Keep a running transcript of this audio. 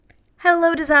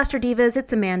Hello, Disaster Divas,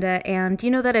 it's Amanda, and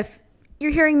you know that if you're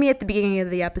hearing me at the beginning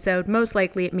of the episode, most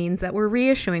likely it means that we're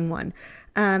reissuing one.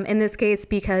 In this case,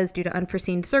 because due to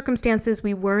unforeseen circumstances,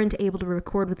 we weren't able to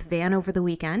record with Van over the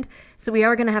weekend, so we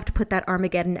are going to have to put that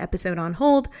Armageddon episode on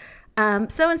hold.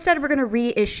 So instead, we're going to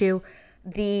reissue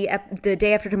the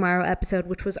Day After Tomorrow episode,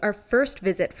 which was our first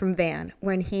visit from Van,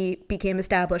 when he became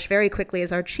established very quickly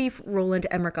as our chief Roland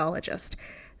Emmerichhologist.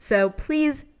 So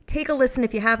please take a listen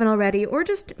if you haven't already, or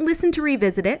just listen to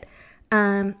revisit it.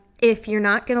 If you're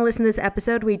not going to listen to this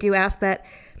episode, we do ask that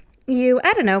you,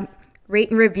 rate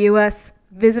and review us,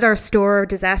 visit our store,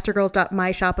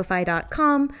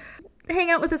 disastergirls.myshopify.com,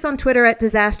 hang out with us on Twitter at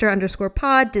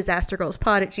disaster_pod,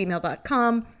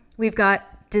 disastergirlspod@gmail.com. We've got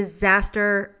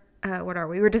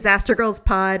we're Disaster Girls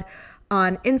Pod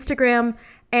on Instagram,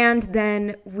 and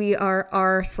then we are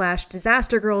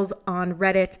r/Disaster Girls on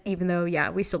Reddit, even though,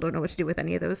 we still don't know what to do with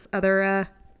any of those other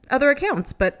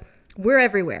accounts, but we're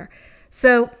everywhere.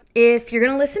 So if you're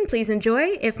going to listen, please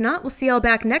enjoy. If not, we'll see y'all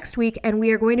back next week, and we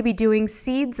are going to be doing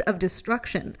Seeds of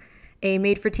Destruction, a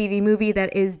made-for-TV movie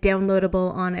that is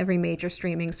downloadable on every major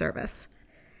streaming service.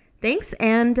 Thanks,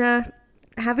 and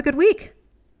have a good week.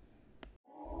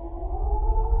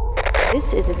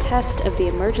 This is a test of the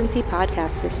emergency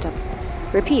podcast system.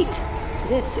 Repeat,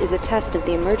 this is a test of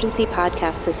the emergency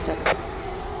podcast system.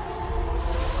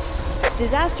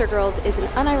 Disaster Girls is an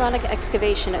unironic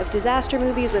excavation of disaster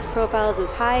movies with profiles as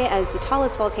high as the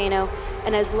tallest volcano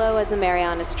and as low as the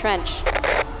Marianas Trench.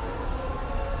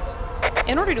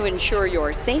 In order to ensure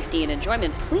your safety and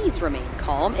enjoyment, please remain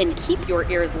calm and keep your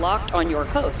ears locked on your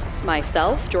hosts,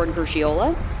 myself, Jordan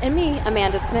Crucchiola, And me,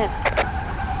 Amanda Smith.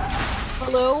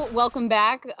 Hello, welcome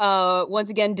back. Once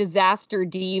again, Disaster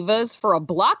Divas for a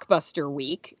blockbuster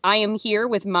week. I am Jordan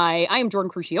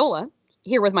Crucchiola,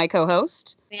 here with my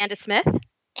co-host, Amanda Smith.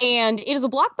 And it is a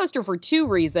blockbuster for two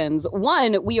reasons.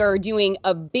 One, we are doing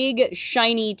a big,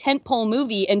 shiny tentpole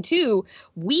movie. And two,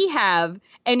 we have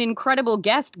an incredible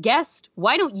guest.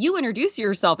 Why don't you introduce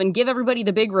yourself and give everybody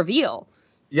the big reveal?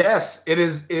 Yes, it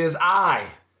is I,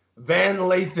 Van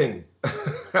Lathan. I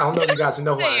don't know if you guys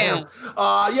know who I am.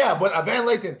 But Van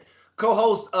Lathan,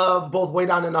 co-host of both Way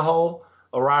Down in the Hole,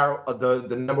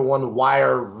 the number one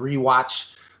Wire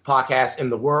rewatch podcast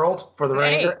in the world for the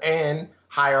Ringer, and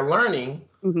Higher Learning,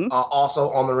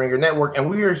 also on the Ringer Network. And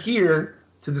we are here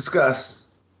to discuss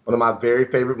one of my very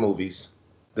favorite movies,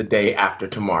 The Day After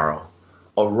Tomorrow,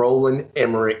 a Roland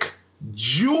Emmerich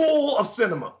jewel of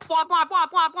cinema. Blah, blah, blah,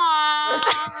 blah, blah.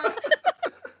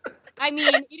 I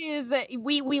mean, it is,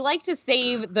 we like to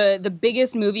save the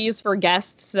biggest movies for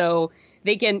guests so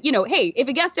they can, hey, if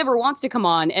a guest ever wants to come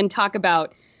on and talk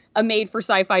about a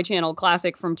made-for-Sci-Fi Channel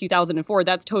classic from 2004,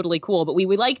 that's totally cool. But we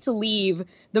would like to leave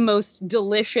the most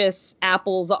delicious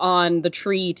apples on the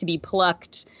tree to be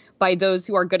plucked by those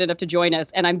who are good enough to join us.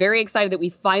 And I'm very excited that we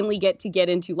finally get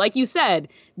into, like you said,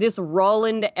 this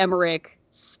Roland Emmerich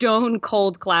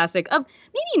stone-cold classic of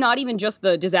maybe not even just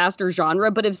the disaster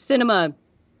genre, but of cinema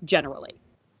generally.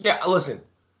 Yeah, listen,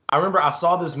 I remember I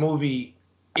saw this movie.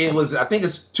 I think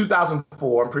it's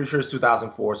 2004. I'm pretty sure it's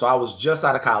 2004. So I was just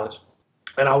out of college.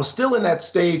 And I was still in that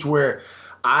stage where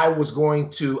I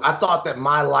thought that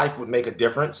my life would make a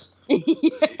difference. You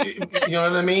know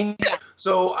what I mean? Yeah.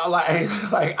 So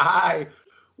I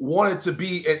wanted to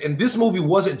be, and this movie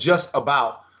wasn't just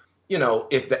about,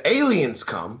 if the aliens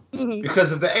come,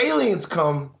 because if the aliens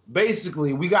come,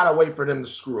 basically we got to wait for them to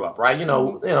screw up, right?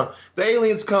 The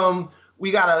aliens come,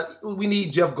 we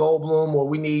need Jeff Goldblum, or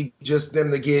we need just them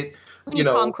to get,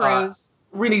 Tom Cruise.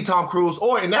 We need Tom Cruise,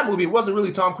 or in that movie, it wasn't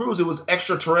really Tom Cruise. It was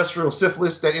extraterrestrial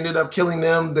syphilis that ended up killing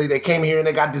them. They came here and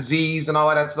they got disease and all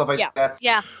of that stuff that.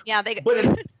 Yeah.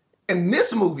 But in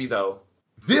this movie, though,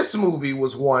 this movie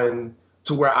was one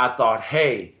to where I thought,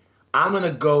 hey, I'm going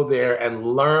to go there and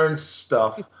learn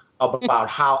stuff about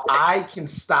how I can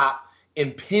stop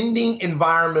impending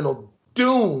environmental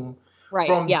doom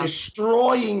from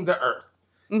destroying the earth.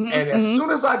 And as soon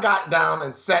as I got down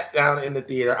and sat down in the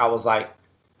theater, I was like,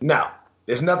 no.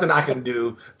 There's nothing I can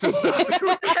do to stop it.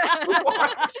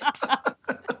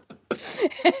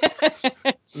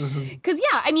 Because,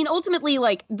 ultimately,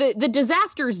 the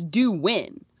disasters do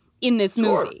win in this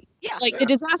movie. Yeah. The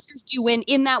disasters do win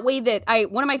in that way that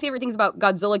one of my favorite things about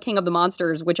Godzilla King of the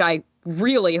Monsters, which I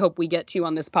really hope we get to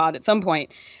on this pod at some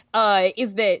point,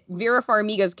 is that Vera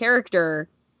Farmiga's character,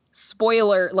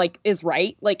 spoiler, is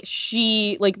right.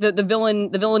 She, the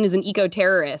villain is an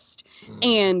eco-terrorist,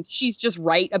 and she's just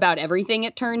right about everything,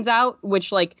 it turns out,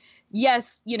 which,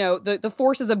 yes, the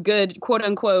forces of good, quote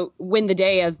unquote, win the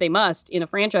day as they must in a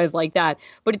franchise like that.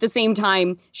 But at the same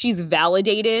time, she's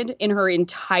validated in her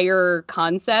entire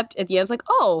concept. At the end, it's like,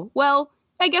 oh, well,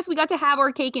 I guess we got to have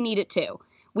our cake and eat it too.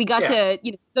 We got to,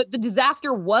 the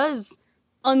disaster was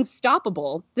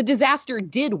unstoppable. The disaster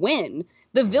did win.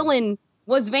 The villain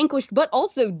was vanquished, but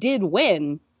also did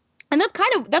win. And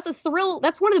that's a thrill.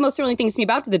 That's one of the most thrilling things to me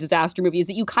about the disaster movie is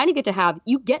that you kind of get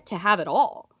to have it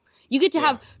all. You get to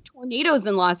have tornadoes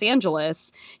in Los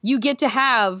Angeles. You get to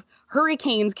have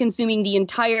hurricanes consuming the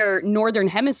entire northern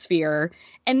hemisphere.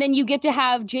 And then you get to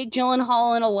have Jake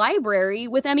Gyllenhaal in a library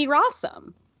with Emmy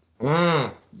Rossum. Yeah.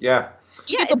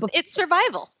 Yeah, it's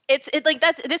survival. This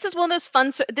is one of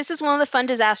the fun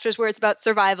disasters where it's about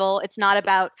survival. It's not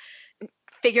about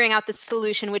figuring out the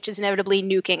solution, which is inevitably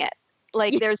nuking it.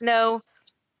 Like there's no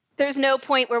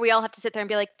point where we all have to sit there and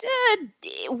be like,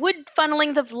 would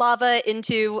funneling the lava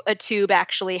into a tube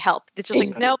actually help? It's just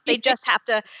like, nope, they just have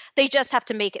to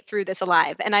make it through this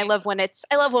alive. And I love when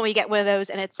we get one of those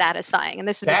and it's satisfying. And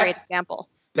this is a great example.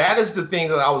 That is the thing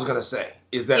that I was gonna say,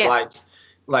 is that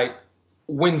like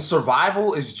when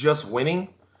survival is just winning,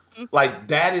 like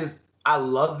that is, I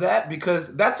love that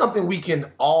because that's something we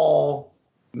can all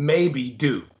maybe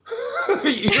do.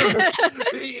 You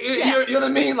know what I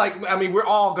mean? Like, I mean, we're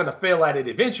all going to fail at it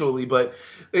eventually, but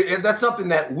that's something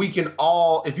that we can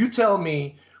all, if you tell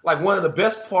me, like one of the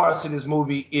best parts of this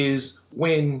movie is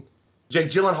when Jake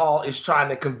Gyllenhaal is trying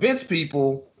to convince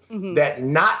people that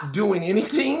not doing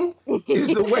anything is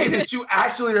the way that you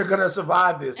actually are going to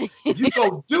survive this. If you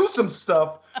go do some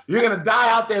stuff, you're going to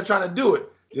die out there trying to do it.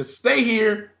 Just stay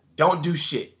here, don't do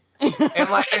shit. and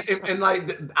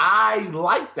I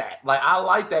like that. Like I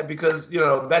like that because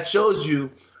that shows you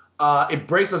it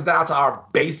breaks us down to our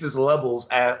basest levels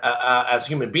as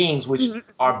human beings, which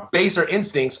our baser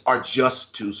instincts are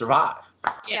just to survive.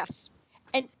 Yes.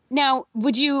 And now,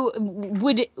 would you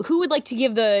like to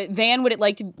give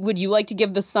would you like to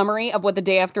give the summary of what The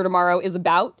Day After Tomorrow is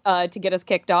about to get us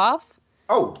kicked off?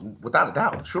 Oh, without a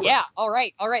doubt, sure. Yeah. All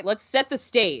right. Let's set the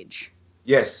stage.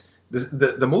 Yes.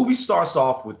 The movie starts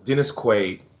off with Dennis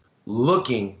Quaid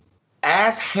looking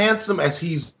as handsome as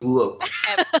he's looked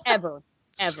ever.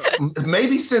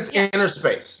 Maybe since Inner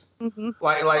Space. Inner Space.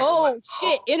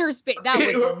 That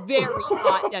was very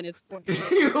hot, Dennis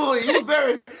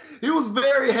Quaid. he was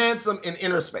very handsome in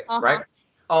Inner Space, right?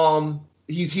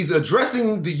 He's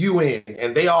addressing the UN,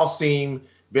 and they all seem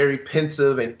very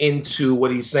pensive and into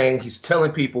what he's saying. He's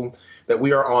telling people that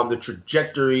we are on the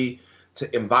trajectory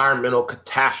to environmental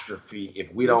catastrophe if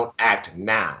we don't act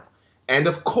now. And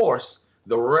of course,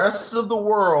 the rest of the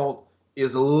world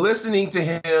is listening to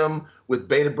him with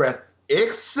bated breath,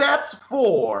 except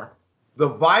for the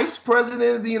Vice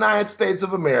President of the United States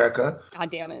of America.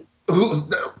 God damn it. Who's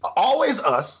always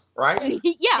us, right?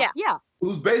 Yeah.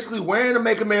 Who's basically wearing a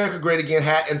Make America Great Again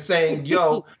hat and saying,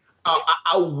 yo,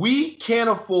 we can't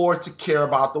afford to care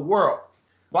about the world.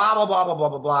 Blah, blah, blah, blah, blah,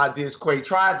 blah, blah. Dennis Quaid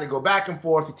tried. They go back and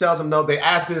forth. He tells them no. They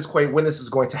ask Dennis Quaid when this is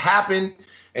going to happen.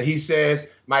 And he says,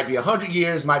 might be 100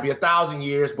 years, might be 1,000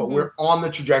 years, but we're on the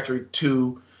trajectory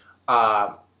to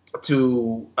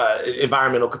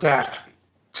environmental catastrophe.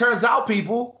 Turns out,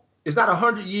 people, it's not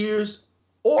 100 years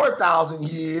or 1,000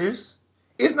 years.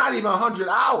 It's not even 100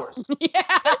 hours.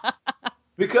 Yeah.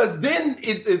 Because then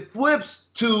it flips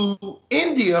to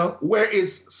India where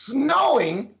it's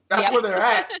snowing. That's where they're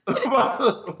at.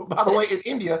 By the way, in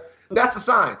India, that's a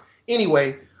sign.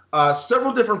 Anyway,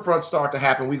 several different fronts start to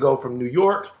happen. We go from New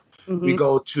York. We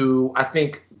go to, I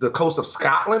think, the coast of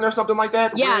Scotland or something like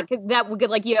that. Yeah,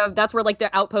 that's where like the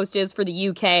outpost is for the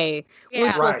UK,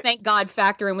 which will, thank God,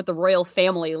 factor in with the royal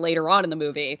family later on in the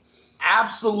movie.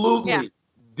 Absolutely. Yeah.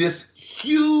 This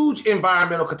huge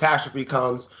environmental catastrophe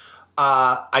comes.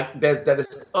 That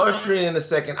is ushering in the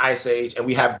second ice age, and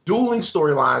we have dueling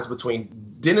storylines between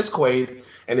Dennis Quaid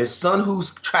and his son,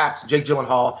 who's trapped, Jake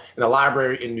Gyllenhaal, in a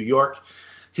library in New York.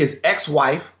 His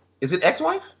ex-wife, is it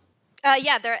ex-wife?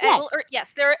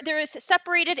 They're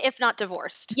separated, if not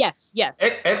divorced. Yes.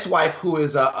 Ex-wife, who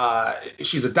is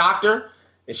she's a doctor,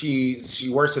 and she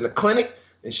works in a clinic,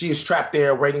 and she is trapped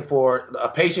there waiting for a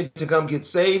patient to come get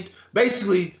saved.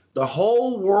 Basically, the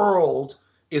whole world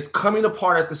is coming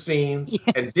apart at the seams,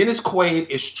 and Dennis Quaid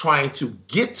is trying to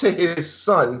get to his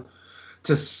son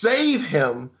to save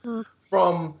him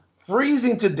from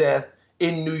freezing to death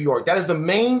in New York. That is the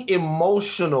main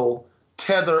emotional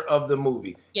tether of the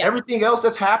movie. Yeah. Everything else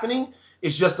that's happening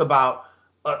is just about,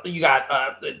 you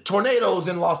got tornadoes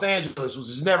in Los Angeles, which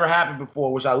has never happened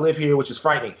before, which I live here, which is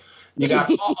frightening. You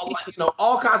got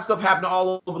all kinds of stuff happening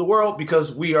all over the world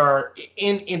because we are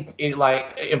in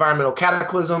like environmental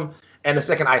cataclysm. and the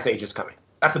second ice age is coming.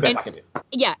 That's the best I can do.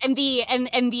 Yeah, and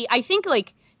the I think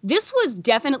like this was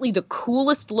definitely the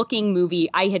coolest looking movie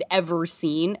I had ever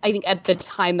seen. I think at the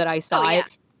time that I saw it,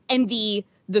 and the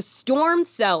storm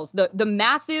cells,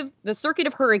 the circuit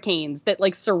of hurricanes that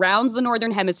like surrounds the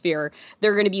northern hemisphere.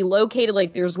 They're going to be located,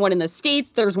 like there's one in the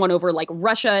States, there's one over like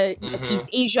Russia, East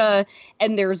Asia,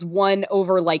 and there's one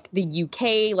over like the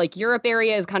UK, like Europe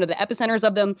area is kind of the epicenters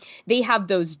of them. They have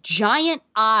those giant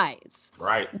eyes,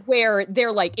 right? Where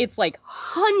they're like, it's like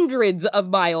hundreds of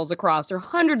miles across or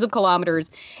hundreds of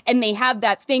kilometers. And they have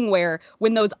that thing where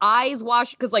when those eyes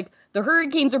wash, because like the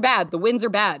hurricanes are bad, the winds are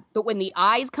bad, but when the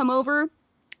eyes come over,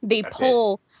 they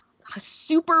pull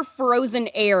super frozen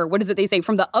air. What is it they say?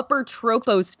 From the upper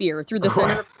troposphere through the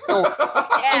center of the soul.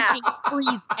 And they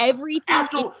freeze everything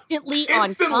instantly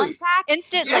on contact.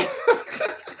 Instantly.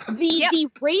 The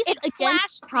race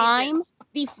against time.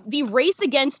 The race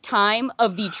against time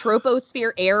of the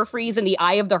troposphere air freeze and the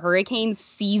eye of the hurricane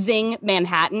seizing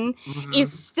Manhattan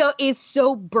is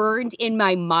so burned in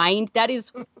my mind. That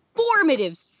is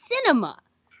formative cinema.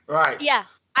 Right. Yeah.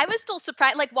 I was still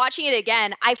surprised, like watching it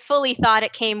again, I fully thought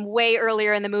it came way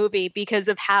earlier in the movie because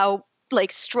of how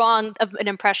like strong of an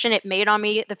impression it made on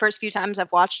me the first few times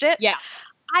I've watched it. Yeah.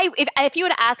 If you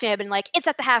would have asked me, I'd been like, it's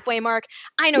at the halfway mark.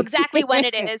 I know exactly when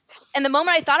it is. And the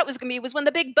moment I thought it was going to be was when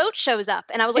the big boat shows up.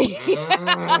 And I was like, wait,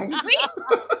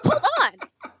 hold on.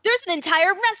 There's an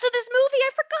entire rest of this movie. I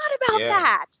forgot about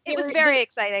that. It was very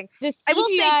exciting. I will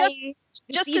say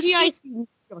just to see.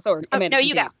 No,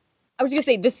 you go. I was going to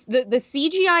say the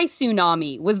CGI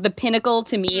tsunami was the pinnacle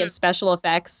to me of special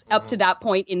effects up to that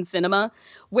point in cinema,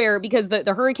 where because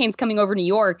the hurricane's coming over New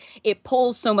York, it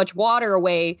pulls so much water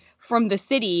away from the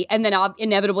city. And then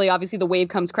inevitably, obviously, the wave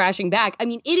comes crashing back. I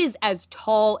mean, it is as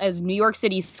tall as New York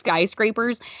City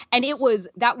skyscrapers. And it was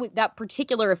that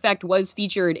particular effect was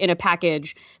featured in a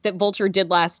package that Vulture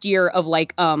did last year of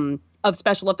like of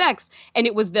special effects. And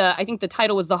it was I think the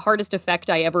title was The Hardest Effect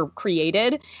I Ever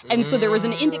Created. And so there was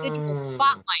an individual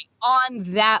spotlight on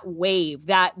that wave,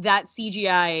 that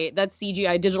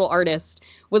CGI digital artist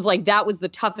was like, that was the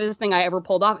toughest thing I ever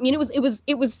pulled off. I mean,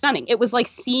 it was stunning. It was like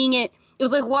seeing it. It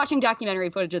was like watching documentary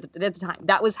footage at the time.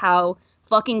 That was how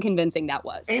fucking convincing that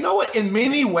was. And you know what? In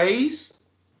many ways,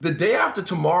 The Day After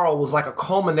Tomorrow was like a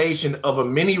culmination of a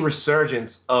mini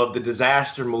resurgence of the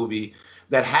disaster movie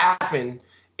that happened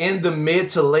in the mid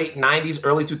to late 90s,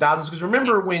 early 2000s. Because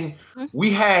remember when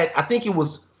we had, I think it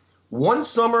was one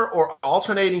summer or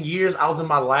alternating years, I was in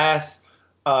my last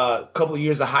couple of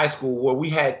years of high school where we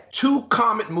had two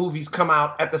comet movies come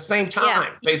out at the same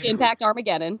time. Deep Impact,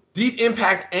 Armageddon. Deep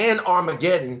Impact and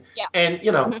Armageddon. Yeah. And,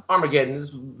 you know, Armageddon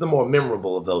is the more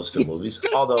memorable of those two movies.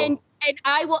 Although... And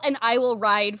I will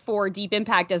ride for Deep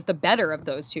Impact as the better of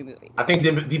those two movies. I think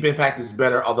Deep Impact is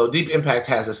better, although Deep Impact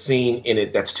has a scene in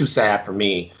it that's too sad for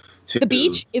me. The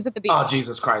beach? Is it the beach? Oh,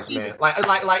 Jesus Christ, man! Like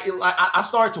I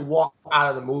started to walk out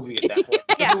of the movie at that point.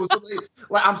 It was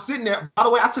like I'm sitting there. By the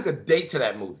way, I took a date to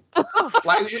that movie.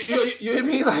 Like you hear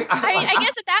me? Like I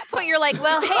guess at that point you're like,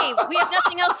 well, hey, we have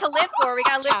nothing else to live for. We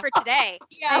gotta live for today.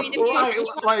 Yeah. I mean,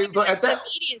 so at that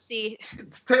immediacy,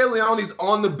 Téa Leoni's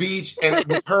on the beach and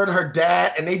with her and her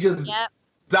dad, and they just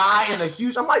die in a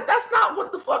huge. I'm like, that's not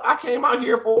what the fuck I came out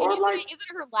here for. Isn't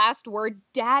her last word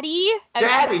 "daddy"?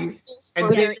 Daddy,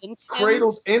 and then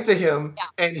cradles into him,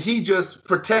 and he just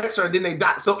protects her, and then they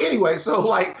die. So anyway,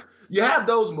 like you have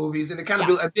those movies, and it kind of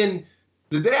builds, and then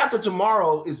The Day After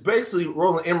Tomorrow is basically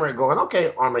Roland Emmerich going,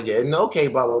 okay, Armageddon, okay,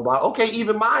 blah blah blah, okay,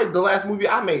 even the last movie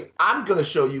I made, I'm gonna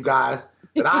show you guys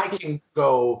that I can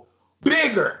go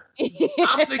bigger.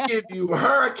 I'm gonna give you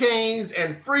hurricanes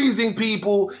and freezing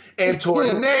people and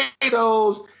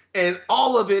tornadoes and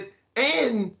all of it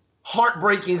and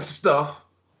heartbreaking stuff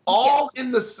all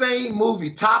in the same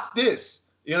movie. Top this,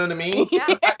 you know what I mean?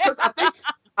 Yeah.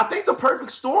 I think The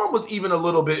Perfect Storm was even a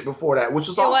little bit before that, which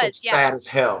was sad as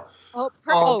hell. Oh,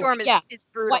 Perfect Storm is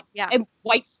brutal. And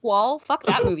White Squall, fuck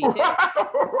that movie too.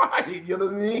 Right, you know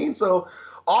what I mean? So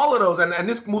all of those, and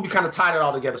this movie kind of tied it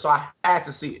all together, so I had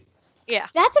to see it. Yeah.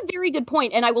 That's a very good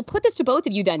point. And I will put this to both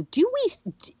of you then.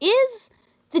 Is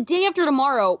The Day After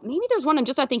Tomorrow, maybe there's one I'm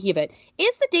just not thinking of it.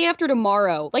 Is The Day After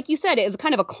Tomorrow, like you said, it is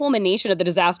kind of a culmination of the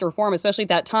disaster reform, especially at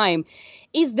that time.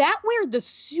 is that where the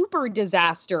super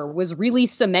disaster was really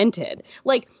cemented?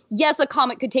 Like, yes, a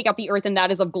comet could take out the Earth, and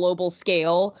that is of global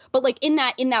scale. But like in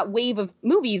that wave of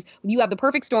movies, you have The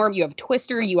Perfect Storm, you have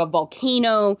Twister, you have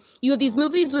Volcano, you have these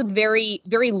movies with very,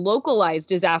 very localized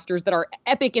disasters that are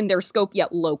epic in their scope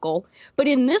yet local. But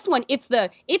in this one, it's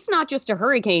not just a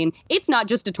hurricane, it's not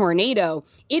just a tornado.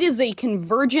 It is a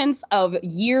convergence of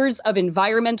years of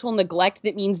environmental neglect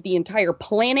that means the entire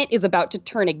planet is about to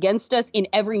turn against us in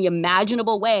every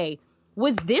imaginable way.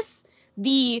 Was this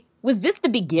the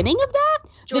beginning of that?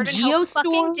 Jordan, the how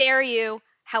fucking dare you?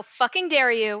 How fucking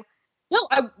dare you? No,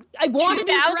 I wanted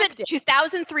to correct it.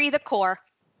 2003, The Core.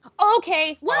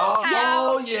 Okay. Well,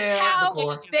 how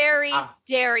The very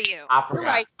dare you? I forgot.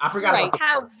 Right. I forgot. Right.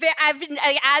 How I've been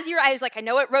I was like, I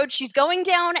know what road she's going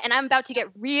down, and I'm about to get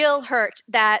real hurt.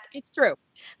 That it's true.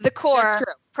 The Core, That's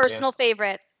true. personal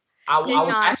favorite. I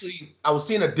was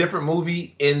seeing a different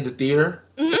movie in the theater.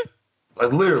 Mm-hmm.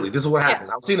 Like literally, this is what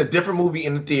happened. I was seeing a different movie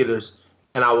in the theaters,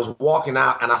 and I was walking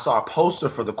out, and I saw a poster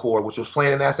for The Core, which was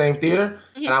playing in that same theater,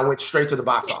 and I went straight to the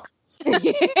box office.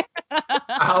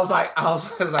 I was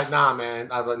like, nah,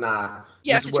 man. I was like, nah.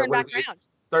 You have to turn back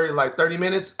around. 30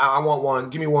 minutes. I want one.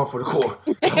 Give me one for The Core.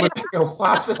 I went back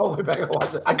and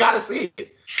watched it. I gotta see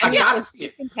it. I gotta see it.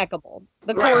 It's impeccable.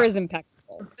 The Core is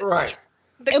impeccable. Right.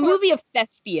 A movie of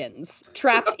thespians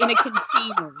trapped in a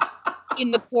container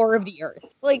in the core of the earth.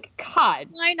 Like, God.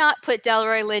 Why not put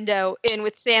Delroy Lindo in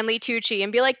with Stanley Tucci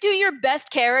and be like, do your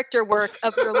best character work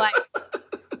of your life?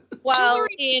 While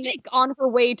on her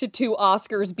way to 2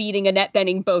 Oscars, beating Annette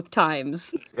Bening both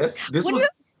times. Yeah,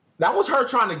 that was her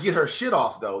trying to get her shit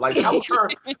off, though. Like, that was her.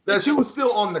 That she was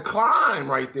still on the climb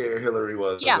right there. Hillary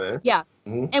was. Yeah, man. yeah.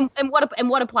 Mm-hmm. And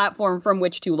what a platform from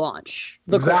which to launch.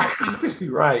 Exactly.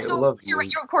 Right. So, I love you're,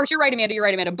 of course, you're right,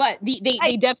 Amanda. But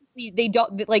they definitely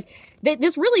don't like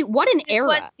this. Really, what an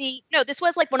era. This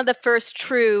was like one of the first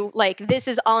true, like, this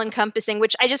is all encompassing.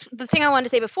 Which the thing I wanted to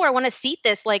say before, I want to seat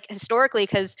this like historically,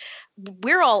 because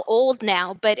we're all old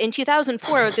now. But in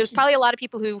 2004, there's probably a lot of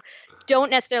people who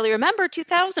don't necessarily remember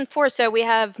 2004. So we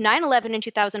have 9/11 in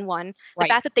 2001. The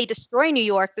fact that they destroy New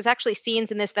York, there's actually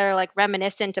scenes in this that are like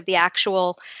reminiscent of the actual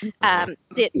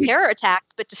the terror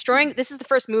attacks. But destroying, this is the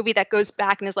first movie that goes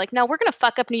back and is like, no, we're going to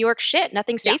fuck up New York shit.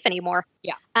 Nothing's safe anymore.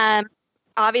 Yeah.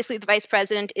 Obviously, the vice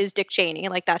president is Dick Cheney.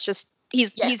 Like, that's just,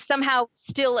 he's somehow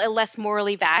still a less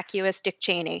morally vacuous Dick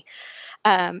Cheney.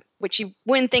 Which you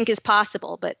wouldn't think is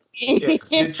possible, but Dick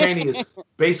Cheney is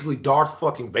basically Darth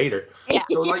fucking Vader. Yeah.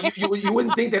 So like you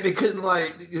wouldn't think that they couldn't,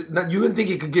 like, you wouldn't think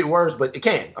it could get worse, but it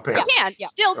can apparently. It can. Yeah.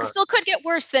 Still could get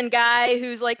worse than guy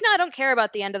who's like, no, I don't care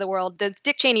about the end of the world. The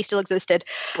Dick Cheney still existed.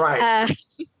 Right.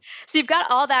 So you've got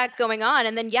all that going on,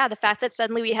 and then the fact that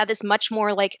suddenly we have this much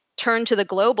more like turn to the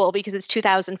global because it's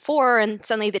 2004, and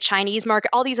suddenly the Chinese market,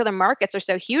 all these other markets are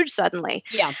so huge suddenly.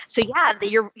 Yeah. So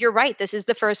you're right. This is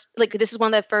this is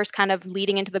one of the first kind of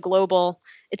leading into the global.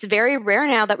 It's very rare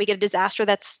now that we get a disaster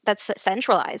that's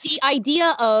centralized. The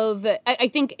idea of, I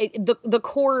think the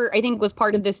Core, I think, was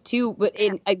part of this too. But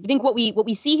I think what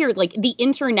we see here, like the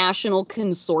international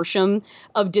consortium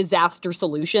of disaster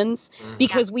solutions,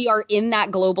 because we are in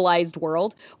that globalized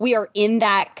world, we are in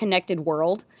that connected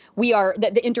world, we are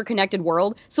the interconnected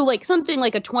world. So like something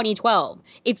like a 2012,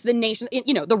 it's the nation,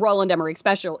 the Roland Emmerich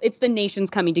special. It's the nations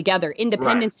coming together.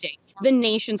 Independence Day, the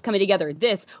nations coming together.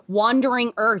 This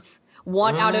Wandering Earth.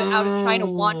 Out of China,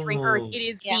 Wandering Earth. It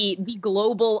is the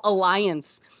global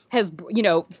alliance has,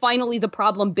 finally the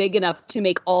problem big enough to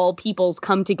make all peoples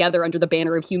come together under the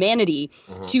banner of humanity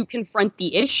to confront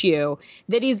the issue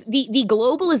that is the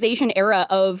globalization era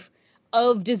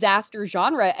of disaster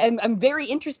genre. And I'm very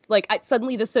interested, like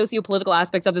suddenly the socio-political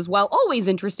aspects of this, while always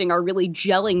interesting, are really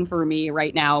gelling for me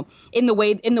right now in the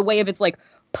way of its like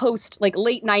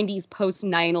late 90s post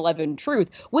 9/11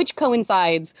 truth, which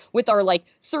coincides with our like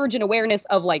surge in awareness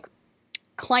of like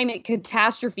climate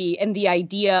catastrophe and the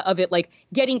idea of it like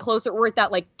getting closer. We're at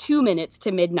that like 2 minutes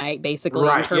to midnight basically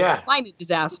in terms of climate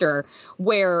disaster,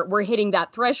 where we're hitting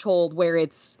that threshold where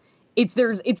it's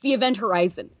the event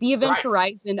horizon,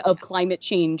 horizon of climate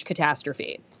change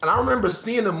catastrophe. And I remember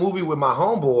seeing the movie with my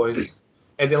homeboys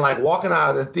and then like walking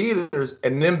out of the theaters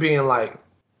and them being like,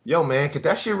 yo man, could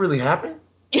that shit really happen?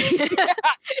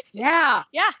 Yeah.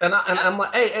 And I'm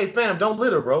like, hey, fam, don't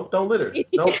litter, bro. Don't litter.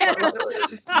 Don't,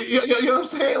 you know what I'm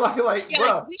saying? Like, bro.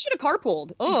 Like, we should have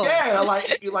carpooled. Oh. Yeah,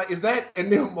 like, is that,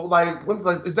 and then like,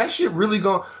 is that shit really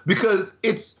going? Because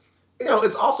it's,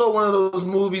 it's also one of those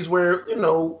movies where,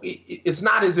 it's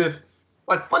not as if,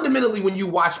 like, fundamentally, when you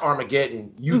watch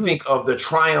Armageddon, you think of the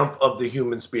triumph of the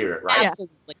human spirit, right?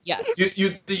 Absolutely, yes.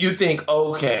 You think,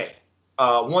 okay,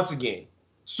 once again,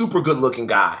 super good looking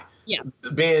guy.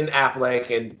 Ben Affleck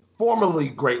and formerly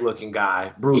great-looking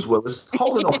guy Bruce Willis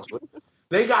holding on to it.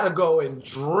 They got to go and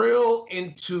drill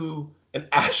into an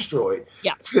asteroid.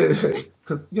 Yeah.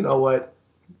 You know what?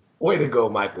 Way to go,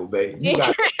 Michael Bay. You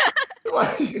got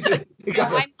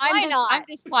I'm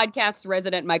this podcast's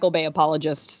resident Michael Bay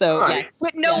apologist. So yes.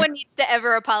 But no one needs to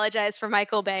ever apologize for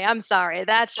Michael Bay. I'm sorry.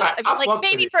 That's just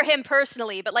maybe for him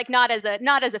personally, but like not as a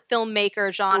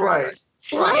filmmaker genre.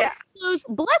 Right.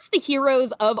 Bless the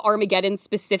heroes of Armageddon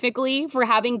specifically for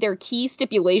having their key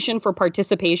stipulation for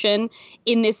participation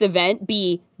in this event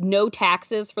be no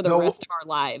taxes for the rest of our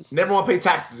lives. Never want to pay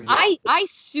taxes again. I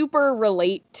super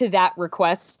relate to that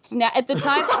request. Now, at the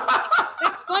time,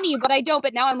 it's funny, but I don't.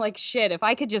 But now I'm like, shit, if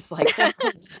I could just like pay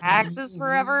taxes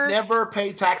forever. Never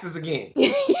pay taxes again.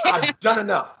 I've done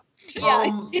enough.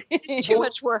 It's too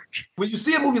much work. When you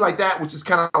see a movie like that, which is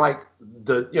kind of like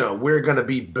we're going to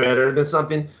be better than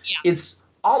something, it's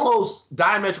almost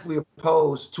diametrically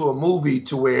opposed to a movie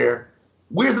to where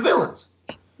we're the villains.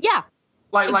 Yeah,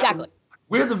 exactly. Like,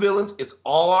 we're the villains. It's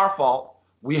all our fault.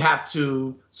 We have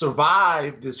to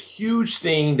survive this huge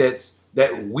thing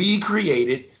that we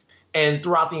created. And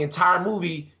throughout the entire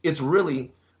movie, it's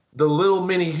really the little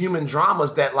mini human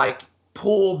dramas that like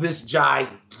pull this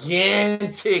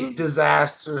gigantic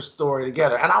disaster story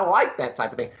together. And I like that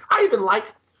type of thing. I even like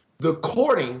the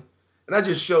courting, and that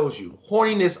just shows you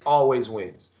horniness always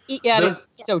wins. Yeah, it is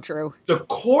so true. The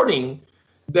courting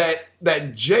that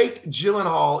Jake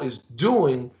Gyllenhaal is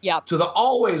doing to the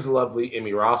always lovely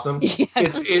Emmy Rossum,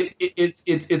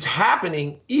 it's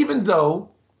happening even though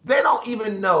they don't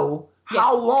even know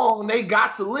how long they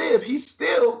got to live. He's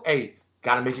still,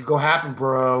 gotta make it go happen,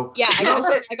 bro. Yeah, I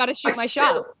gotta shoot my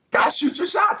shot. Gotta shoot your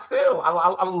shot still.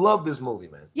 I love this movie,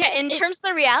 man. Yeah, in terms of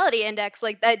the reality index,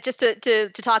 like that, just to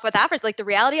talk about that first, like the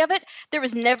reality of it, there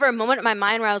was never a moment in my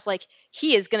mind where I was like,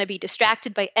 he is going to be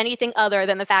distracted by anything other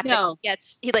than the fact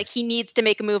that he needs to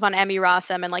make a move on Emmy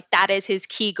Rossum, and like that is his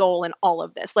key goal in all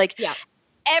of this. Like,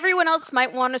 everyone else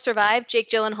might want to survive. Jake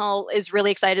Gyllenhaal is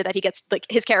really excited that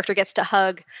his character gets to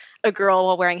hug a girl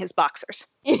while wearing his boxers.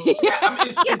 I get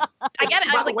it.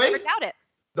 I was like, never doubt it.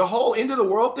 The whole end of the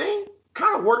world thing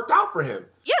kind of worked out for him.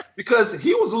 Yeah. Because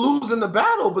he was losing the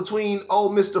battle between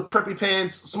old Mr. Preppy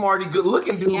Pants, smarty,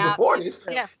 good-looking dude before this.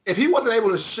 Yeah. If he wasn't able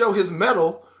to show his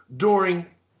mettle during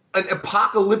an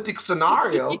apocalyptic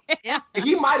scenario,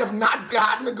 he might have not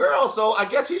gotten the girl. So I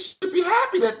guess he should be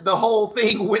happy that the whole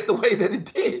thing went the way that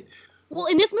it did. Well,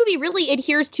 and this movie really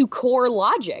adheres to core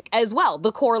logic as well.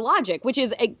 The core logic, which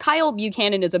is Kyle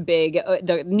Buchanan is a big,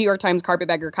 the New York Times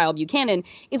carpetbagger Kyle Buchanan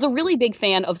is a really big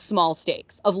fan of small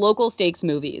stakes, of local stakes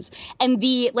movies. And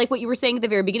like what you were saying at the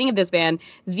very beginning of this, Van,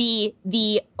 the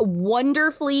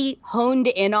wonderfully honed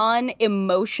in on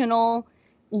emotional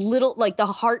little, like the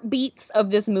heartbeats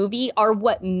of this movie are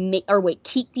what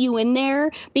keep you in there,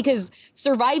 because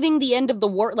surviving the end of the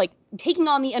war, like taking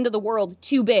on the end of the world,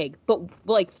 too big, but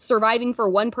like surviving for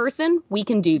one person, we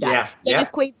can do that. Dennis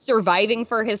Quaid surviving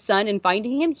for his son and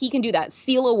finding him, he can do that.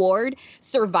 Celia Ward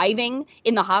surviving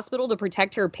in the hospital to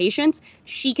protect her patients,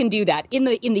 she can do that. In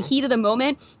the heat of the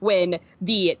moment when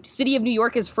the city of New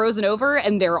York is frozen over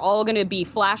and they're all going to be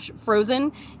flash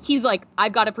frozen, he's like,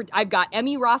 I've got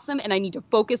Emmy Rossum and I need to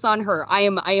focus on her. I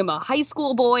am a high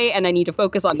school boy and I need to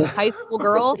focus on this high school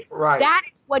girl. Right. That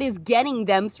is what is getting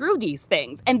them through these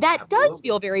things. And that does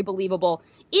feel very believable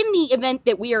in the event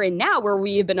that we are in now, where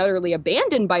we have been utterly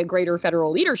abandoned by greater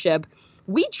federal leadership.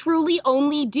 We truly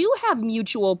only do have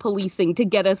mutual policing to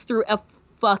get us through a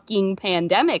fucking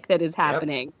pandemic that is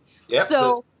happening. Yep.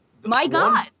 So, my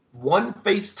God. One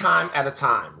FaceTime at a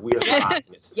time. We are surviving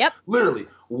this. Yep. Literally,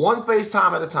 one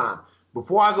FaceTime at a time.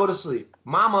 Before I go to sleep,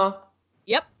 Mama.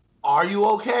 Yep. Are you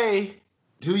okay?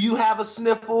 Do you have a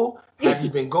sniffle? Have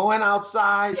you been going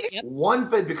outside? Yep.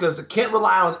 Because I can't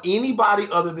rely on anybody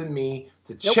other than me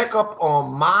to check up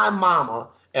on my mama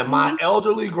and my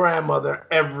elderly grandmother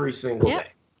every single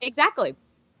day. Exactly.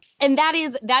 And that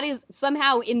is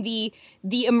somehow in the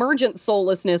emergent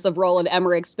soullessness of Roland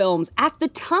Emmerich's films. At the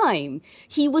time,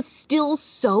 he was still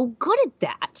so good at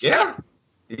that. Yeah.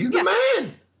 He's the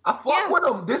man. I fuck with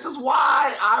him. This is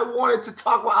why I wanted to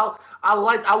talk about.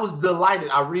 I was delighted.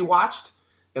 I rewatched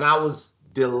and I was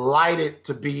delighted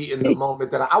to be in the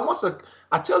moment that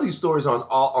I tell these stories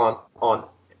on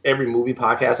every movie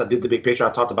podcast. I did The Big Picture.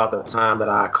 I talked about the time that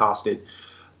I accosted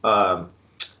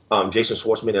Jason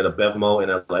Schwartzman at a Bevmo in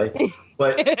LA.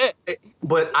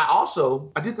 But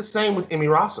I did the same with Emmy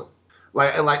Rossum.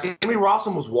 Like Emmy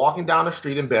Rossum was walking down the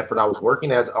street in Bedford. I was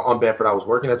working as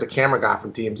a camera guy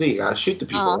from TMZ. I shoot the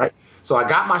people, right? So I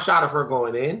got my shot of her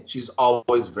going in. She's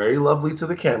always very lovely to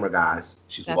the camera guys.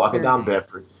 She's walking down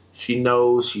Bedford. She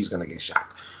knows she's gonna get shot.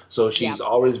 So she's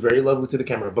always very lovely to the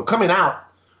camera. But coming out,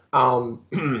 I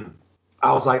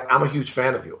was like, I'm a huge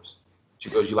fan of yours. She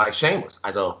goes, you like Shameless?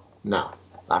 I go, no,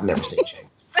 I've never seen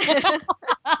Shameless.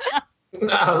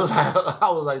 I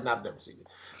was like, no, I've never seen it.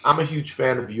 I'm a huge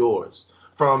fan of yours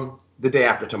from The Day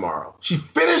After Tomorrow. She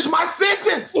finished my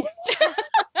sentence.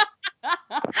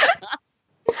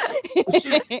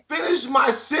 She finished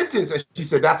my sentence, and she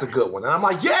said, that's a good one. And I'm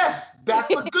like, yes,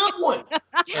 that's a good one.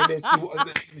 And then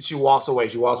she walks away.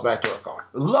 She walks back to her car.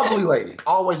 Lovely lady.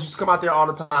 Always used to come out there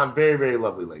all the time. Very, very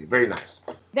lovely lady. Very nice.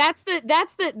 That's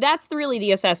really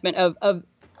the assessment of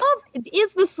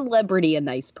is the celebrity a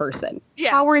nice person?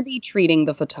 Yeah. How are they treating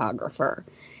the photographer?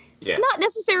 Yeah. Not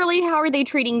necessarily how are they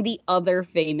treating the other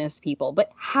famous people,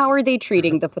 but how are they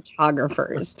treating the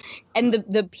photographers and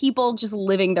the people just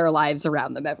living their lives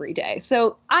around them every day.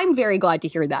 So I'm very glad to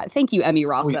hear that. Thank you, Emmy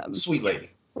Rossum. Sweet lady.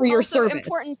 For your also service.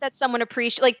 Important that someone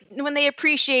when they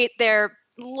appreciate their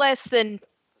less than,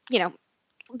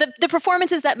 the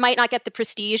performances that might not get the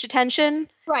prestige attention.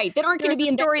 Right. That aren't going to be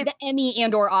in the Emmy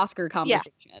and or Oscar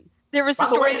conversation. Yeah. There was the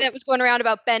story that was going around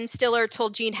about Ben Stiller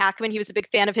told Gene Hackman he was a big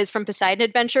fan of his from Poseidon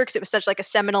Adventure because it was such like a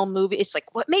seminal movie. It's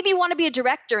like, what made me want to be a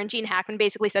director? And Gene Hackman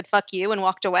basically said, fuck you, and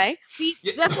walked away.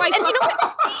 That's why. And you know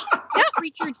what? Yeah,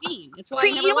 Preacher Gene. That's why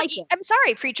I never liked it. I'm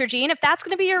sorry, Preacher Gene. If that's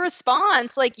going to be your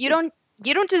response, like you don't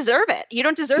deserve it. You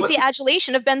don't deserve the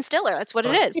adulation of Ben Stiller. That's what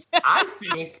it is. I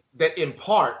think that in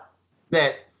part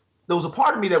that there was a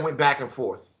part of me that went back and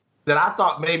forth that I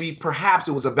thought maybe perhaps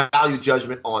it was a value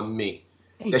judgment on me.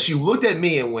 That she looked at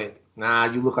me and went, nah,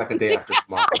 you look like A Day After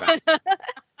Tomorrow.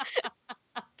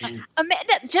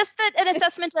 Just an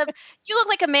assessment of, you look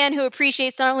like a man who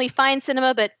appreciates not only fine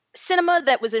cinema, but cinema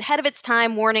that was ahead of its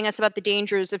time, warning us about the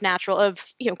dangers of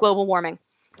global warming.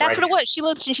 That's what it was. She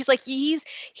looked and she's like, he's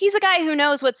a guy who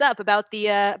knows what's up about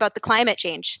the climate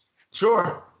change.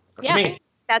 Sure.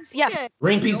 That's me.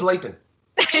 Greenpeace Lathan.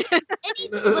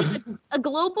 A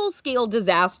global scale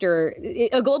disaster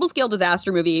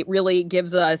movie really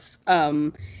gives us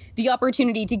the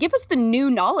opportunity to give us the new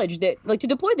knowledge to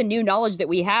deploy the new knowledge that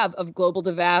we have of global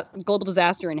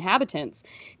disaster inhabitants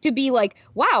to be like,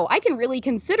 wow, I can really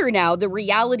consider now the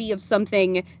reality of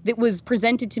something that was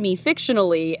presented to me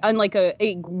fictionally, unlike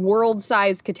a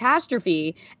world-sized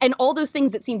catastrophe, and all those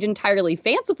things that seemed entirely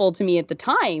fanciful to me at the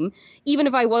time, even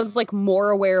if I was like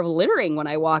more aware of littering when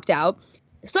I walked out.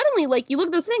 Suddenly, like, you look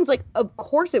at those things, like, of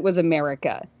course it was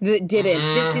America that did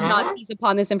not seize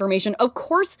upon this information. Of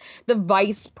course the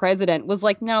vice president was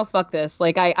like, no, fuck this.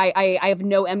 Like, I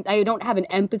don't have an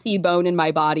empathy bone in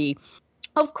my body.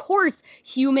 Of course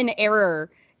human error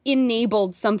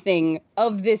enabled something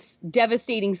of this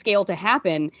devastating scale to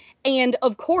happen. And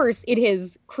of course it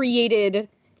has created...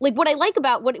 Like, what I like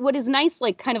about what is nice,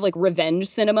 like, kind of like revenge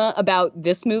cinema about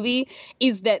this movie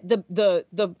is that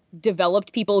the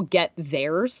developed people get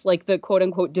theirs, like the quote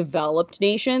unquote developed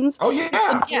nations. Oh, yeah.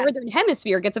 The Northern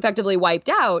Hemisphere gets effectively wiped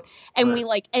out. And we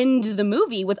like end the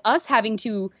movie with us having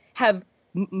to have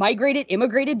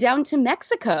immigrated down to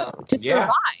Mexico to survive.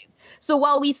 So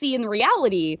while we see in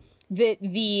reality that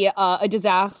a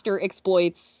disaster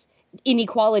exploits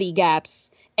inequality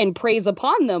gaps and preys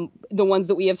upon them, the ones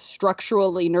that we have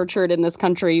structurally nurtured in this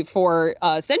country for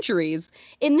centuries.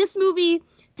 In this movie,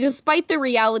 despite the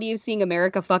reality of seeing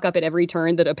America fuck up at every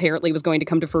turn that apparently was going to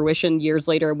come to fruition years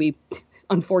later,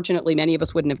 unfortunately, many of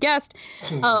us wouldn't have guessed.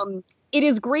 It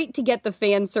is great to get the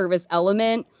fan service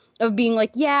element of being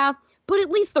like, yeah, but at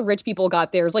least the rich people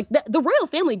got theirs. Like, the royal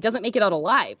family doesn't make it out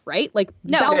alive, right? Like,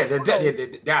 no. They're down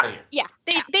here. Yeah,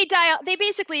 they die.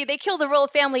 They kill the royal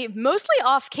family mostly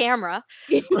off camera.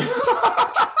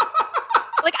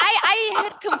 Like, I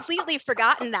had completely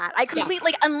forgotten that.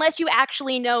 Unless you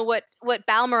actually know what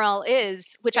Balmoral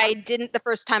is, which I didn't the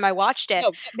first time I watched it.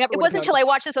 No, it wasn't until I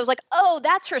watched this I was like, oh,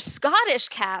 that's her Scottish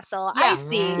castle. Yeah. I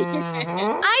see.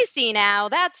 I see now.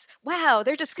 Wow,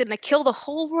 they're just going to kill the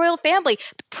whole royal family.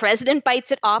 The president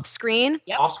bites it off screen.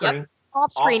 Yep. Off screen. Yep. Off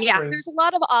screen, yeah. There's a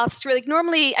lot of off screen. Like,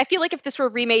 normally, I feel like if this were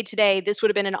remade today, this would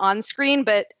have been an on screen,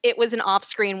 but it was an off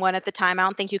screen one at the time. I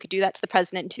don't think you could do that to the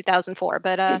president in 2004.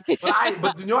 But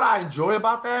but you know what I enjoy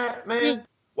about that, man?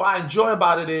 What I enjoy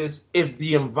about it is if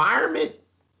the environment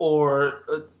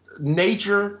or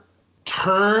nature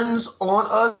turns on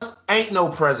us, ain't no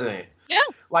president. Yeah.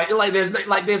 Like there's you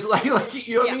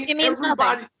know what I mean? It means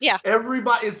nothing. Yeah.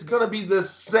 Everybody, it's gonna be the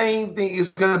same thing. It's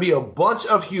gonna be a bunch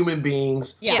of human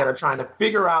beings that are trying to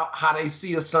figure out how they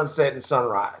see a sunset and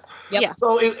sunrise. Yep. Yeah.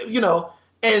 So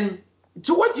and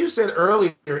to what you said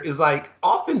earlier is like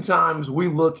oftentimes we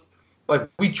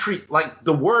treat like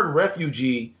the word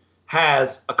refugee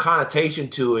has a connotation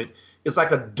to it it's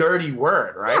like a dirty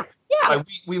word, right? Yeah. Like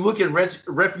we look at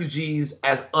refugees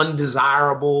as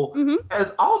undesirable,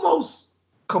 as almost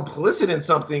complicit in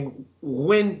something,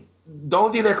 when the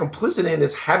only thing they're complicit in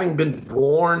is having been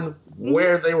born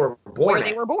where they were born. Where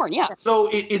they were born, yeah. So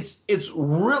it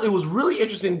was really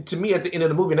interesting to me at the end of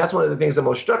the movie, and that's one of the things that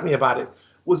most struck me about it,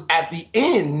 was at the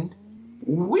end,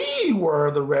 we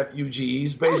were the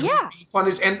refugees basically being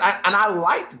punished, and I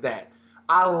liked that.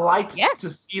 I liked to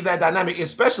see that dynamic,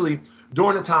 especially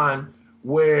during a time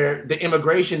where the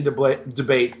immigration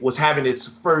debate was having its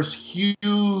first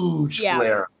huge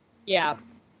flare. Yeah,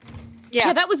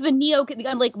 that was the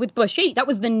like with Bush, that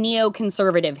was the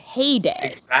neoconservative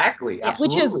heyday. Exactly,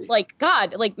 absolutely. Which is like,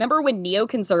 God, like, remember when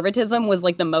neoconservatism was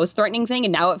like the most threatening thing,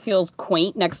 and now it feels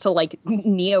quaint next to like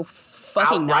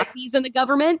fucking Nazis in the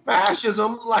government?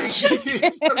 Fascism, like,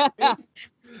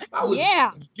 I would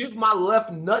give my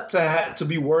left nut to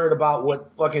be worried about what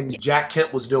fucking Jack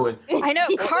Kemp was doing. I know,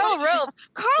 Karl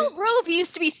Rove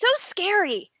used to be so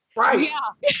scary. Right.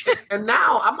 Yeah. And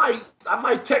now I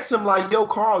might text him like, "Yo,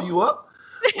 Carl, you up?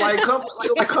 Like, come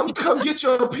get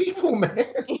your people, man."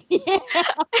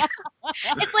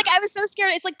 It's like I was so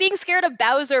scared. It's like being scared of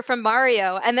Bowser from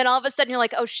Mario, and then all of a sudden you're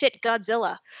like, "Oh shit,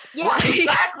 Godzilla!" Yeah, right,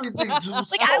 exactly. Like I was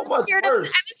scared of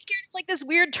like this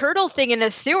weird turtle thing in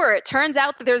a sewer. It turns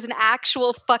out that there's an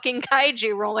actual fucking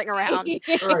kaiju rolling around.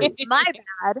 Right. My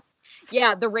bad.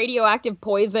 Yeah, the radioactive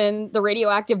poison, the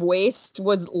radioactive waste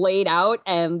was laid out,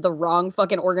 and the wrong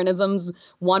fucking organisms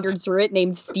wandered through it,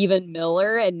 named Stephen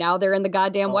Miller, and now they're in the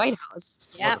goddamn White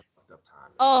House. Yeah.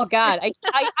 Oh God,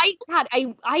 I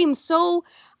am so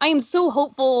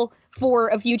hopeful for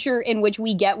a future in which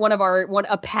we get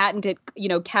a patented,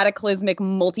 cataclysmic,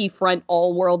 multi-front,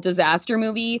 all-world disaster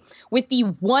movie with the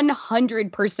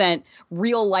 100%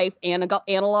 real life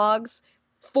analogs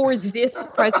for this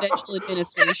presidential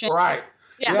administration. Right.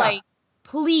 Yeah. Like,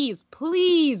 please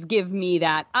give me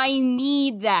that. I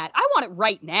need that. I want it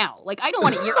right now. Like, I don't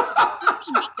want to hear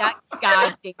somebody make that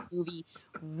goddamn movie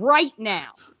right now.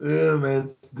 Yeah, man,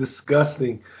 it's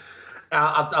disgusting.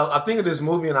 I think of this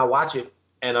movie and I watch it,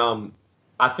 and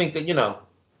I think that,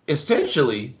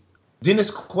 essentially, Dennis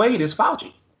Quaid is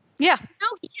Fauci. Yeah. No,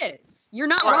 he is. You're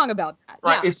not wrong about that.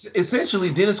 Right. Yeah. It's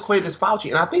essentially Dennis Quaid is Fauci.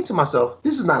 And I think to myself,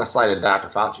 this is not a slight at Dr.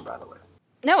 Fauci, by the way.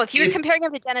 No, if you were comparing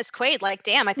him to Dennis Quaid, like,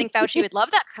 damn, I think Fauci would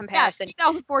love that comparison.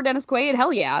 2004 Dennis Quaid,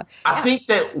 hell yeah. I think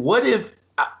that what if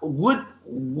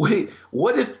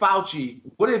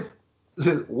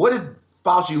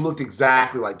Fauci looked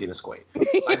exactly like Dennis Quaid?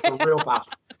 Like the real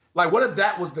Fauci. Like, what if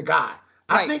that was the guy?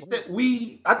 Right. I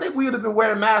think we would have been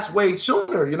wearing masks way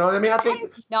sooner. You know what I mean? I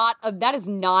think that is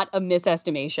not a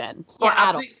misestimation.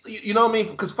 At all. You know what I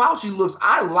mean? Because Fauci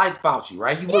I like Fauci,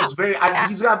 right? He looks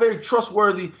he's got a very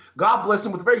trustworthy, God bless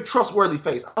him, with a very trustworthy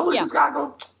face. I look at this guy and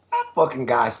go, that fucking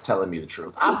guy's telling me the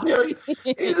truth.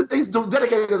 He's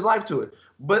dedicated his life to it.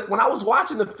 But when I was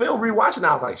watching the film, rewatching,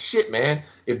 I was like, shit, man,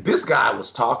 if this guy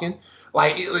was talking,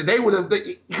 like, they would have,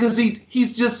 because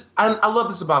he's just, I love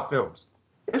this about films.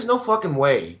 There's no fucking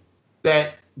way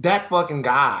that fucking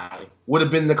guy would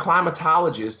have been the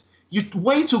climatologist. You're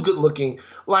way too good looking.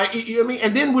 Like, I mean,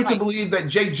 and then we're to believe that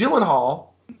Jake Gyllenhaal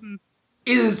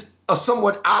is a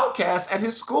somewhat outcast at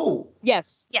his school.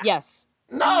 Yes. Yeah. Yes.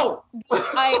 No. So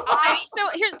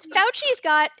here's Fauci's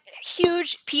got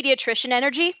huge pediatrician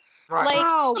energy. Right. Like,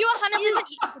 you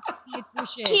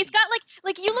 100%. He's got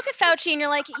like you look at Fauci and you're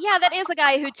like, yeah, that is a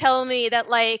guy who tell me that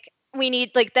we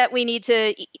need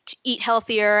to eat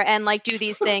healthier and like do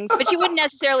these things, but you wouldn't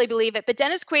necessarily believe it. But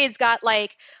Dennis Quaid's got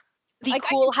like the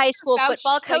cool high school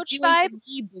football coach vibe.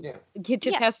 Get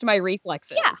to test my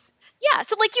reflexes. Yeah.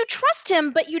 So like you trust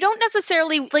him, but you don't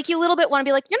necessarily like, you a little bit want to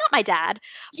be like, you're not my dad.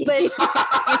 But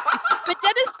but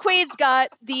Dennis Quaid's got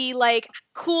the like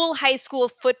cool high school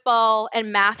football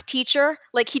and math teacher.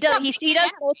 Like he does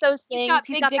both those things.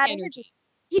 He's got that energy.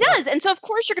 He does. And so, of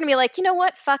course, you're going to be like, you know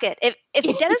what? Fuck it. If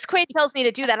Dennis Quaid tells me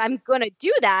to do that, I'm going to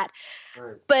do that.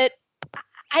 Right. But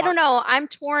I don't know. I'm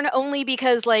torn only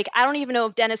because, like, I don't even know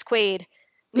if Dennis Quaid,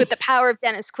 with the power of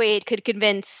Dennis Quaid, could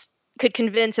convince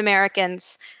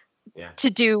Americans to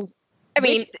do. I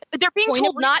mean, they're being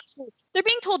told not to. They're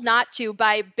being told not to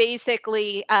by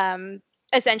basically,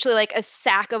 essentially, like a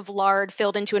sack of lard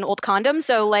filled into an old condom.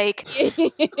 So, like,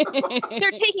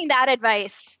 they're taking that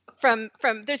advice. From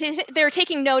they're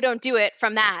taking no, don't do it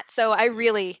from that. So I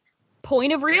really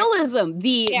point of realism.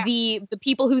 The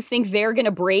people who think they're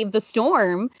gonna brave the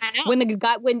storm. I know.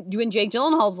 When Jake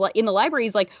Gyllenhaal's in the library,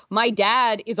 he's like, my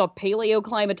dad is a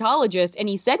paleoclimatologist, and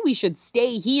he said we should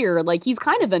stay here. Like, he's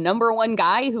kind of the number one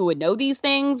guy who would know these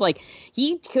things. Like,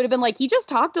 he could have been like, he just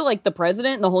talked to like the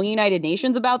president and the whole United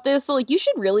Nations about this. So like, you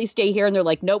should really stay here. And they're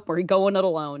like, nope, we're going it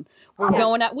alone. We're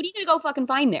going out. What are you gonna go fucking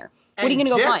find there? What are you gonna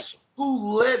go find?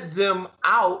 Who led them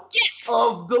out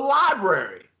of the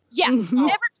library? Yeah,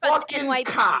 never trust NYPD.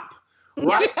 Cop,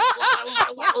 right?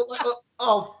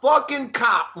 A fucking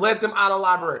cop led them out of the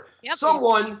library. Yep.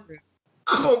 Someone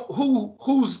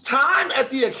whose time at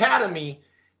the academy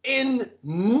in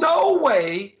no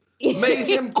way made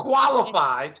him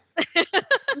qualified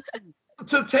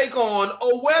to take on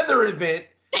a weather event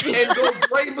and go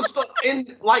brave the storm.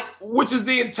 And like, which is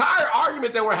the entire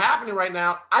argument that we're happening right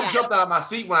now. I jumped out of my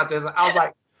seat when I did. I was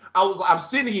like, I'm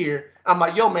sitting here. I'm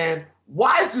like, yo, man.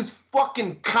 Why is this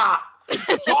fucking cop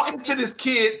talking to this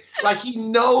kid like he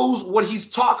knows what he's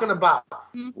talking about?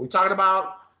 We're talking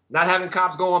about not having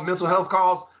cops go on mental health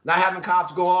calls, not having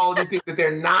cops go on all of these things that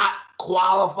they're not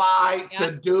qualified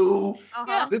to do.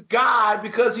 This guy,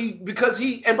 because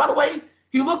he, and by the way,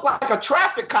 he looked like a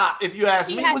traffic cop, if you ask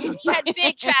me. He had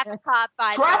big traffic cop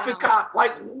vibes. Traffic cop,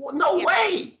 like, no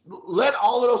way. Let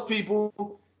all of those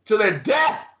people to their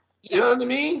death. You know what I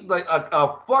mean? Like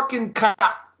a fucking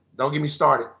cop. Don't get me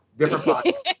started. Different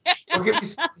podcast. Don't get me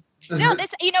started. No,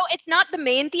 it's not the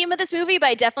main theme of this movie, but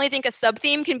I definitely think a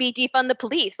sub-theme can be defund the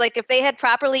police. Like, if they had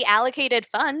properly allocated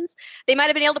funds, they might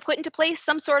have been able to put into place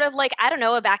some sort of, like, I don't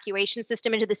know, evacuation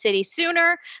system into the city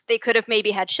sooner. They could have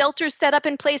maybe had shelters set up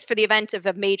in place for the event of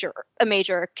a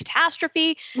major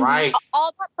catastrophe. Right.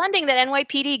 All that funding that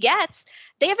NYPD gets,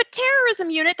 they have a terrorism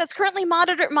unit that's currently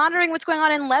monitoring what's going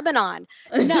on in Lebanon.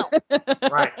 No.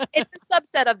 Right. It's a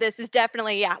subset of this is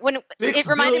definitely, when it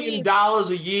reminded me. $6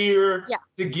 billion a year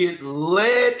to get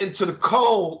led into the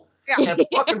cold and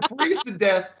fucking freeze to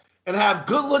death and have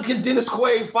good-looking Dennis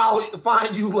Quaid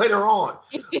find you later on.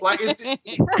 Like,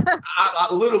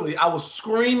 I was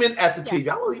screaming at the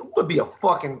TV. It would be a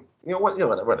fucking,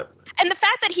 whatever. And the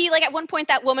fact that he, like, at one point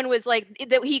that woman was like,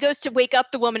 that he goes to wake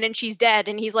up the woman and she's dead,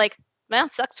 and he's like, well,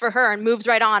 sucks for her, and moves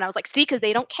right on. I was like, see, because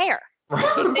they don't care.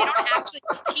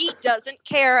 He doesn't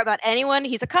care about anyone.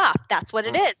 He's a cop. That's what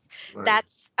it is. Right.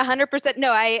 That's 100%.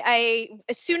 No, I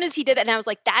as soon as he did that, and I was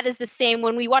like, that is the same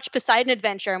when we watched Poseidon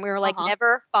Adventure, and we were like,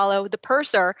 never follow the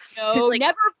purser. No, like,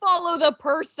 never follow the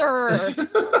purser.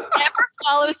 Never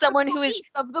follow someone who is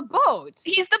of the boat.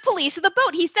 He's the police of the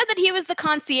boat. He said that he was the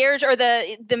concierge or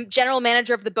the general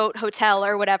manager of the boat hotel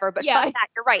or whatever, but fuck that,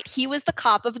 you're right. He was the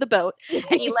cop of the boat,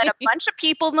 and he led a bunch of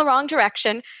people in the wrong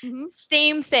direction.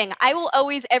 Same thing. I will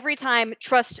always, every time,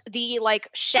 trust the like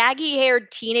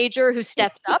shaggy-haired teenager who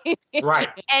steps up right.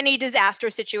 in any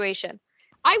disaster situation.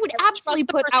 I would absolutely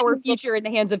put our future in the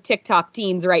hands of TikTok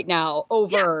teens right now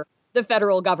over the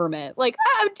federal government. Like,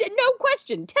 no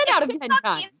question, 10 out of 10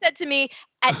 times. Teens said to me,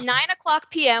 at 9:00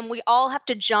 p.m., we all have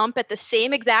to jump at the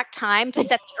same exact time to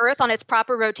set the Earth on its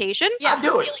proper rotation. Yeah, I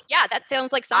do it. Like, that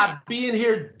sounds like science. I'd be in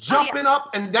here jumping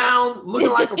up and down, looking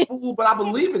like a fool, but I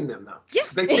believe in them, though. Yeah.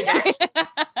 They take action.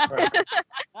 Right.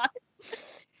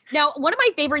 Now, one of my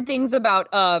favorite things about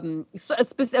a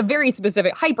very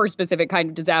specific, hyper-specific kind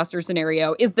of disaster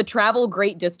scenario is the travel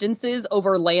great distances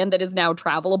over land that is now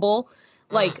travelable.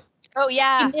 Like, oh,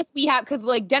 yeah. In this we have, because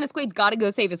like Dennis Quaid's got to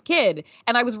go save his kid.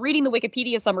 And I was reading the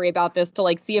Wikipedia summary about this to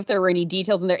like see if there were any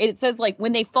details in there. It says like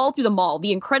when they fall through the mall,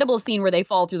 the incredible scene where they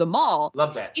fall through the mall.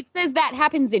 Love that. It says that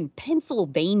happens in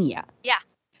Pennsylvania. Yeah.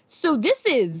 So this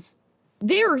is,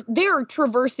 they're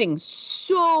traversing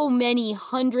so many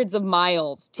hundreds of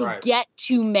miles to get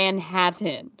to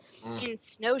Manhattan. In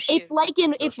snowshoes. It's like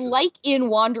in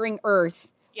Wandering Earth.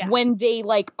 Yeah. When they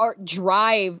like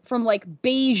drive from like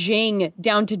Beijing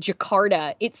down to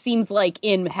Jakarta, it seems like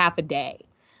in half a day.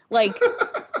 Like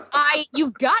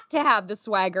you've got to have the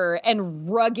swagger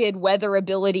and rugged weather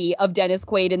ability of Dennis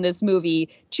Quaid in this movie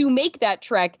to make that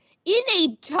trek in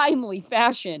a timely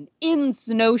fashion in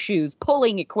snowshoes,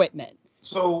 pulling equipment.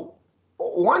 So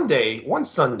one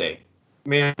Sunday,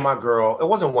 me and my girl, it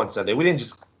wasn't one Sunday, we didn't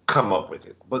just come up with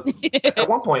it, but at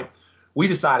one point we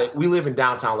decided, we live in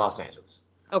downtown Los Angeles.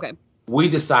 Okay. We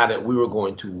decided we were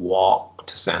going to walk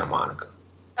to Santa Monica.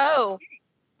 Oh.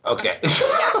 Okay.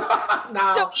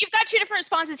 Now, so you've got two different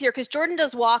responses here because Jordan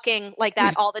does walking like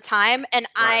that all the time. And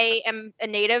I am a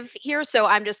native here. So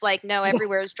I'm just like, no,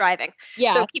 everywhere is driving.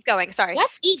 Yeah. So keep going. Sorry.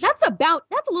 That's a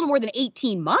little more than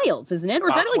 18 miles, isn't it? Or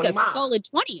is that like a solid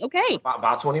 20? Okay.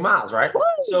 About 20 miles, right?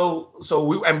 Woo! So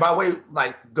we, and by the way,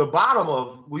 like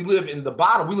we live in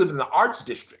the Arts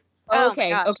District. Okay.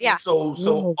 Yeah.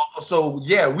 So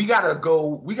yeah, we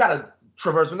gotta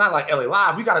traverse. We're not like LA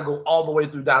Live. We gotta go all the way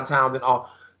through downtown and all.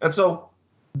 And so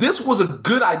this was a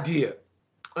good idea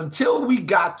until we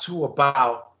got to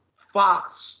about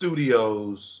Fox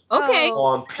Studios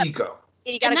on Pico.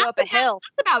 You gotta go up a hill.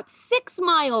 That's about 6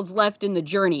 miles left in the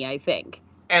journey, I think.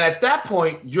 And at that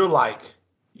point, you're like,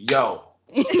 yo,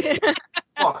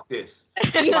 fuck this.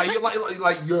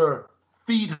 Like your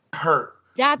feet hurt.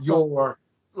 You're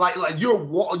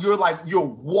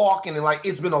walking and like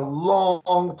it's been a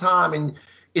long time and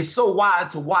it's so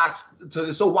wild to watch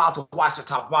the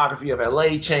topography of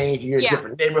LA change and you're in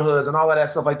different neighborhoods and all of that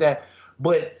stuff like that.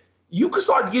 But you could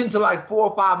start getting to like 4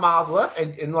 or 5 miles left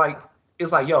and like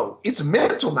it's like, yo, it's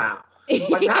mental now.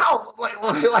 Like now,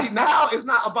 like now it's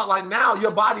not about like now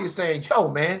your body is saying, yo,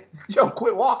 man,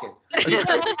 quit walking.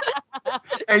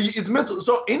 And it's mental.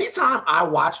 So anytime I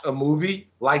watch a movie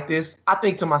like this, I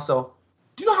think to myself,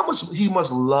 do you know how much he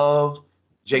must love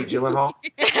Jake Gyllenhaal?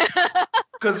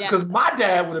 Because my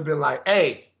dad would have been like,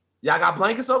 hey, y'all got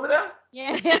blankets over there?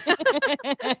 Yeah.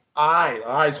 All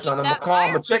right, son, I'm gonna call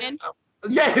him a check.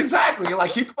 Yeah, exactly.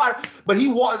 Like he fired, but he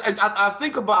was. I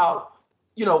think about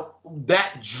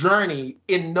that journey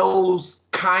in those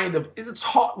kind of. It's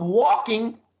hard.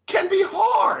 Walking can be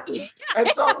hard,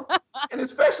 and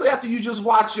especially after you just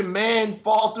watch your man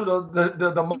fall through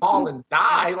the mall and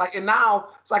die. Like, and now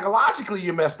psychologically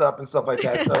you're messed up and stuff like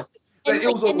that. So.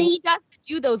 And he does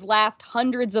do those last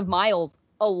hundreds of miles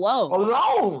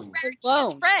alone.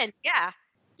 His friend, yeah.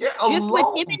 Yeah, just with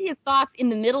him and his thoughts in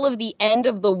the middle of the end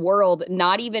of the world,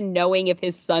 not even knowing if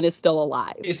his son is still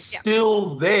alive. It's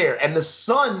still there. And the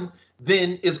son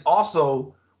then is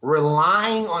also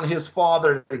relying on his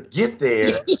father to get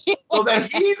there so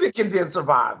that he can then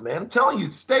survive, man. I'm telling you,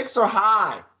 stakes are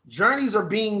high. Journeys are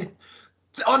being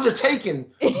undertaken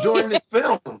during this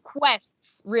film.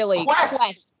 Quests, really.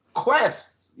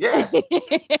 Quests, yes.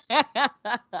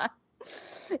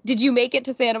 Did you make it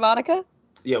to Santa Monica?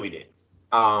 Yeah, we did.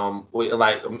 We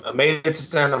made it to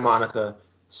Santa Monica,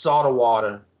 saw the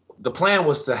water. The plan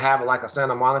was to have like a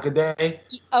Santa Monica day.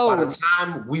 Oh. By the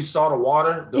time we saw the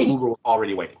water, the Uber was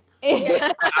already waiting.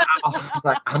 I was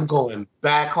like, I'm going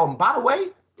back home. By the way,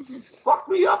 fucked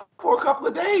me up for a couple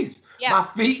of days. Yeah. My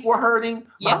feet were hurting.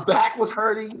 My back was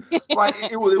hurting. Like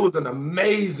it was an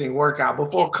amazing workout.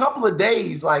 But for a couple of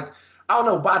days, like, I don't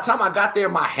know, by the time I got there,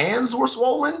 my hands were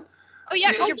swollen. Oh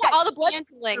yeah, all the blood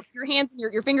pooling. Your hands and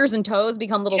your fingers and toes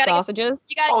become little sausages.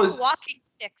 You gotta do walking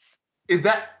sticks. Is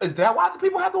that why the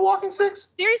people have the walking sticks?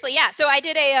 Seriously, yeah. So I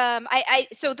did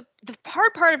so the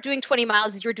hard part of doing 20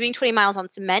 miles is you're doing 20 miles on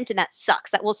cement, and that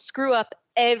sucks. That will screw up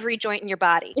every joint in your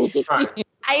body. Right.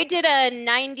 I did a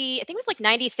 90, I think it was like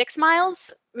 96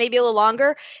 miles, maybe a little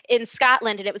longer, in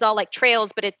Scotland, and it was all like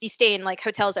trails, but you stay in like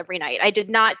hotels every night. I did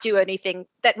not do anything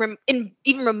that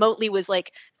even remotely was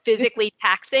like physically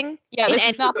taxing. Yeah, this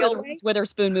is not the Reese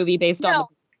Witherspoon movie based on.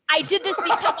 I did this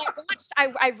because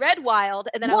I read Wild,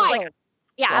 and then I was like,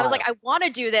 I was like, I want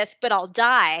to do this, but I'll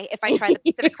die if I try the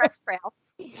Pacific Crest Trail.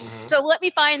 Mm-hmm. So let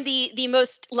me find the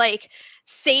most like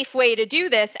safe way to do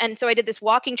this. And so I did this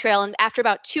walking trail, and after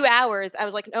about 2 hours, I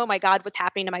was like, oh my God, what's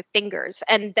happening to my fingers?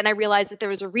 And then I realized that there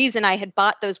was a reason I had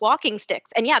bought those walking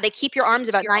sticks. And yeah, they keep your arms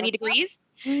about 90 degrees,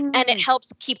 and it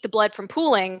helps keep the blood from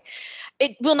pooling.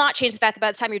 It will not change the fact that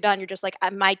by the time you're done, you're just like,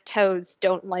 my toes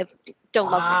don't love me.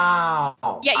 Yeah,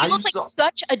 you look like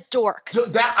such a dork.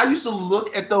 I used to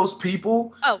look at those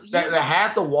people that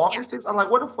had the walking sticks. I'm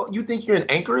like, what the fuck? You think you're in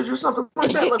Anchorage or something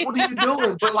like that? Like, what are you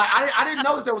doing? But like, I didn't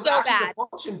know that there was actually a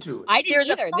function to it. I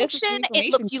didn't either. There's a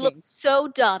function. You look so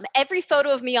dumb. Every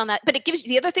photo of me on that, but it gives you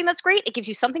the other thing that's great. It gives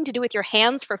you something to do with your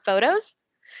hands for photos.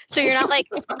 So you're not like,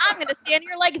 I'm going to stand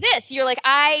here like this. You're like,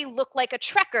 I look like a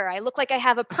trekker. I look like I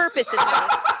have a purpose in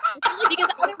life. Because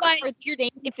otherwise, you're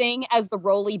the same thing as the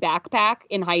Rolly backpack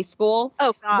in high school.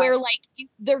 Oh God. Where like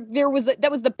there was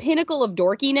that was the pinnacle of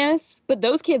dorkiness, but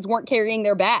those kids weren't carrying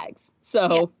their bags.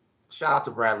 So shout out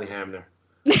to Bradley Hamner.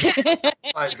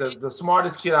 Like the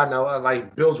smartest kid I know,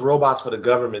 like builds robots for the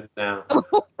government now.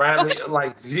 Bradley,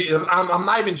 like I'm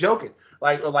not even joking.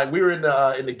 Like we were in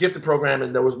the gifted program,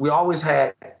 and it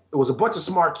was a bunch of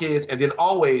smart kids, and then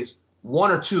always one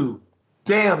or two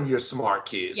damn near smart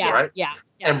kids, right? Yeah.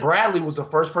 And Bradley was the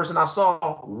first person I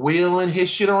saw wheeling his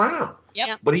shit around.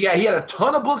 Yep. But he had a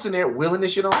ton of books in there wheeling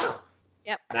this shit around.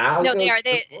 Yep. They are.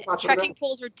 Trekking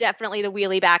poles were definitely the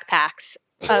wheelie backpacks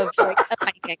of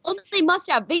hiking. Well, they must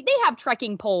have. They have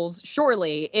trekking poles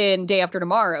surely in Day After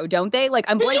Tomorrow, don't they? Like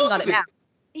I'm blaming on it now.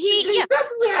 He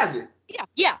definitely has it.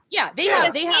 Yeah. They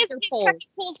have their poles. Trekking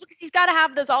poles because he's got to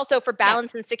have those also for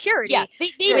balance and security. Yeah, they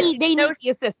need the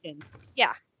assistance.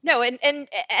 Yeah. No, and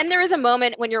there is a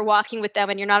moment when you're walking with them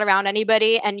and you're not around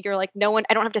anybody and you're like, no one,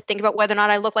 I don't have to think about whether or not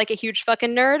I look like a huge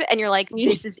fucking nerd. And you're like,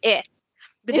 this is it.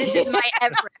 This is my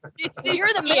Everest. So you're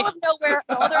in the middle of nowhere.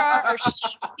 All there are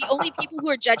sheep. The only people who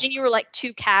are judging you are like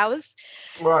 2 cows.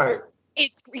 Right.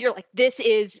 You're like, this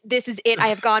is it. I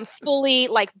have gone fully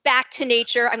like back to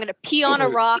nature. I'm going to pee on a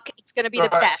rock. It's going to be the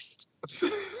best.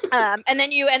 And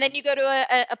then you go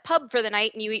to a pub for the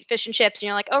night and you eat fish and chips and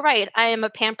you're like, oh, right. I am a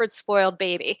pampered, spoiled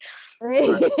baby.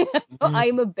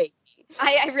 I'm a baby.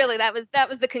 I really, that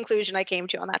was the conclusion I came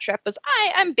to on that trip was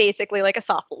I'm basically like a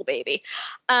soft little baby.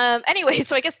 Anyway,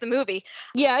 so I guess the movie.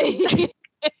 Yeah. One thing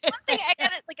I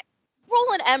got it like,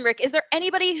 Roland Emmerich, is there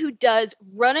anybody who does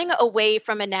running away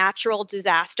from a natural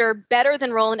disaster better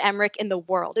than Roland Emmerich in the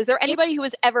world? Is there anybody who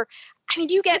has ever, I mean,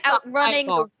 you get out running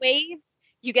the waves,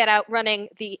 you get out running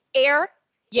the air.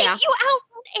 Yeah. You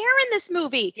outrun air in this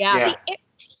movie. Yeah.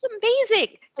 She's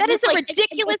amazing. That is a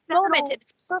ridiculous moment. And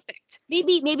it's perfect.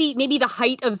 Maybe the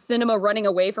height of cinema running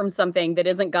away from something that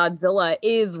isn't Godzilla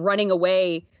is running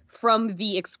away from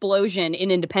the explosion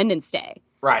in Independence Day.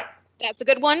 Right. That's a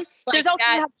good one. Like there's also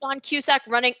you have John Cusack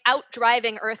out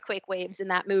driving earthquake waves in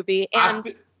that movie.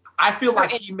 And I feel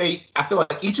like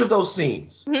each of those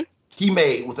scenes he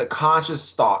made with a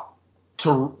conscious thought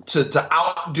to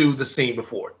outdo the scene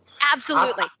before it.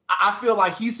 Absolutely. I feel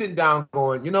like he's sitting down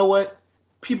going, you know what?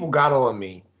 People got on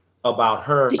me about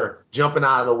her jumping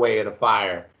out of the way of the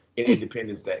fire in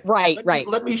Independence Day. Right.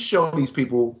 Let me show these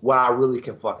people what I really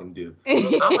can fucking do. I'm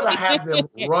going to have them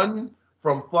run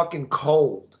from fucking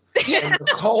cold. And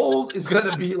the cold is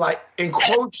going to be like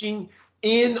encroaching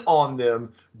in on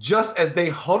them just as they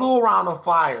huddle around a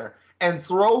fire and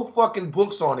throw fucking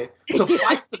books on it to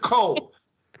fight the cold.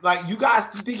 Like, you guys,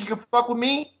 you think you can fuck with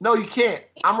me? No, you can't.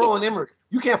 I'm Roland Emmerich.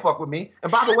 You can't fuck with me.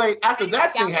 And by the way, after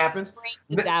that thing happens,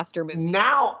 disaster movie.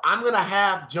 Now I'm going to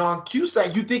have John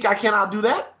Cusack. You think I cannot do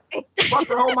that?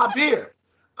 Fucking hold my beer.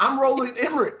 I'm Roland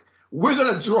Emmerich. We're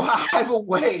going to drive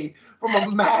away from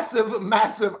a massive,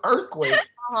 massive earthquake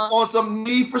on some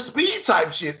Need for Speed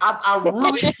type shit. I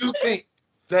really do think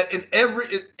that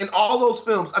in all those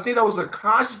films, I think that was a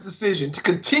conscious decision to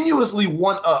continuously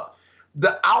one-up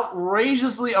the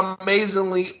outrageously,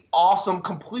 amazingly awesome,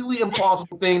 completely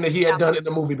implausible thing that he had done in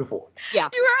the movie before. Yeah.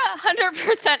 You were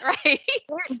 100% right.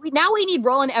 Now we need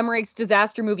Roland Emmerich's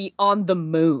disaster movie on the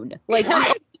moon. Like, the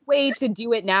only way to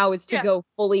do it now is to go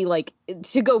fully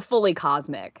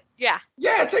cosmic. Yeah.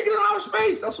 Yeah, take it in outer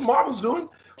space. That's what Marvel's doing.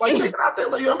 Like, take it out there.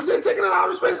 Like, you know what I'm saying? Taking it in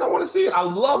outer space. I want to see it. I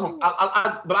love them.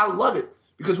 But I love it.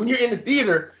 Because when you're in the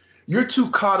theater, you're too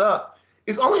caught up.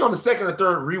 It's only on the second or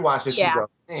third rewatch that you go,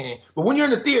 But when you're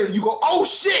in the theater, you go, oh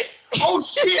shit, throw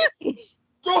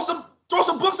some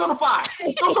books on the fire.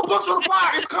 Throw some books on the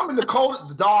fire. It's coming. The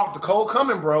cold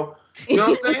coming, bro. You know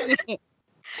what I'm saying?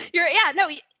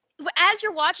 As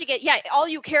you're watching it, all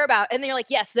you care about, and then you're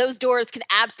like, yes, those doors can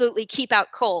absolutely keep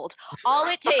out cold. All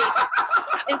it takes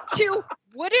is 2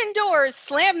 wooden doors,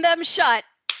 slam them shut.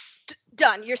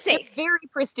 Done. You're safe. They're very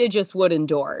prestigious wooden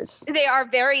doors. They're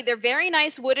very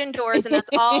nice wooden doors, and that's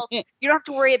all. You don't have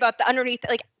to worry about the underneath.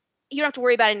 Like, you don't have to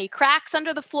worry about any cracks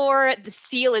under the floor. The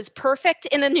seal is perfect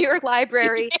in the New York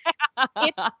Library.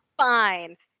 It's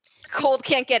fine. Cold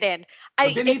can't get in.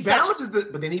 But then he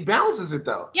balances it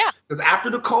though. Yeah. Because after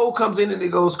the cold comes in and it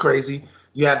goes crazy,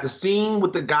 you have the scene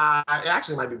with the guy. It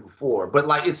actually might be before, but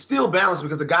like it's still balanced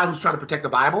because the guy who's trying to protect the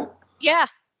Bible. Yeah.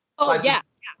 Oh, like, yeah.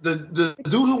 The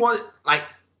dude who wanted, like,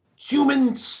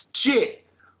 human shit.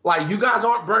 Like, you guys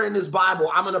aren't burning this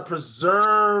Bible. I'm going to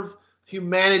preserve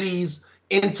humanity's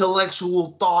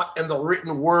intellectual thought and the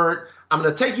written word. I'm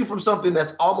going to take you from something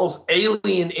that's almost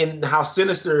alien in how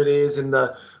sinister it is and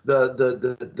the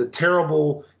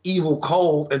terrible, evil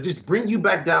cold, and just bring you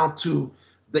back down to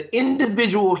the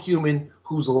individual human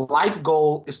whose life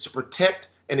goal is to protect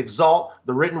and exalt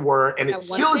the written word. And it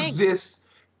still exists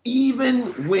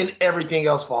even when everything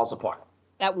else falls apart.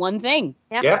 That one thing.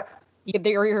 Yeah.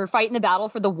 You're fighting the battle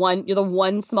for the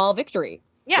one small victory.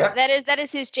 Yeah. That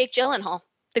is his Jake Gyllenhaal.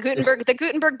 The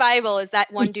Gutenberg Bible is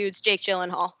that one dude's Jake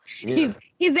Gyllenhaal. Yeah.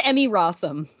 He's Emmy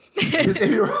Rossum. He's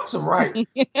Emmy Rossum, right.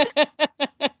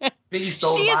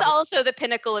 She is also the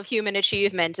pinnacle of human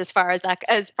achievement as far as work.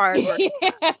 As far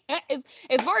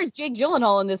as Jake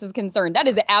Gyllenhaal in this is concerned, that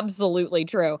is absolutely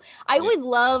true. I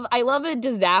love a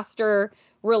disaster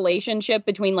relationship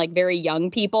between like very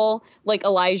young people like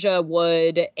Elijah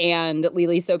Wood and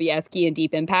Lily Sobieski in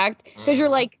Deep Impact, because you're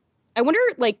like, I wonder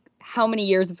like how many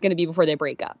years it's going to be before they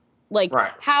break up. Like,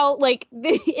 how, like,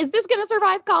 is this going to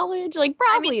survive college? Like,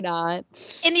 probably not.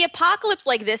 In the apocalypse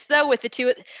like this, though, with the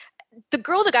two, the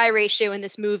girl to guy ratio in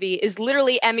this movie is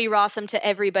literally Emmy Rossum to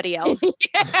everybody else.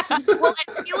 Well,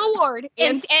 and Steele Award.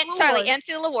 And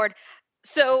Steele Award.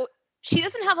 So she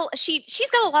doesn't have she's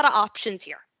got a lot of options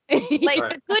here. Like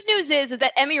the good news is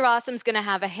that Emmy Rossum's going to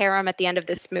have a harem at the end of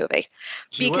this movie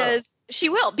because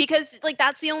like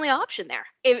that's the only option there.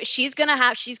 If she's going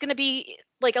to be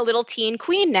like a little teen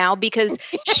queen now because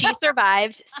she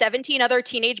survived. 17 other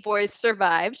teenage boys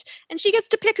survived, and she gets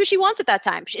to pick who she wants at that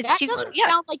time. That doesn't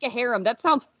sound like a harem. That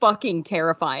sounds fucking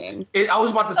terrifying. I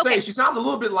was about to say she sounds a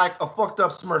little bit like a fucked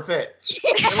up Smurfette.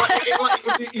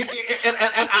 And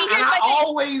I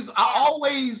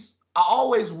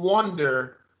always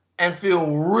wonder and feel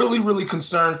really, really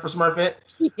concerned for Smurfette.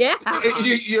 Yeah.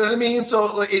 You know what I mean?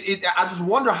 So I just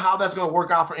wonder how that's going to work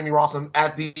out for Emmy Rossum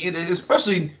at the end,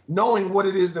 especially knowing what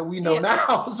it is that we know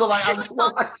now. So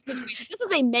this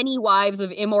is a Many Wives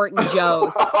of Immortan Joe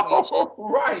situation.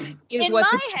 Right. In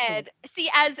my head,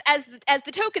 see, as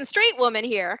the token straight woman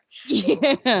here,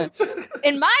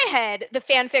 in my head, the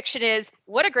fan fiction is,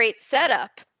 what a great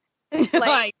setup.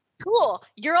 Like, cool.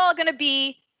 You're all going to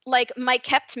be like my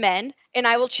kept men, and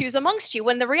I will choose amongst you.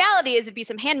 When the reality is, it'd be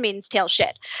some Handmaid's Tale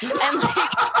shit. And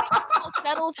I'll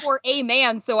settle for a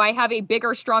man, so I have a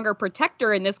bigger, stronger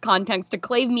protector in this context to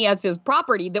claim me as his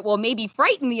property that will maybe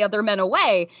frighten the other men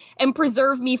away and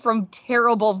preserve me from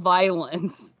terrible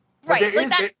violence. Right.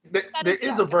 There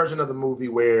is a version of the movie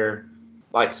where,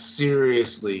 like,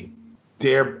 seriously,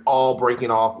 they're all breaking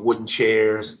off wooden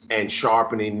chairs and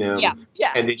sharpening them. Yeah.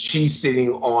 And then she's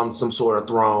sitting on some sort of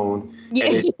throne. Yeah.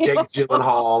 And it's Jake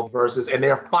Gyllenhaal and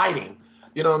they're fighting.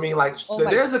 You know what I mean? Like,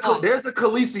 there's a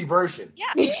Khaleesi version.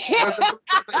 Yeah.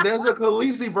 There's a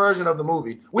Khaleesi version of the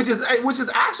movie, which is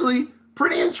actually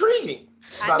pretty intriguing.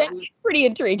 That is pretty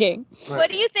intriguing. Right.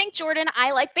 What do you think, Jordan,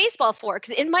 I like baseball for?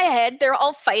 Because in my head, they're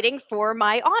all fighting for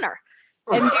my honor.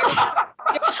 And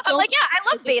I'm like, yeah,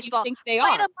 I love baseball.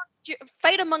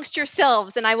 Fight amongst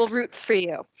yourselves, and I will root for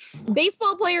you.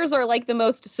 Baseball players are like the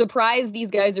most surprised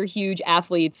these guys are huge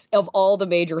athletes of all the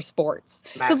major sports.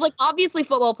 Because like obviously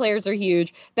football players are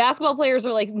huge, basketball players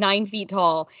are like 9 feet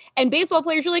tall, and baseball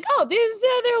players are like, oh, they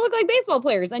look like baseball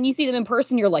players. And you see them in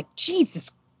person, you're like,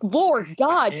 Jesus Lord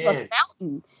God, the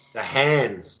mountain. The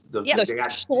hands, the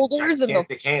shoulders, and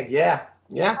the hand. Yeah.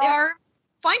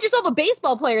 Find yourself a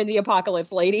baseball player in the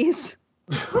apocalypse, ladies.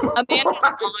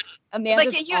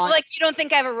 Amanda's you don't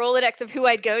think I have a Rolodex of who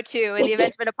I'd go to in the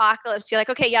event of an apocalypse. You're like,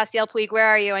 okay, Yasiel Puig, where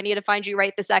are you? I need to find you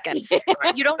right this second.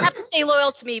 You don't have to stay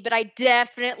loyal to me, but I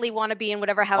definitely want to be in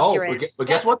whatever house you're in. But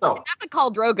guess what, though? That's a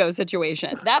Khal Drogo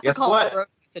situation. Drogo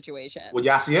situation. Well,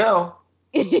 Yasiel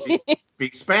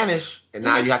speaks Spanish, and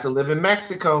now you have to live in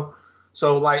Mexico.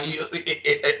 So, like,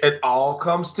 it all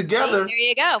comes together. Hey, there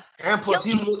you go. And plus,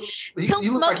 he'll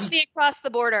smoke me across the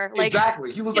border.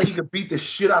 Exactly. He was like he could beat the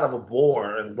shit out of a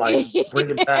boar and, like, bring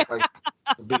it back like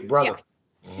a big brother. Yeah.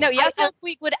 No, Yasiel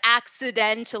Puig would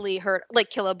accidentally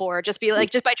kill a boar. Just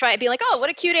by trying to be like, oh, what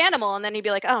a cute animal. And then he'd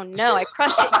be like, oh, no, I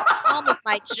crushed it with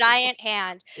my giant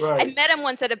hand. Right. I met him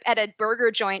once at a burger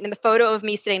joint, and the photo of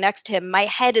me sitting next to him, my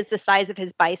head is the size of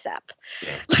his bicep.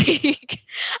 Yeah.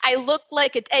 I looked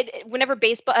like whenever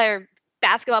baseball or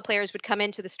basketball players would come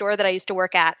into the store that I used to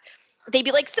work at, they'd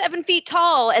be like 7 feet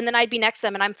tall, and then I'd be next to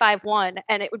them, and I'm 5'1",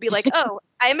 and it would be like, oh,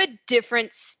 I'm a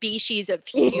different species of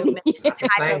human.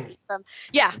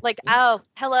 Yeah, like, oh,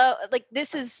 hello, like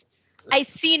this is. I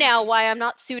see now why I'm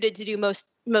not suited to do most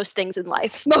things in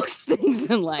life. Most things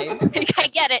in life. I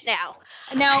get it now.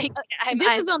 Now,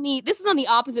 this is on the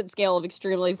opposite scale of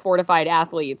extremely fortified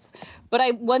athletes. But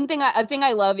a thing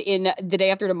I love in The Day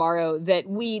After Tomorrow that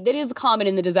is common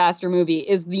in the disaster movie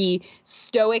is the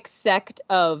stoic sect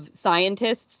of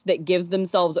scientists that gives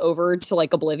themselves over to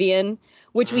like oblivion,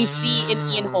 which we see in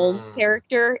Ian Holmes'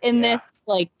 character in this.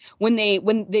 Like when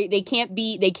they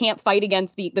can't fight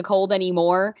against the cold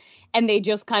anymore. And they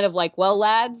just kind of like, well,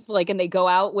 lads, like, and they go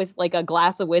out with like a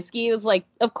glass of whiskey. It was like,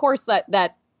 of course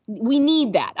that we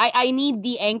need that. I need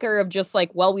the anchor of just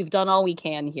like, well, we've done all we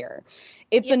can here.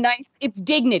 It's it's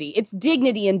dignity. It's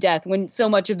dignity in death when so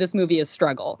much of this movie is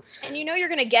struggle. And you know you're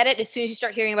going to get it as soon as you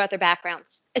start hearing about their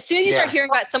backgrounds. As soon as you start hearing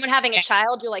about someone having a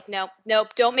child, you're like, nope,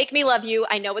 don't make me love you.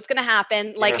 I know what's going to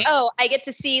happen. Like, oh, I get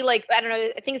to see like, I don't know,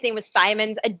 I think his name was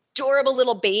Simon's adorable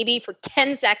little baby for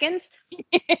 10 seconds.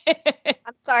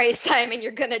 I'm sorry, Simon,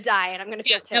 you're going to die and I'm going to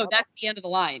feel terrible. No, that's the end of the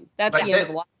line. That's the end of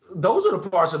the line. Those are the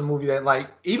parts of the movie that, like,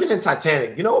 even in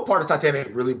Titanic, you know what part of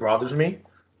Titanic really bothers me?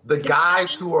 The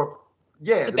guys who are,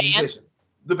 the musicians,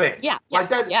 the band. Yeah. Like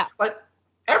that, like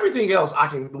everything else I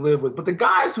can live with. But the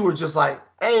guys who are just like,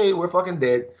 hey, we're fucking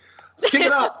dead. Kick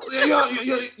it up. You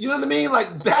know what I mean?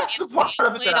 Like, that's the part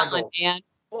of it that I go.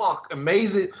 fuck,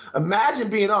 amazing. Imagine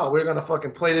being, we're gonna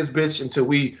fucking play this bitch until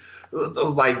we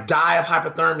like die of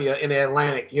hypothermia in the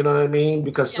Atlantic. You know what I mean?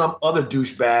 Because some other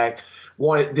douchebag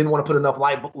didn't want to put enough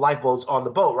lifeboats on the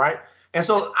boat, right? And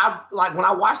so when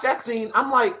I watched that scene,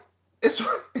 I'm like,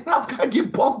 I'm gonna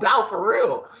get bumped out for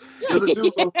real. The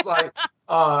dude was like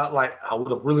I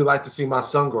would have really liked to see my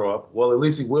son grow up. Well, at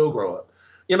least he will grow up.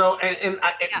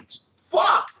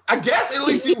 Fuck. I guess at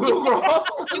least he will grow up.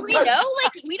 Do we know?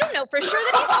 Like, we don't know for sure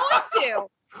that he's going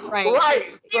to. Right.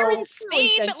 They're in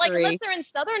Spain, but like, unless they're in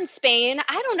southern Spain,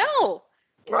 I don't know.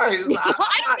 Right.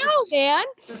 I don't know, man.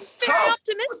 It's very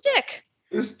optimistic.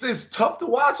 It's tough to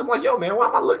watch. I'm like, yo, man, why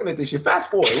am I looking at this shit?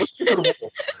 Fast forward. You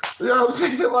know what I'm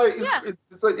saying? Like,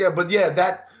 it's like, but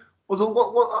that was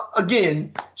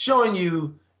again showing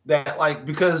you that, like,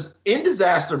 because in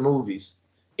disaster movies,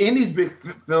 in these big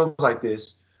films like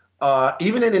this,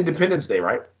 even in Independence Day,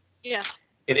 right? Yeah.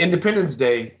 In Independence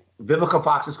Day, Vivica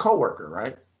Fox's coworker,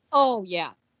 right? Oh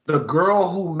yeah. The girl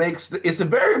who makes it's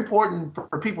very important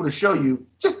for people to show you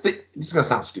this is gonna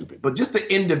sound stupid, but just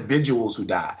the individuals who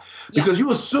die, because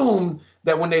you assume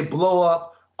that when they blow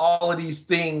up all of these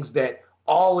things that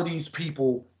all of these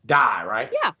people die,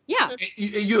 right? Yeah.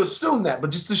 You assume that, but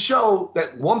just to show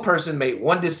that one person made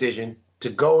one decision to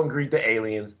go and greet the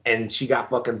aliens, and she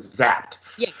got fucking zapped.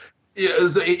 Yeah.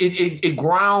 It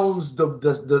grounds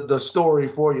the story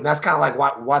for you. And that's kind of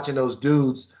like watching those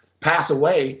dudes pass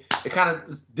away. It kind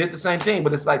of did the same thing,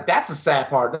 but it's like, that's a sad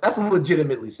part. That's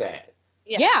legitimately sad.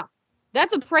 Yeah.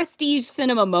 That's a prestige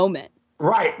cinema moment.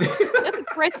 Right. That's a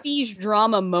prestige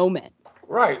drama moment.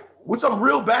 Right. With some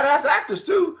real badass actors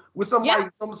too. With some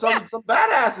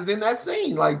badasses in that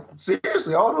scene. Like,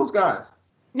 seriously, all those guys.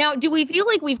 Now, do we feel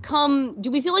like we've come to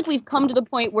the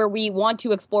point where we want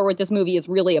to explore what this movie is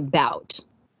really about?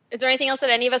 Is there anything else that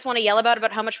any of us want to yell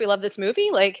about how much we love this movie?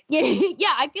 Like,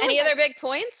 yeah, I feel any other big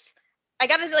points? I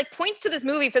got to say, like, points to this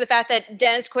movie for the fact that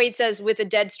Dennis Quaid says with a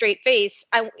dead straight face,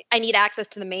 I need access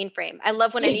to the mainstream. I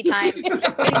love when anytime in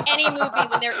any movie,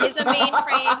 when there is a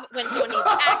mainframe, when someone needs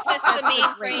access to the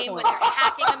mainframe, when they're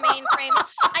hacking a mainframe.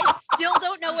 I still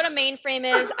don't know what a mainframe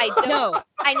is. I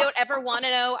don't ever want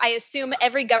to know. I assume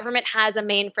every government has a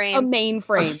mainframe. A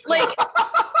mainframe. Like,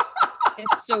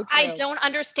 it's so true. I don't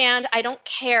understand. I don't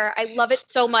care. I love it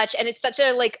so much. And it's such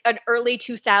an early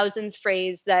 2000s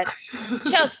phrase that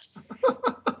just,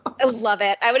 I love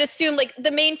it. I would assume like the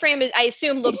mainframe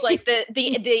looks like the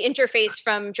interface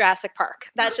from Jurassic Park.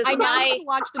 That's just I now have to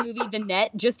watch the movie The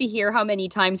Net just to hear how many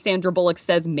times Sandra Bullock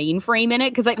says mainframe in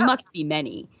it, because it must be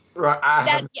many. Right.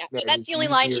 That's the only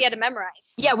line she had to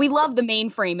memorize. Yeah, we love the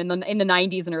mainframe in the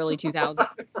 90s and early 2000s.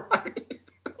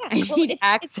 I need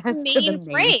access to the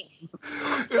mainframe.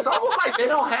 It's almost like they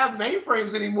don't have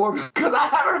mainframes anymore, because I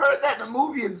haven't heard that in a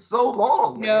movie in so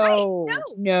long. No.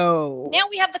 Now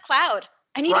we have the cloud.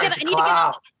 I need to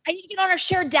get on our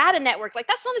shared data network. Like,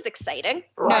 that's not as exciting.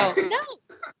 Right. No.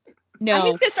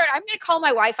 I'm gonna call my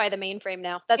Wi-Fi the mainframe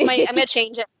now. I'm gonna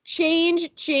change it.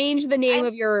 Change the name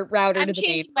of your router to the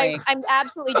mainframe. I'm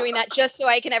absolutely doing that just so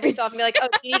I can every so often be like, oh,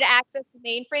 do you need to access the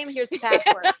mainframe? Here's the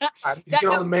password. Get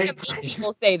on the mainframe. Make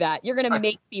people say that. You're gonna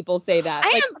make people say that.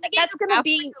 That's gonna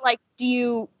be like,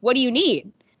 what do you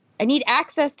need? I need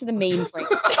access to the mainframe.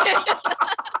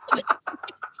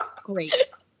 Great.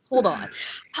 Hold on.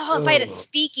 Oh, if I had a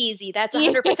speakeasy, that's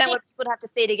 100% what people would have to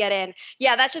say to get in.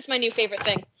 Yeah, that's just my new favorite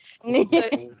thing.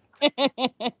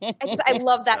 I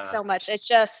love that so much. It's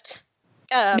just.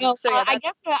 I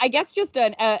guess just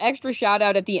an extra shout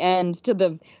out at the end to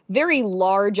the very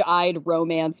large-eyed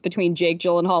romance between Jake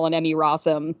Gyllenhaal and Emmy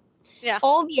Rossum. Yeah.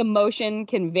 All the emotion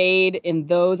conveyed in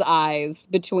those eyes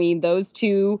between those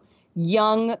two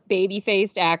young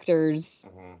baby-faced actors.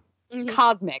 Mm-hmm.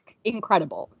 Cosmic.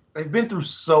 Incredible. They've been through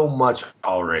so much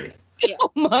already. So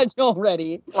much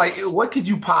already. Like, what could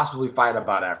you possibly fight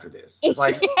about after this?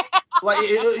 Like,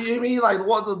 you mean like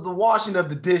what the washing of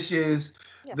the dishes?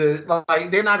 Yeah.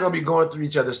 They're not gonna be going through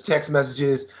each other's text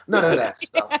messages. None of that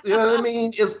stuff. You know what I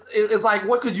mean? It's like,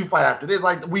 what could you fight after this?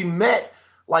 Like, we met,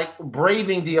 like,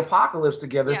 braving the apocalypse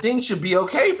together. Yeah. Things should be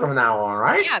okay from now on,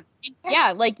 right?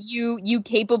 Yeah. Like, you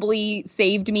capably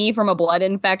saved me from a blood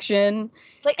infection.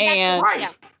 Like, that's right.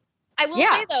 Yeah. I will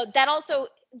say, though, that also,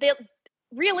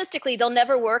 realistically, they'll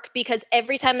never work, because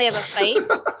every time they have a fight,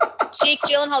 Jake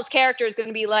Gyllenhaal's character is going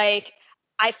to be like,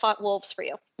 I fought wolves for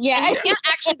you. Yeah. And you can't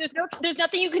actually, there's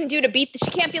nothing you can do to beat,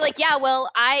 she can't be like, yeah, well,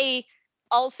 I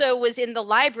also was in the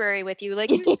library with you.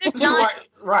 Like, there's not.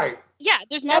 Right. Yeah,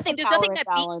 there's nothing that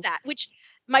beats that, which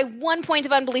my one point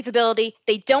of unbelievability,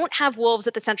 they don't have wolves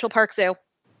at the Central Park Zoo.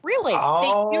 Really? Oh.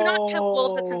 They do not have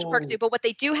wolves at Central Park Zoo, but what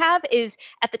they do have is,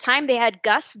 at the time, they had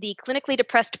Gus, the clinically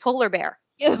depressed polar bear.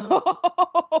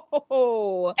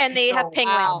 And they have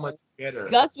penguins. Much better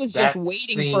Gus was just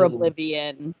waiting for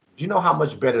Oblivion. Do you know how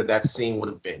much better that scene would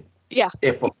have been? Yeah.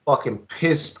 If a fucking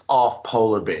pissed off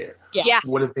polar bear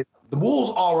would have been. The wolves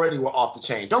already were off the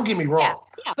chain. Don't get me wrong.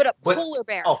 Yeah. But a polar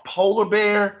bear. A polar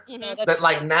bear Mm-hmm. that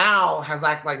like now has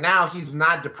like now he's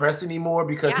not depressed anymore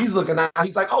because he's looking out.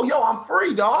 He's like, oh yo, I'm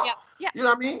free, dog. Yeah. You know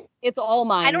what I mean? It's all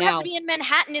mine. I don't have to be in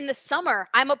Manhattan in the summer.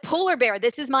 I'm a polar bear.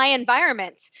 This is my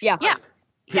environment. Yeah.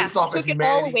 Pissed off at Took it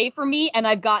humanity. all away from me, and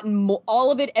I've gotten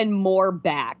all of it and more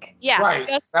back. Yeah. Right.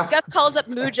 Gus calls up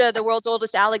Muja, the world's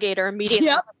oldest alligator, immediately.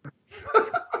 Yep.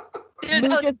 There's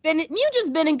Muja's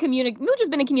been in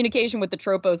communication with the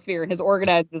troposphere and has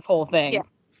organized this whole thing. Yeah.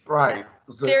 Right.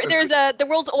 So, there's the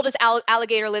world's oldest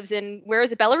alligator lives in, where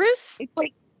is it, Belarus? It's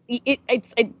like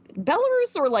it's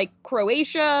Belarus or like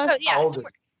Croatia. Oh, yeah.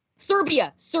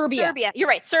 Serbia. You're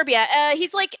right, Serbia. He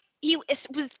was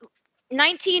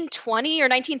 1920 or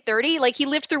 1930. Like he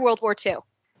lived through World War II.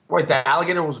 Wait, the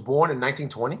alligator was born in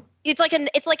 1920? It's like a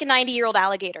 90-year-old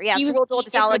alligator. Yeah, it's the world's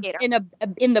oldest alligator.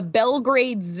 In the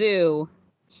Belgrade Zoo,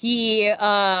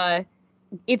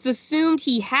 it's assumed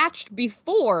he hatched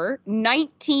before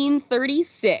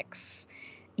 1936.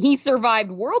 He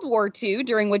survived World War II,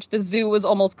 during which the zoo was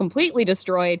almost completely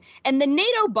destroyed, and the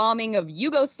NATO bombing of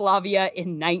Yugoslavia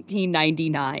in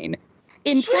 1999.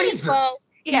 In 2012,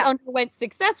 he underwent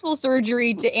successful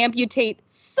surgery to amputate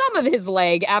some of his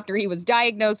leg after he was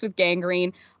diagnosed with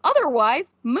gangrene.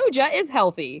 Otherwise, Muja is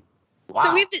healthy. Wow.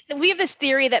 So we have this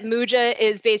theory that Muja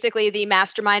is basically the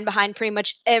mastermind behind pretty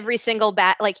much every single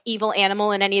evil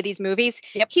animal in any of these movies.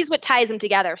 Yep. He's what ties them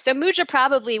together. So Muja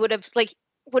probably would have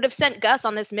sent Gus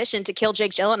on this mission to kill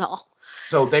Jake Gyllenhaal.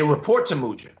 So they report to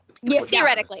Muja. Yeah,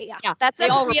 theoretically, yeah. That's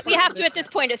we have to at this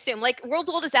point assume, like,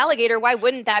 world's oldest alligator. Why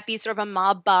wouldn't that be sort of a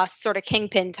mob boss, sort of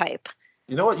kingpin type?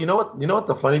 You know what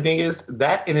the funny thing is?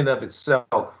 That in and of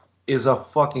itself is a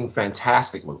fucking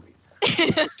fantastic movie.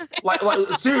 like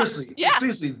seriously,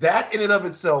 that in and of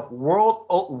itself,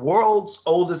 world's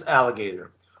oldest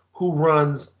alligator, who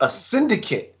runs a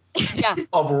syndicate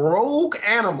of rogue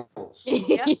animals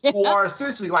who are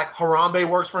essentially like Harambe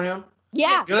works for him.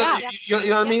 Yeah, you know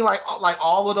what I mean? Like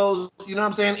all of those, you know what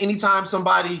I'm saying? Anytime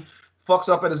somebody fucks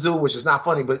up at a zoo, which is not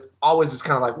funny, but always is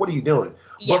kind of like, what are you doing?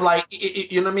 Yeah. But like,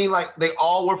 you know what I mean? Like they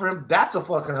all work for him. That's a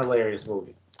fucking hilarious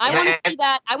movie. I want to see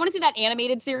that. I want to see that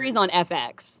animated series on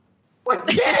FX. Like,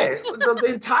 the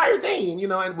entire thing, you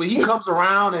know, and when he comes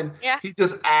around and he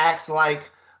just acts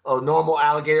like a normal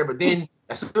alligator, but then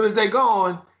as soon as they're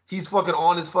gone, he's fucking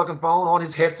on his fucking phone, on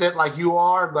his headset, like you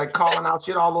are, like calling out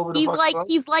shit all over the phone.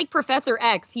 He's like Professor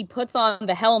X. He puts on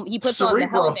the helmet. He puts on the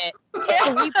helmet,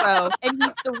 Cerebro, and he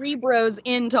Cerebros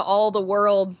into all the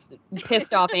world's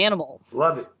pissed off animals.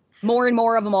 Love it. More and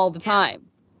more of them all the time.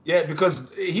 Yeah, because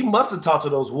he must have talked to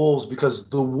those wolves, because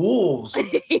the wolves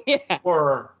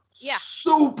were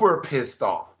super pissed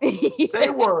off. They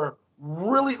were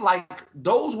really like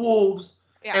those wolves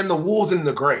and the wolves in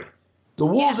the gray. The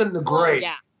wolves in the gray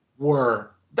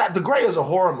were that. The Gray is a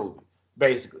horror movie,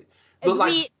 basically.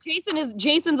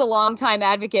 Jason's a longtime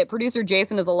advocate. Producer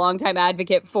Jason is a longtime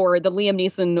advocate for the Liam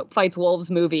Neeson Fights Wolves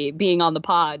movie being on the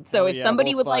pod. So if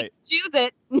somebody would like to choose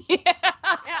it,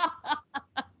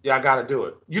 I gotta do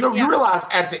it. You know, you realize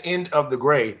at the end of The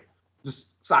Gray,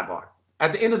 just sidebar.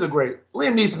 At the end of The Gray,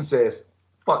 Liam Neeson says,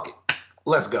 "Fuck it,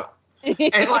 let's go," and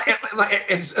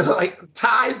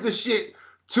ties the shit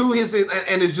to his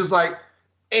and it's just like.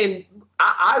 And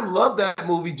I love that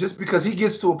movie just because he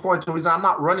gets to a point where he's like, I'm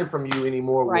not running from you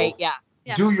anymore. Right, Wolf.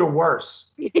 Yeah. Do your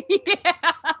worst. Let's much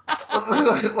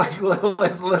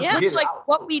get it like out.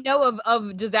 what we know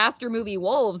of disaster movie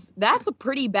Wolves, that's a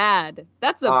pretty bad.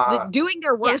 Doing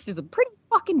their worst is a pretty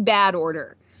fucking bad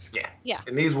order. Yeah.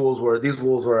 And these wolves were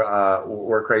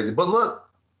crazy. But look,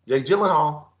 Jake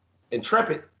Gyllenhaal,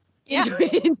 intrepid. Yeah.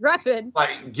 Intrepid.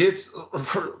 Like gets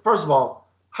first of all,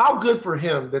 how good for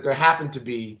him that there happened to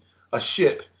be a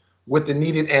ship with the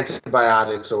needed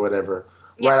antibiotics or whatever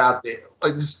right out there.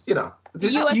 Like, just, you know.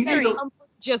 The U.S. Navy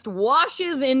just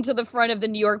washes into the front of the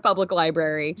New York Public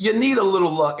Library. You need a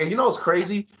little luck. And you know what's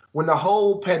crazy? When the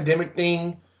whole pandemic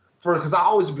thing, because I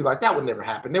always would be like, that would never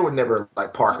happen. They would never,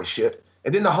 like, park a ship.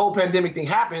 And then the whole pandemic thing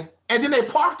happened, and then they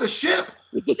parked the ship.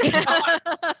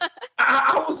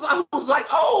 I was like,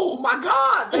 oh, my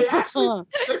God. They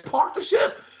parked the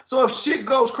ship. So if shit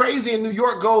goes crazy and New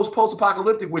York goes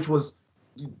post-apocalyptic, which was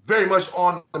very much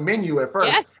on the menu at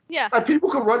first, like people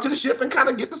could run to the ship and kind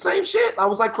of get the same shit. I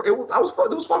was like, it was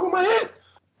fucking with my head.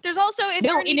 There's also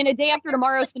in a day after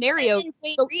tomorrow scenario,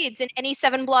 Dwayne Reed's in any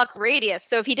 7-block radius.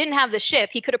 So if he didn't have the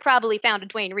ship, he could have probably found a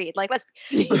Dwayne Reed. Like like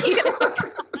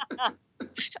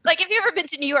if you've ever been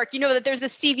to New York, you know that there's a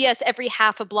CVS every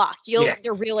half a block.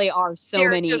 There really are so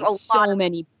many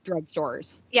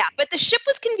drugstores. Yeah, but the ship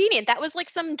was convenient. That was like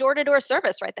some door-to-door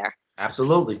service right there.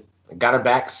 Absolutely. Got her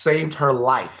back, saved her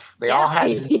life. They all had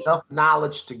enough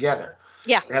knowledge together.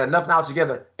 Yeah. They had enough knowledge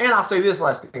together. And I'll say this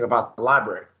last thing about the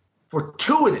library.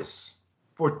 Fortuitous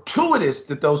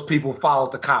that those people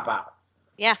followed the cop out.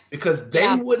 Yeah. Because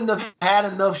they wouldn't have had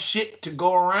enough shit to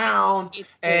go around,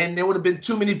 and there would have been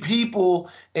too many people,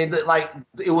 and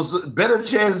it was better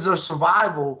chances of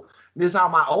survival. This is how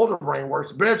my older brain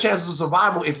works. Better chances of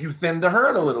survival if you thin the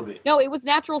herd a little bit. No, it was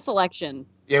natural selection.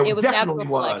 Yeah, it was definitely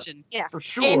natural selection. Yeah. For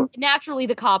sure. And naturally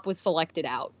the cop was selected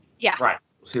out. Yeah. Right.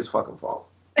 It was his fucking fault.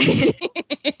 He's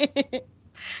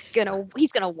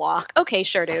gonna walk. Okay,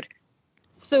 sure, dude.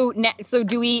 So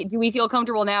do we feel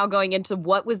comfortable now going into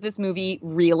what was this movie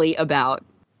really about?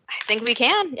 I think we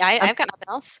can. I've got nothing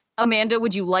else. Amanda,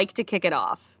 would you like to kick it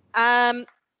off? I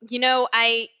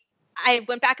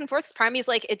went back and forth. Part of me is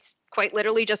like, it's quite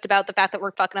literally just about the fact that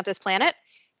we're fucking up this planet.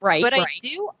 Right. But I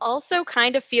do also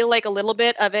kind of feel like a little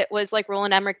bit of it was like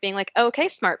Roland Emmerich being like, okay,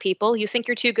 smart people, you think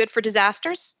you're too good for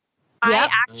disasters? Yep. I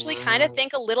actually kind of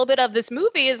think a little bit of this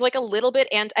movie is like a little bit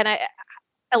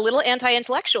a little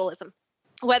anti-intellectualism.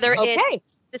 Whether it's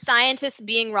the scientists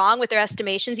being wrong with their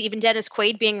estimations, even Dennis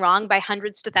Quaid being wrong by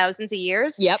hundreds to thousands of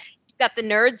years. Yep. You've got the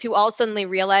nerds who all suddenly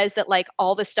realize that like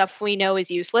all the stuff we know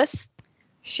is useless.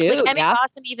 Shoot, like Emmy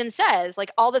Rossum even says,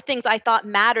 like all the things I thought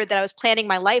mattered that I was planning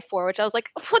my life for, which I was like,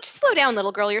 well, just slow down,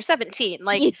 little girl. You're 17.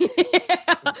 Like,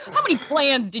 how many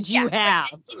plans did you have?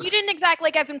 You didn't exactly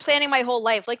like I've been planning my whole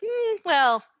life. Like,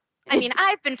 well, I mean,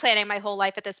 I've been planning my whole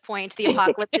life at this point. The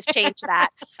apocalypse has changed that,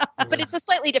 but it's a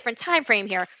slightly different time frame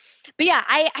here. But yeah,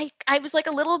 I was like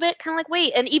a little bit kind of like,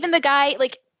 wait, and even the guy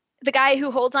who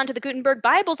holds on to the Gutenberg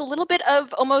Bible is a little bit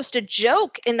of almost a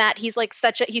joke in that he's like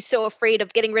he's so afraid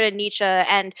of getting rid of Nietzsche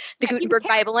and the Gutenberg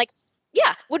Bible. Like,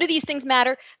 yeah, what do these things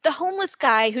matter? The homeless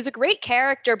guy who's a great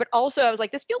character, but also I was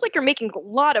like, this feels like you're making a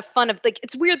lot of fun of, like,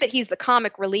 it's weird that he's the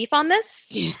comic relief on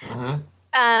this. Mm-hmm.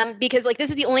 Because like this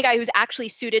is the only guy who's actually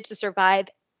suited to survive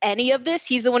any of this.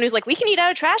 He's the one who's like, we can eat out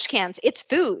of trash cans. It's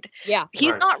food. Yeah.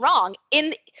 He's not wrong.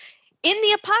 In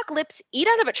the apocalypse, eat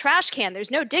out of a trash can.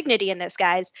 There's no dignity in this,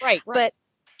 guys. Right. But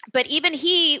even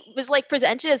he was like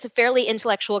presented as a fairly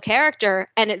intellectual character,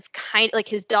 and it's kind of like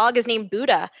his dog is named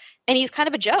Buddha, and he's kind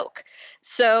of a joke.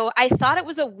 So I thought it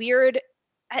was a weird.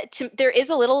 There is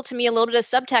a little bit of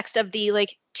subtext of the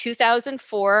like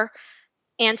 2004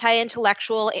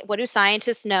 anti-intellectual. What do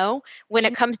scientists know? When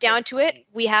it comes down to it,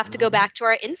 we have to go back to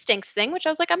our instincts thing, which I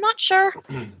was like, I'm not sure.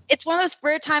 It's one of those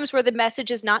rare times where the message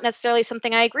is not necessarily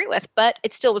something I agree with, but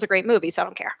it still was a great movie, so I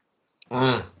don't care.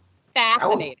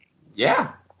 Fascinating.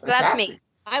 Yeah. So that's me.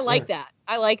 I like that.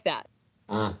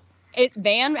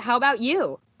 Van, how about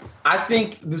you? I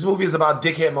think this movie is about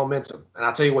dickhead momentum, and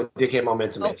I'll tell you what dickhead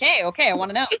momentum is. Okay, I want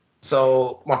to know.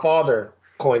 So my father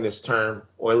coined this term,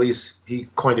 or at least he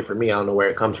coined it for me. I don't know where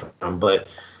it comes from, but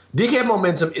dickhead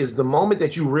momentum is the moment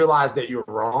that you realize that you're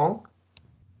wrong,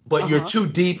 but you're too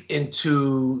deep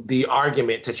into the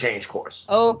argument to change course.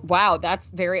 Oh, wow.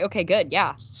 That's okay, good.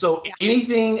 Yeah. So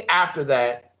anything after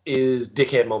that is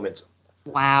dickhead momentum.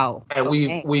 Wow. And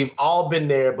we've all been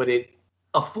there, but it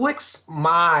afflicts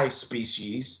my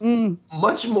species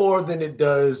much more than it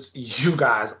does you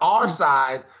guys. Our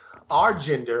side, our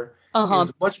gender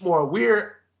is much more.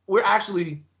 We're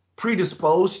actually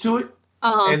predisposed to it,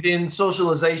 and then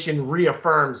socialization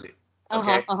reaffirms it.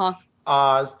 Okay.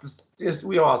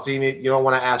 We all seen it. You don't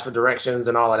want to ask for directions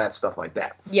and all of that stuff like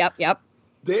that. Yep.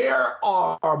 There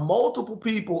are multiple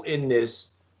people in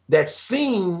this that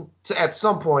seem to, at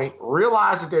some point,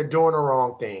 realize that they're doing the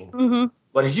wrong thing.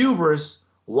 But hubris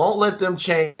won't let them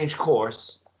change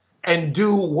course and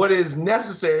do what is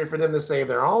necessary for them to save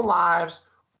their own lives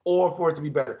or for it to be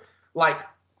better. Like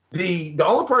the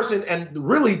only person, and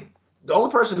really the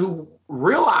only person who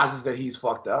realizes that he's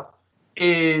fucked up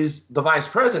is the vice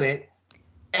president.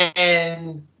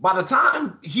 And by the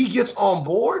time he gets on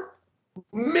board,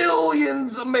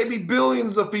 millions, maybe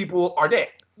billions of people are dead.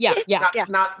 Yeah.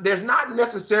 There's not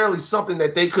necessarily something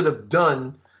that they could have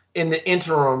done in the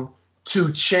interim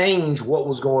to change what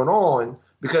was going on,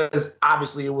 because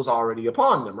obviously it was already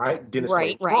upon them, right? Dennis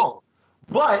Quaid was wrong.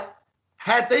 But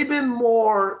had they been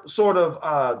more sort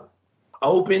of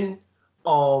open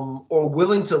or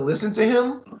willing to listen to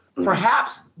him,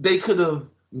 perhaps they could have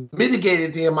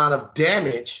mitigated the amount of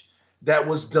damage that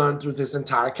was done through this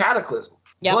entire cataclysm.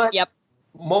 But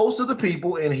most of the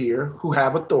people in here who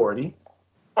have authority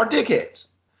are dickheads.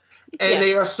 And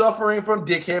they are suffering from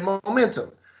dickhead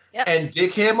momentum. And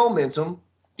dickhead momentum,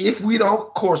 if we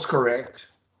don't course correct,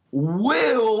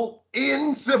 will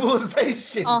in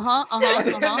civilization. And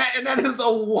that is a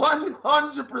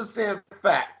 100%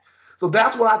 fact. So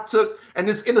that's what I took. And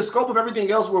it's in the scope of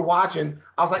everything else we're watching.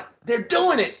 I was like, they're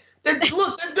doing it. They're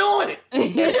doing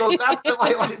it. So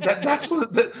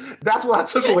that's what I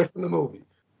took away from the movie.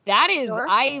 That is,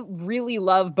 I really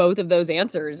love both of those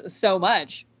answers so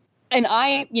much. And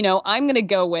I'm going to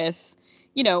go with,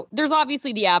 there's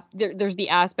obviously there's the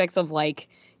aspects of like,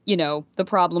 the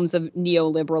problems of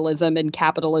neoliberalism and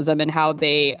capitalism and how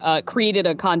they created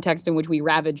a context in which we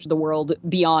ravaged the world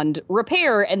beyond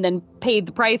repair and then paid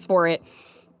the price for it.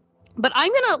 But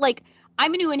I'm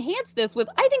going to enhance this with,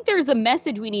 I think there's a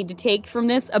message we need to take from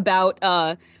this about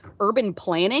urban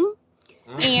planning.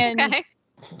 And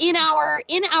in our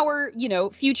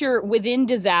future within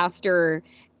disaster,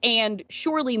 and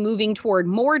surely moving toward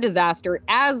more disaster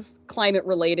as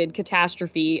climate-related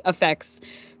catastrophe affects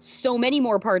so many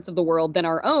more parts of the world than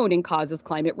our own and causes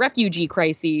climate refugee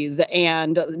crises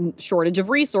and shortage of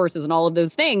resources and all of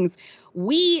those things.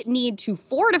 We need to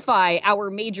fortify our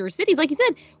major cities. Like you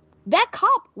said, that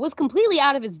cop was completely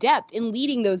out of his depth in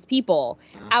leading those people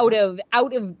out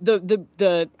into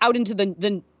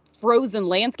the frozen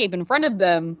landscape in front of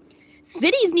them.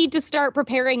 Cities need to start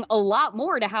preparing a lot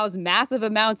more to house massive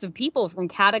amounts of people from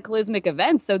cataclysmic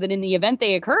events so that in the event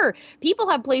they occur, people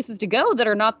have places to go that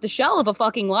are not the shell of a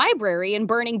fucking library and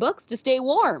burning books to stay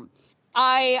warm.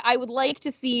 I would like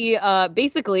to see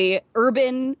basically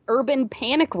urban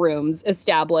panic rooms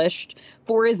established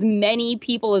for as many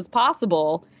people as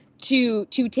possible to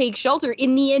take shelter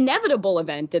in the inevitable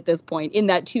event at this point, in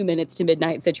that 2 minutes to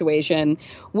midnight situation,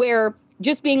 where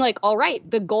just being like, all right,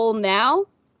 the goal now,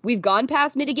 we've gone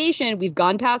past mitigation. We've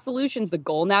gone past solutions. The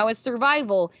goal now is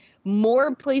survival.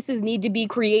 More places need to be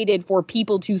created for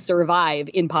people to survive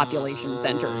in population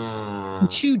centers,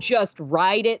 to just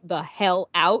ride it the hell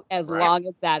out as long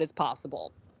as that is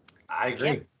possible. I agree.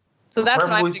 Yep. So that's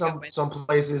what I'm some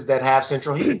places that have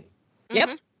central heating.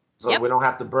 Yep. So we don't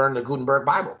have to burn the Gutenberg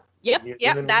Bible. Yep.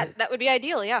 That would be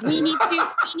ideal. Yeah. We need to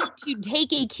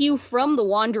take a cue from the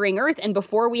wandering Earth, and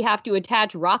before we have to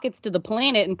attach rockets to the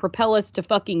planet and propel us to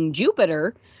fucking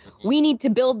Jupiter, we need to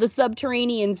build the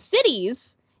subterranean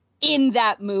cities in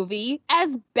that movie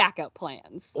as backup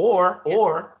plans. Or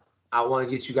I want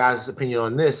to get you guys' opinion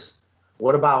on this.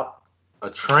 What about a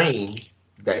train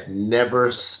that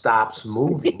never stops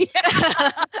moving?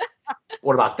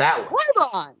 What about that one? Hold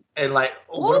on. And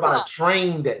what about a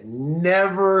train that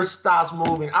never stops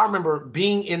moving? I remember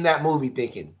being in that movie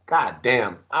thinking, God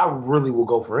damn, I really will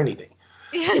go for anything.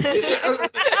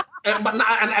 and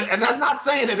that's not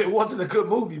saying that it wasn't a good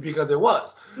movie, because it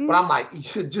was. But I'm like, you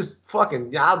should just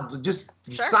fucking, I'll just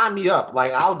sign me up.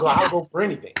 Like, I'll go for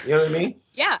anything. You know what I mean?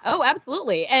 Yeah. Oh,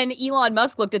 absolutely. And Elon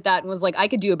Musk looked at that and was like, I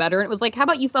could do it better. And it was like, how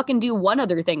about you fucking do one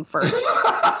other thing first?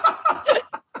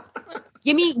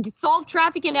 Solve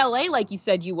traffic in LA like you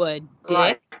said you would, Dick.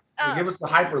 Right. Give us the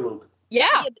Hyperloop. Yeah,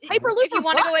 Hyperloop. If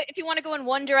you want to go in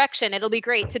one direction, it'll be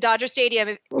great. To Dodger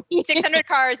Stadium, 600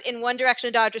 cars in one direction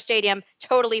to Dodger Stadium,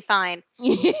 totally fine.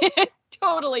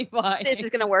 Totally fine. This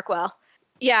is gonna work well.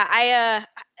 Yeah, I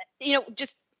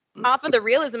just off of the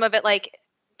realism of it, like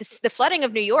the flooding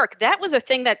of New York, that was a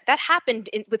thing that happened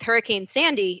with Hurricane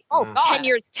Sandy. 10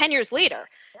 years later,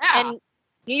 and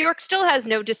New York still has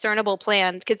no discernible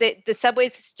plan, because the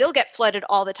subways still get flooded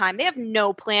all the time. They have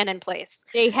no plan in place.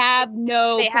 They have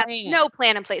no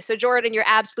plan in place. So Jordan, you're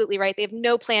absolutely right. They have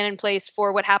no plan in place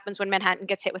for what happens when Manhattan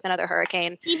gets hit with another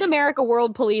hurricane. Team America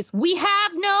World Police, we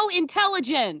have no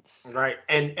intelligence. Right.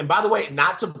 And by the way,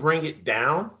 not to bring it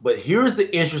down, but here's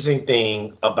the interesting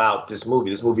thing about this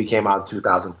movie. This movie came out in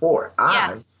 2004.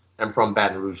 I am from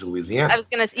Baton Rouge, Louisiana. I was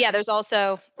going to, there's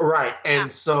also. Right.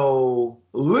 And so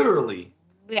literally,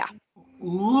 the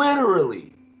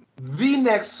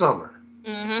next summer,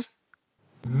 a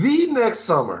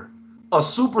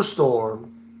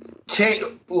superstorm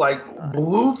came,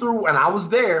 blew through, and I was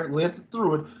there, lived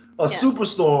through it.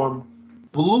 Superstorm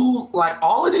blew,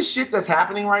 all of this shit that's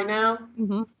happening right now.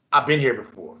 I've been here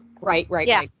before. Right.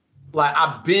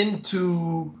 I've been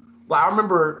to, I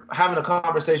remember having a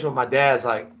conversation with my dad. It's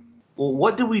like, well,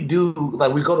 what do we do?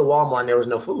 We go to Walmart and there was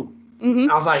no food.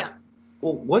 I was like,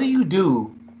 well, what do you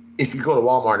do if you go to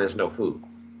Walmart and there's no food?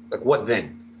 What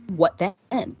then? What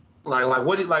then? What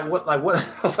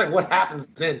happens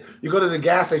then? You go to the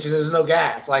gas station, there's no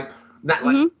gas. Now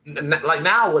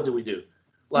what do we do?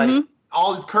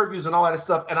 All these curfews and all that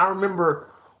stuff. And I remember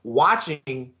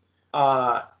watching,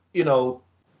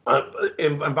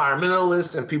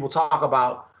 environmentalists and people talk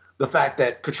about the fact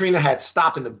that Katrina had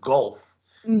stopped in the Gulf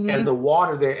and the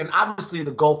water there, and obviously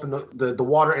the Gulf and the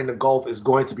water in the Gulf is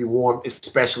going to be warm,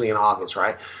 especially in August,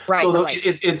 right? Right. So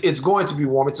it's going to be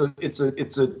warm.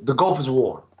 The Gulf is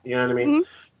warm. You know what I mean? Mm-hmm.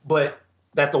 But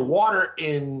that the water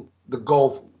in the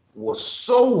Gulf was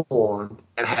so warm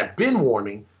and had been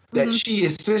warming that she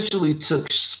essentially took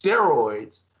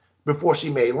steroids before she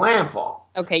made landfall.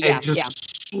 Okay, yeah, and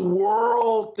just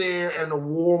swirled there, and the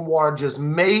warm water just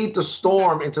made the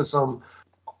storm into some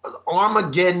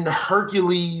Armageddon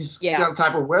Hercules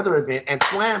type of weather event and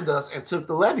slammed us and took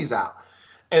the levees out.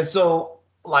 And so,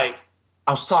 like,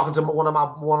 I was talking to one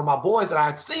of my boys that I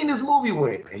had seen this movie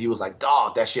with, and he was like,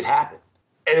 "Dog, that shit happened."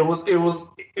 And it was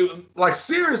like,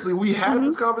 seriously, we had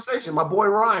this conversation. My boy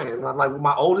Ryan, like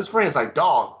my oldest friend's like,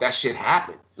 "Dog, that shit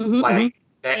happened."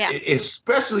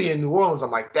 Especially in New Orleans,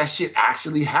 I'm like, that shit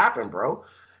actually happened, bro.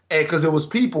 And because it was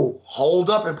people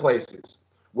holed up in places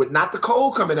with not the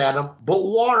cold coming at them, but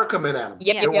water coming at them.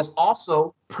 There was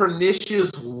also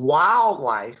pernicious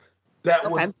wildlife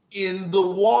that was in the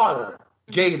water.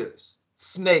 Gators,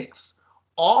 snakes,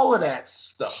 all of that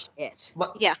stuff.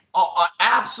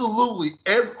 Absolutely.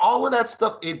 All of that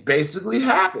stuff, it basically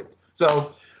happened.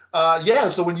 So,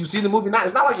 so when you see the movie now,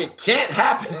 it's not like it can't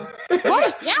happen.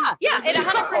 Right, yeah. Yeah, it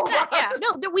 100%, yeah.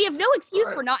 No, we have no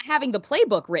excuse for not having the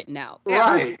playbook written out.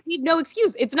 Right. We have no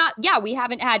excuse. It's not, we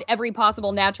haven't had every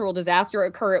possible natural disaster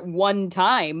occur at one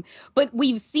time, but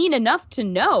we've seen enough to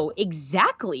know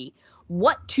exactly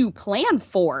what to plan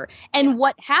for and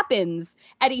what happens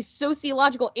at a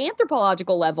sociological,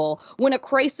 anthropological level when a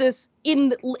crisis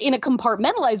in a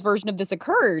compartmentalized version of this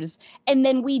occurs, and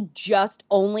then we just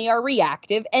only are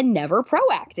reactive and never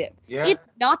proactive. Yeah. It's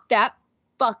not that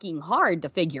fucking hard to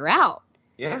figure out.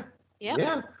 Yeah.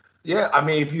 I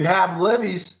mean, if you have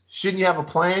levees, shouldn't you have a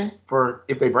plan for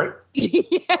if they break?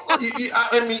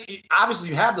 I mean, obviously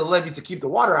you have the levee to keep the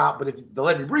water out, but if the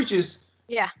levee breaches,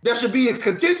 there should be a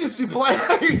contingency plan.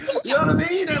 You know what I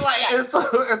mean? And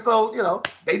so you know,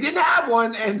 they didn't have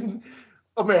one, and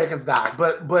Americans died.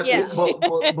 But like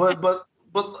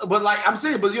I'm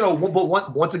saying, but you know,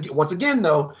 once again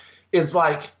though, it's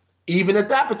like, even at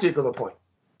that particular point,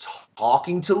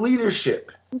 talking to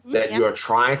leadership that you're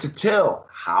trying to tell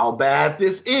how bad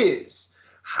this is,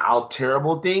 how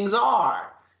terrible things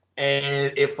are,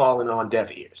 and it falling on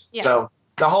deaf ears. Yeah. So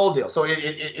the whole deal. So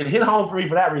it hit home for me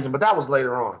for that reason, but that was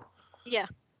later on. Yeah.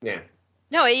 Yeah.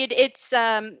 No, it's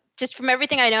just from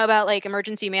everything I know about like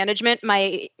emergency management,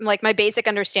 my basic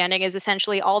understanding is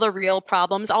essentially all the real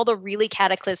problems, all the really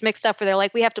cataclysmic stuff where they're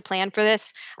like, we have to plan for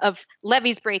this, of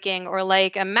levees breaking or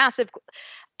like a massive,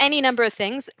 any number of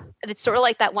things. It's sort of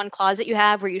like that one closet you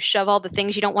have where you shove all the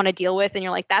things you don't want to deal with, and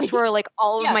you're like, that's where like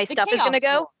all of my stuff is going to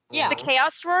go. Yeah. The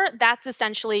chaos drawer, that's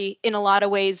essentially in a lot of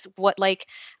ways what like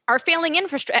our failing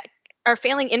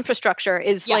infrastructure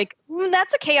is like,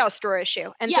 that's a chaos drawer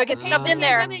issue. And so it gets shoved in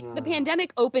there. The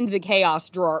pandemic opened the chaos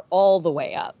drawer all the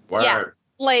way up. Word. Yeah.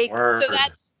 Like, Word.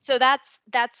 so that's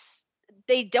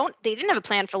they didn't have a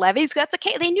plan for levees. That's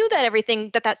okay. They knew that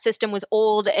everything that system was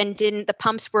old and the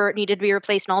pumps needed to be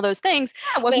replaced and all those things.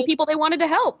 Yeah, it wasn't people they wanted to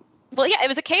help. Well, yeah, it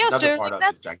was a chaos drawer.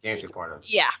 That's gigantic part of it.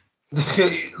 Yeah.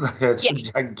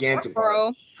 Gigantic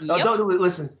bro. Don't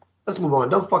listen. Let's move on.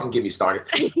 Don't fucking get me started.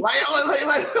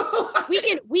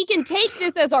 We can take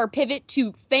this as our pivot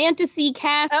to fantasy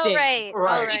casting. Oh,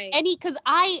 right. Because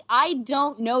I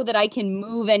don't know that I can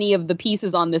move any of the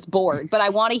pieces on this board, but I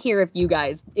want to hear if you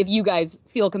guys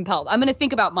feel compelled. I'm going to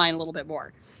think about mine a little bit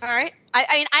more. All right. I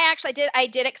mean, I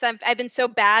did it because I've been so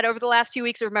bad over the last few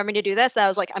weeks of remembering to do this. I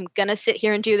was like, I'm going to sit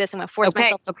here and do this. I'm going to force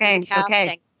myself to do casting.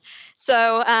 Okay.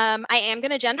 So I am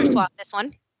going to gender swap this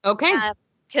one. Okay.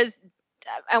 Because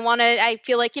I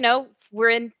feel like, you know,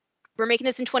 we're making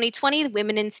this in 2020,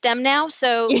 women in STEM now.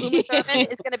 So Uma Thurman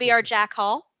is going to be our Jack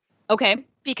Hall. Okay.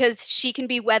 Because she can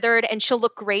be weathered and she'll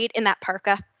look great in that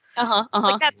parka.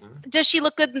 Like does she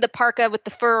look good in the parka with the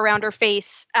fur around her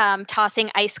face,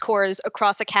 tossing ice cores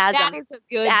across a chasm? That is a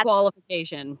good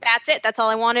qualification. That's it. That's all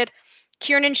I wanted.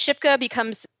 Kiernan Shipka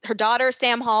becomes her daughter,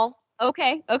 Sam Hall.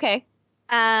 Okay.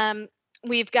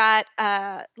 We've got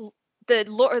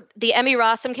the Emmy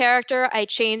Rossum character. I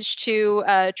changed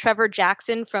to Trevor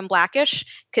Jackson from Blackish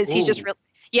because he's just real.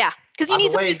 Yeah, because he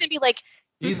needs who's gonna be like.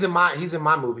 He's in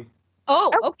my movie.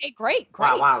 Oh, okay, great.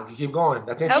 Wow, you keep going.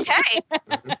 That's interesting. Okay.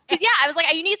 Because I was like,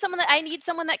 I need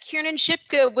someone that Kiernan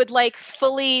Shipka would like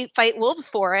fully fight wolves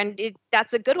for, and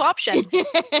that's a good option.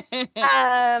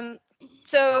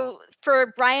 So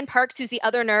for Brian Parks, who's the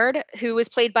other nerd, who was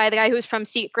played by the guy who was from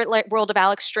Secret World of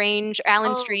Alan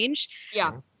Strange.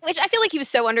 Yeah. Which I feel like he was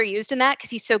so underused in that because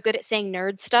he's so good at saying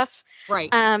nerd stuff.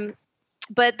 Right.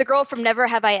 But the girl from Never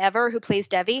Have I Ever who plays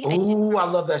Devi. Ooh, I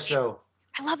love that show.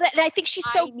 I love that. And I think she's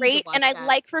so great. And I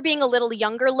like her being a little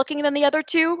younger looking than the other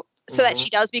two so that she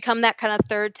does become that kind of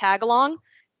third tag along.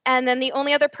 And then the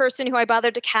only other person who I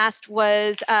bothered to cast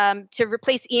was to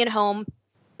replace Ian Holm,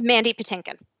 Mandy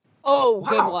Patinkin. Oh,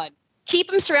 good one.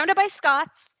 Keep him surrounded by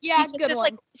Scots. Yeah, good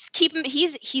one. Keep him.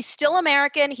 He's still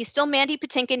American. He's still Mandy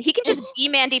Patinkin. He can just be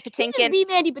Mandy Patinkin.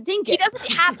 He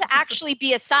doesn't have to actually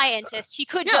be a scientist. He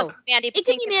could just be Mandy Patinkin. It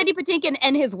could be Mandy Patinkin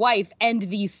and his wife and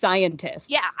these scientists.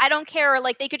 Yeah, I don't care.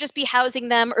 Like they could just be housing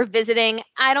them or visiting.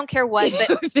 I don't care what.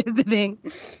 But visiting.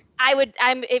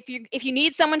 If you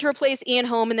need someone to replace Ian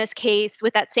Holm in this case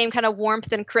with that same kind of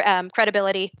warmth and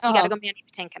credibility, you got to go Mandy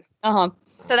Patinkin.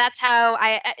 So that's how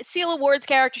Celia Ward's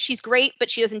character. She's great, but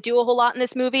she doesn't do a whole lot in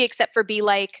this movie except for be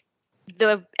like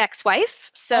the ex-wife.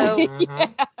 So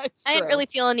I didn't really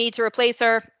feel a need to replace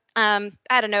her. I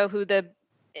don't know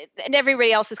and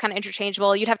everybody else is kind of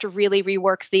interchangeable. You'd have to really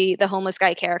rework the homeless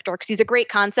guy character because he's a great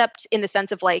concept in the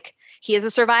sense of like he is a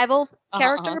survival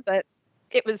character, but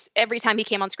it was every time he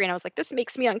came on screen, I was like, this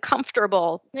makes me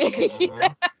uncomfortable because he's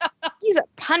a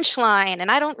punchline, and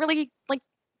I don't really like.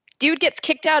 Dude gets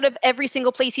kicked out of every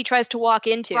single place he tries to walk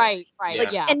into. Right.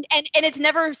 Like, yeah. And it's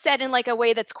never said in like a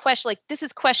way that's like this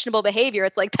is questionable behavior.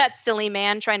 It's like that silly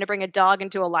man trying to bring a dog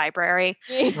into a library.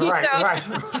 Right.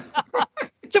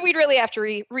 So we'd really have to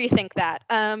rethink that.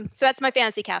 So that's my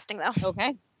fantasy casting though.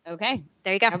 Okay.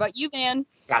 There you go. How about you, Van?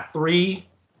 Got 3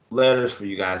 letters for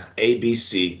you guys.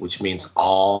 ABC, which means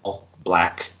all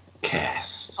black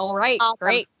cast. All right. Awesome.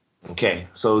 Great. Okay.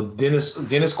 So Dennis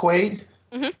Quaid.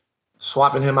 Mm-hmm.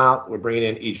 Swapping him out, we're bringing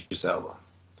in Idris Elba.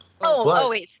 Oh, but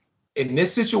always. In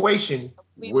this situation,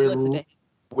 we're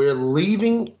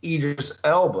leaving Idris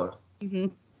Elba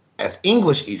as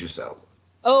English Idris Elba.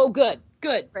 Oh, good.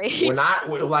 Right.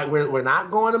 We're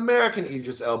not going American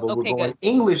Idris Elba. Okay, we're going good.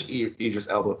 English Idris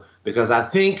Elba because I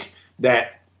think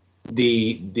that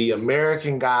the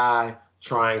American guy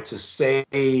trying to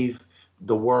save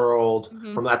the world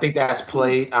from, I think that's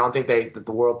played. I don't think that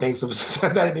the world thinks of us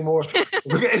as that anymore.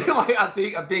 I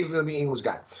think it's gonna be English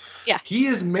guy. Yeah. He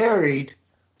is married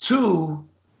to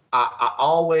I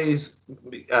always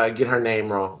get her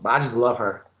name wrong, but I just love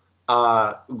her.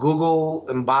 Gugu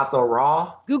Mbatha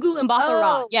Raw. Gugu Mbatha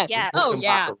Raw. Yes. Yeah. Oh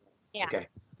yeah. Yeah. Okay.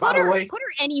 By the way, put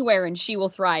her anywhere and she will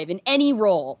thrive in any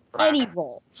role. Right. Any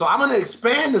role. So I'm gonna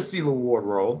expand the Celia Ward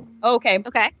role. Okay.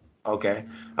 Okay.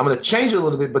 I'm going to change it a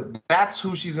little bit, but that's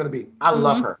who she's going to be. I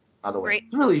love her, by the way.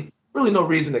 There's really no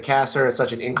reason to cast her in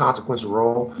such an inconsequential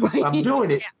role. Right. I'm doing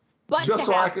it but just to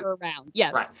so have I could. her around.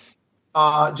 Yes.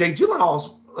 Right. Jake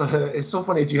Gyllenhaal's, it's so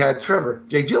funny that you had Trevor.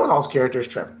 Jake Gyllenhaal's character is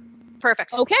Trevor.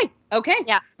 Perfect. Okay.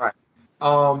 Yeah. Right.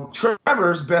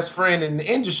 Trevor's best friend in the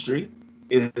industry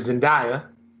is Zendaya.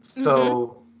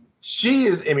 So she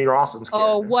is Emmy Rossum's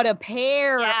character. Oh, what a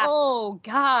pair. Yeah. Oh,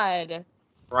 God.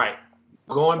 Right.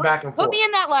 Going back and forth. Put me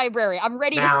in that library. I'm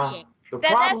ready to see it.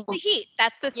 That's the heat.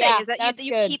 That's the thing, is that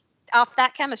you keep off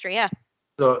that chemistry. Yeah.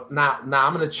 So now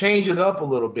I'm going to change it up a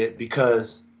little bit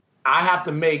because I have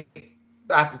to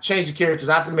change the characters.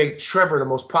 I have to make Trevor the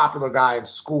most popular guy in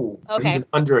school. Okay. He's an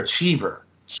underachiever.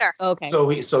 Sure. Okay. So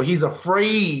he's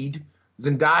afraid.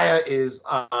 Zendaya is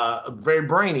very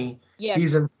brainy. Yes.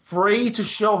 He's afraid to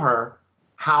show her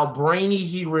how brainy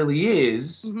he really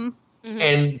is.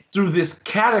 And through this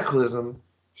cataclysm,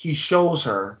 he shows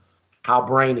her how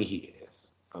brainy he is.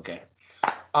 Okay.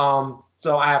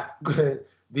 So I have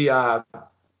the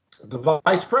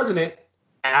vice president,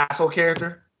 asshole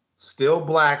character, still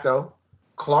black though.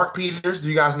 Clark Peters. Do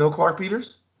you guys know Clark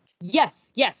Peters?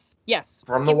 Yes.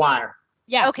 From The Wire.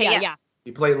 Yeah. Okay. Yeah. Yes.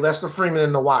 He played Lester Freeman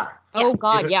in The Wire. Oh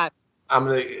God. Yeah. I'm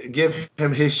gonna give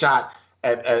him his shot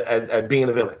at being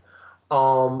a villain.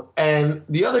 And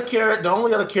the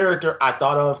only other character I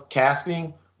thought of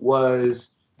casting was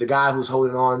the guy who's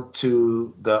holding on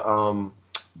to the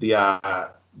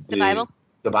Bible.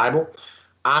 The Bible.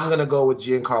 I'm gonna go with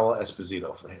Giancarlo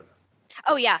Esposito for him.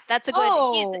 Oh yeah, that's a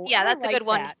good. That's a good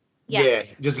one. That. Yeah,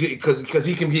 just because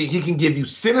he can give you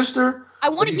sinister. I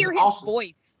want to hear his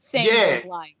voice saying those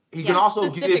lines. He can also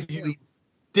give you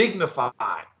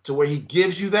dignified to where he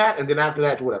gives you that, and then after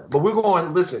that, whatever. But we're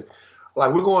going. Listen,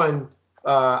 we're going.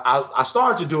 I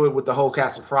started to do it with the whole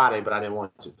cast of Friday, but I didn't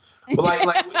want to. But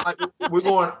like we're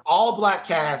going all black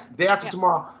cast day after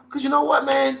tomorrow. Because you know what,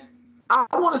 man, I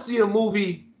want to see a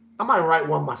movie. I might write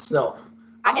one myself.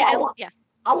 I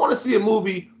I want to see a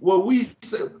movie where we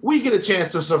get a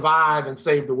chance to survive and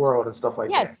save the world and stuff like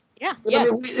that. Yes. Yeah. Yes.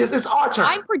 I mean, it's our turn.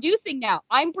 I'm producing now.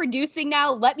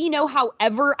 Let me know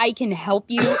however I can help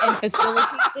you and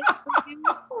facilitate this for you.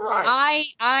 Right.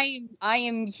 I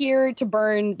am here to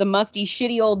burn the musty,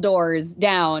 shitty old doors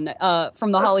down from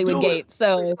the Hollywood gate.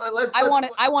 So I want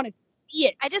to see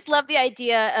it. I just love the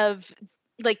idea of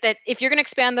like that. If you're going to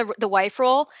expand the wife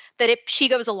role, that she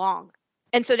goes along.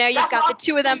 And so now you've got the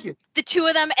two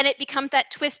of them, and it becomes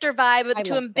that Twister vibe of the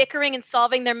two of them bickering and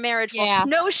solving their marriage while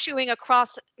snowshoeing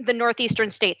across the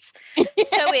northeastern states. So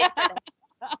into this.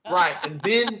 Right, and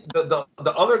then the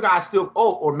other guy still.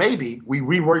 Oh, or maybe we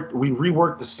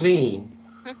reworked the scene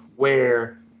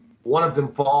where one of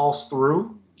them falls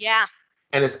through. Yeah.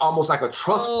 And it's almost like a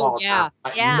trust fall. Yeah.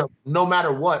 Like, no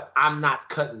matter what, I'm not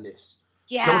cutting this.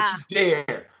 Yeah.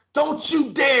 Don't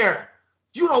you dare.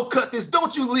 You don't cut this.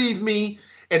 Don't you leave me.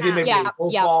 And then maybe they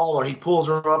both fall, or he pulls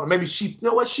her up, or maybe she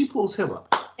pulls him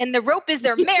up. And the rope is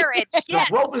their marriage. Yes.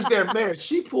 The rope is their marriage.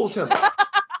 She pulls him up.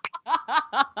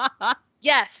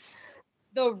 Yes.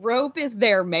 The rope is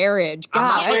their marriage.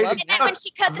 God. And when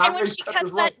she cuts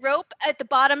that rope at the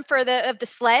bottom of the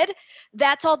sled,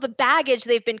 that's all the baggage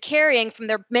they've been carrying from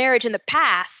their marriage in the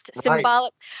past. Right.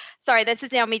 Symbolic. Sorry, this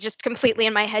is now me just completely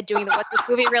in my head doing the what's this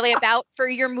movie really about for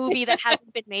your movie that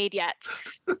hasn't been made yet.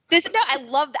 I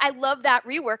love that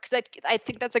rework. That I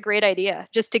think that's a great idea.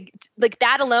 Just to like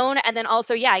that alone, and then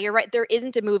also, yeah, you're right. There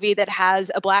isn't a movie that has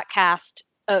a black cast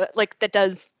that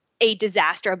does a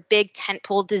disaster, a big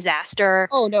tentpole disaster.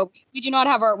 Oh no, we do not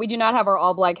have our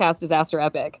all black cast disaster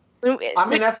epic. I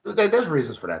mean, there's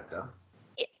reasons for that though.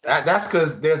 That's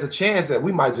because there's a chance that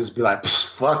we might just be like,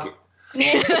 fuck it.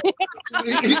 You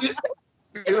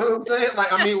know what I'm saying?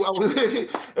 Like, I mean,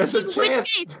 it's a chance.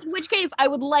 In which case, I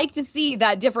would like to see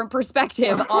that different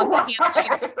perspective on the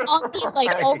handling.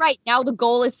 Like, all right, now the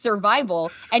goal is survival,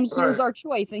 and here's our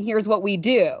choice, and here's what we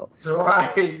do.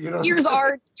 Right. You know here's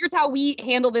how we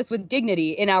handle this with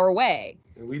dignity in our way.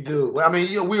 We do. I mean,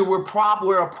 we're a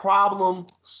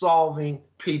problem-solving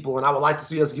people, and I would like to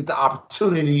see us get the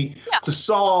opportunity to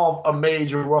solve a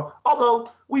major role. Although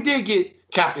we did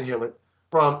get Captain Hillard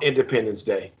from Independence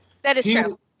Day. That is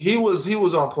true. He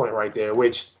was on point right there,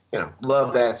 which,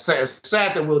 love that.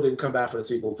 Sad that Will didn't come back for the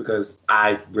sequel because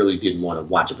I really didn't want to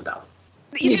watch it without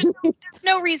him. There's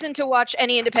no reason to watch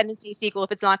any Independence Day sequel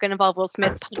if it's not going to involve Will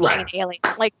Smith punching an alien.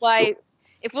 Like, why?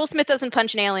 If Will Smith doesn't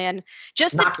punch an alien,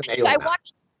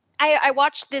 I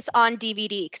watched this on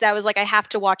DVD because I was like, I have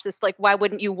to watch this. Like, why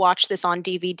wouldn't you watch this on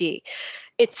DVD?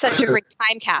 It's such a great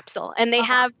time capsule, and they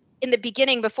have. In the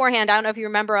beginning, beforehand, I don't know if you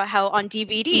remember how on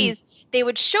DVDs, they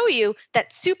would show you that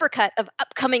supercut of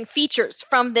upcoming features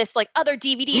from this, like, other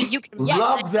DVDs. You can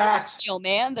love that.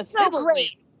 Man, that's so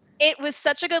great. It was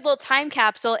such a good little time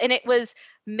capsule, and it was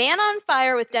Man on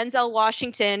Fire with Denzel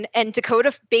Washington and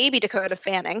Dakota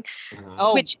Fanning.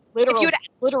 Oh, which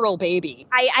literal baby.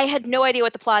 I had no idea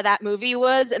what the plot of that movie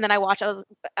was, and then I watched. I was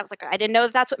like, I didn't know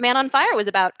that's what Man on Fire was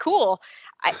about. Cool.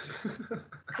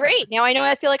 Great. Now I know.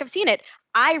 I feel like I've seen it.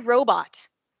 iRobot.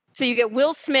 So you get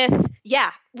Will Smith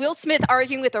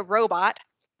arguing with a robot,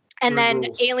 and then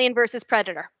Alien versus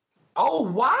Predator. Oh,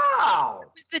 wow.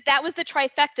 That was the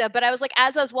trifecta. But I was like,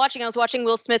 as I was watching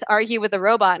Will Smith argue with a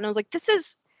robot, and I was like, this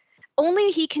is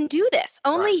only he can do this.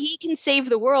 Only he can save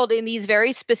the world in these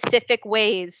very specific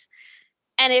ways.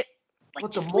 And it, like,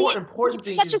 but the more important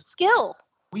thing such a skill.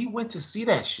 We went to see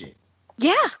that shit.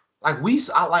 Yeah. Like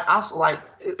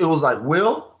it was like,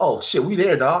 Will, oh shit, we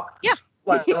there, dog. Yeah.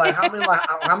 Like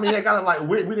how many they got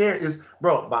we there is,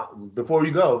 bro, before we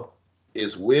go,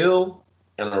 is Will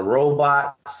and a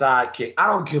robot sidekick. I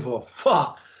don't give a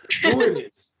fuck doing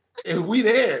this. If we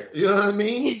there, you know what I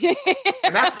mean?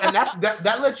 and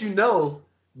that lets you know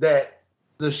that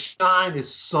the shine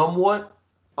is somewhat,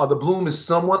 or the bloom is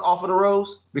somewhat off of the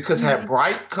rose, because had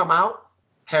Bright come out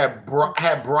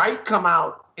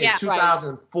in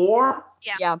 2004,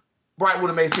 Bright would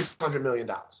have made $600 million.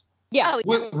 Yeah.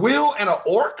 With Will and an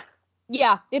orc?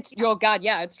 Yeah, it's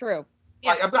it's true.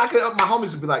 Like, my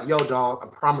homies would be like, yo, dog, I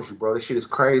promise you, bro, this shit is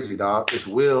crazy, dog. It's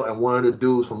Will and one of the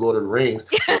dudes from Lord of the Rings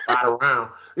ride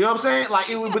around. You know what I'm saying? Like,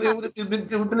 it would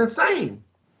have been insane.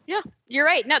 Yeah, you're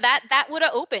right. No, that would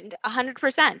have opened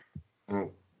 100%.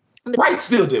 Bright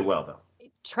still did well, though.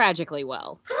 Tragically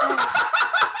well.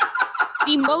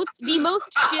 The most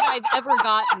shit I've ever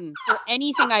gotten for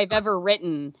anything I've ever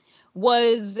written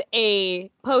was a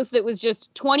post that was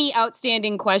just 20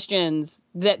 outstanding questions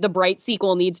that the Bright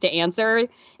sequel needs to answer.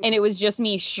 And it was just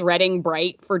me shredding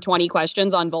Bright for 20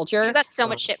 questions on Vulture. You got so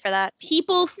much shit for that.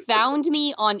 People found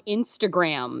me on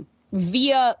Instagram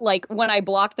via like when I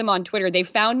blocked them on Twitter, they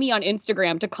found me on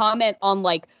Instagram to comment on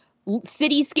like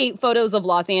cityscape photos of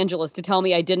Los Angeles to tell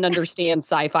me I didn't understand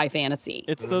sci-fi fantasy.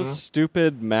 It's those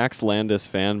stupid Max Landis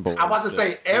fanboys. I'm about to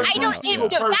say every single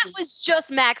person. That was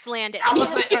just Max Landis. I was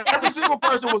saying every single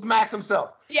person was Max himself.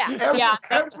 Yeah.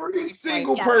 Every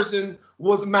single person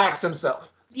was Max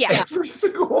himself. Yeah. Every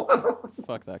single one.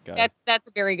 Fuck that guy. That's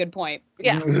a very good point.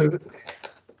 Yeah.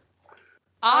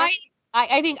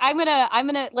 I think I'm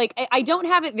gonna like I don't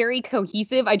have it very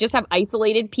cohesive. I just have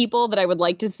isolated people that I would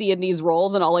like to see in these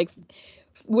roles, and I'll like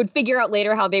would figure out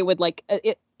later how they would like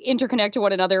interconnect to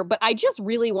one another. But I just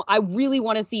really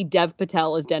want to see Dev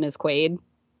Patel as Dennis Quaid.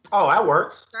 Oh, that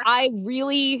works. I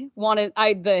really wanted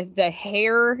the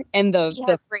hair and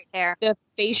the great hair, the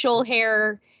facial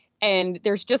hair, and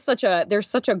there's such a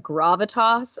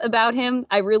gravitas about him.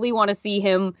 I really want to see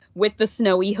him with the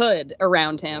snowy hood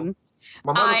around him.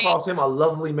 My mother calls him a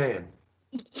lovely man.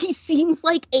 He seems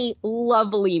like a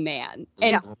lovely man,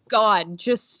 and God,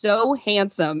 just so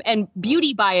handsome. And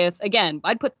beauty bias again.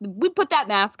 We'd put that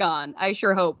mask on. I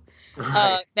sure hope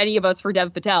many of us for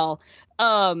Dev Patel.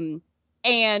 And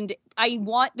I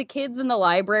want the kids in the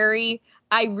library.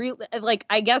 I really like.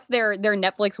 I guess their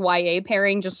Netflix YA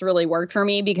pairing just really worked for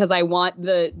me because I want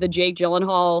the Jake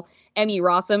Gyllenhaal, Emmy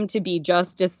Rossum to be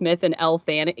Justice Smith and Elle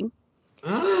Fanning.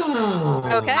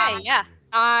 Okay, yeah.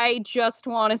 I just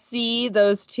want to see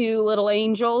those two little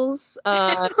angels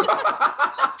find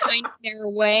their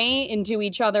way into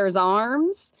each other's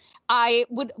arms. I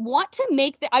would want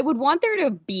to I would want there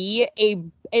to be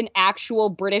an actual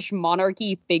British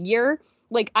monarchy figure.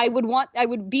 Like I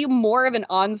would be more of an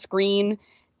on-screen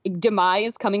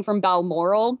demise coming from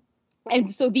Balmoral.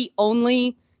 And so the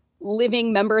only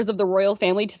living members of the royal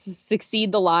family to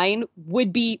succeed the line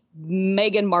would be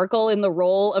Meghan Markle in the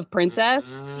role of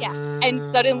princess. Yeah. And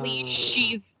suddenly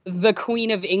she's the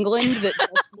Queen of England that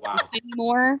doesn't exist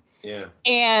anymore. Yeah.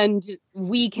 And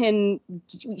we can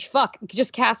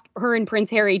just cast her and Prince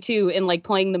Harry too in like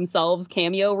playing themselves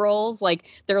cameo roles. Like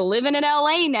they're living in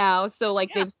LA now. So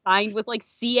like they've signed with like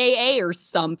CAA or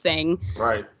something.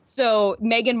 Right. So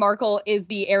Meghan Markle is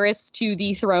the heiress to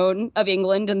the throne of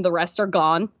England and the rest are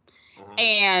gone.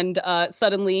 And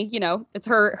suddenly, it's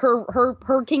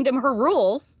her kingdom, her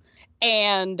rules.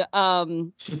 And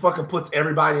she fucking puts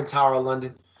everybody in Tower of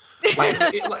London. Like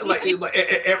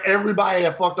everybody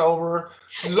that fucked over her.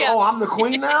 She's like, I'm the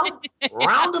queen now?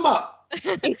 Round them up.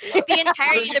 The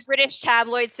entirety of the British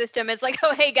tabloid system is like,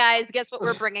 oh, hey, guys, guess what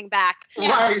we're bringing back?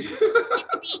 Right.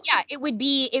 It would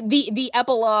be the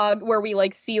epilogue where we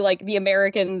like see like the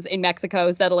Americans in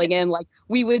Mexico settling in. Like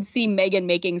we would see Meghan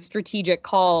making strategic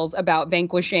calls about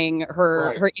vanquishing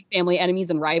her family enemies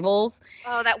and rivals.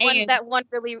 Oh, that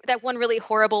one really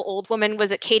horrible old woman,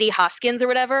 was it Katie Hoskins or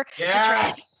whatever?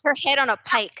 Yes. Just her head on a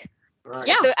pike. Right.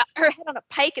 Yeah. Her head on a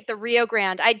pike at the Rio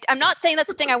Grande. I'm not saying that's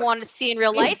the thing I wanted to see in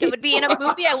real life. It would be in a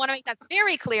movie. I want to make that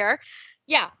very clear.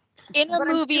 Yeah. In a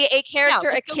movie, a character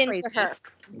akin to her.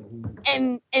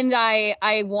 And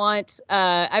I want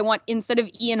instead of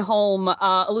Ian Holm,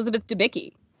 Elizabeth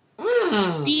Debicki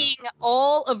being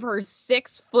all of her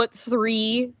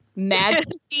 6'3"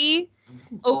 majesty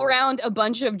around a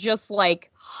bunch of just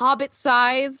like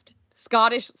Hobbit-sized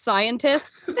Scottish scientists.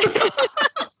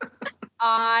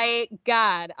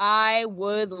 I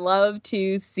would love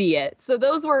to see it. So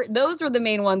those were the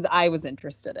main ones I was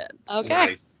interested in.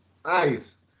 Okay.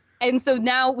 Nice. And so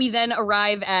now we then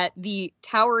arrive at the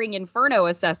Towering Inferno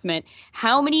assessment.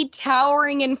 How many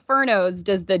Towering Infernos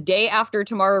does The Day After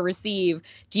Tomorrow receive?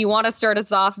 Do you want to start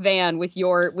us off, Van, with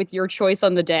your choice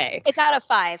on the day? It's out of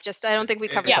 5. I don't think we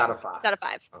covered it. It's out of 5. It's out of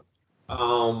 5.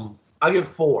 I'll give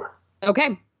 4.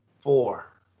 Okay. 4.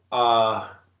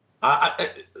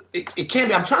 It can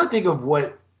be. I'm trying to think of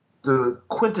what the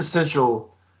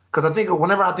quintessential, because I think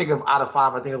whenever I think of out of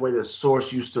 5, I think of the way the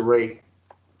Source used to rate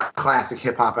classic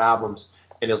hip hop albums,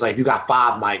 and it was like if you got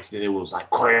 5 mics, then it was like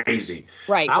crazy.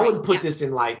 Right. I wouldn't put this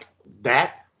in like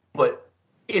that, but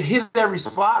it hit every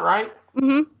spot, right?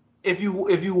 Mm-hmm. If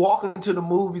you walk into the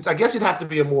movies, I guess it'd have to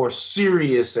be a more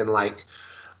serious and like,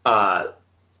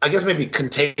 I guess maybe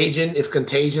Contagion. If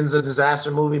Contagion's a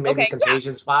disaster movie, maybe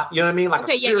Contagion's spot. You know what I mean? Like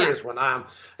a serious one. I'm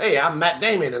Matt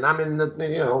Damon and I'm in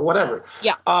the whatever.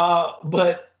 Yeah.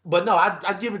 But no,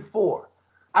 I give it 4.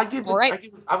 I give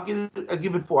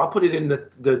it 4. I'll put it in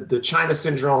the China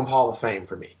Syndrome Hall of Fame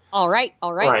for me. All right.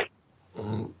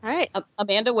 Mm-hmm. All right.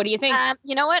 Amanda, what do you think?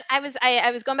 You know what? I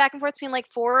was going back and forth between like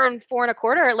 4 and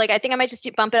 4.25. Like I think I might just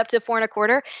bump it up to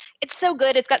 4.25. It's so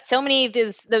good. It's got so many of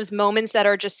those moments that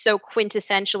are just so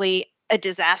quintessentially a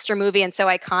disaster movie and so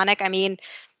iconic. I mean,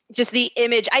 just the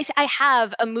image. I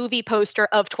have a movie poster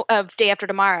of Day After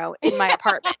Tomorrow in my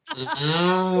apartment.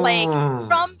 Like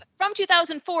from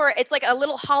 2004, it's like a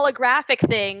little holographic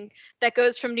thing that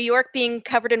goes from New York being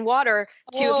covered in water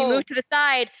to if you move to the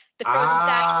side, the frozen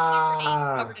Statue of Liberty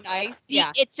covered in ice.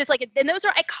 Yeah, it's just like, and those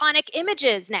are iconic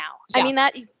images now. Yeah. I mean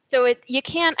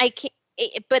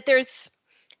but there's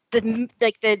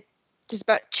just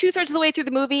about 2/3 of the way through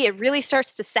the movie, it really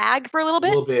starts to sag for a little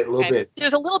bit. A little bit.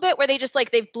 There's a little bit where they just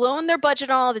like, they've blown their budget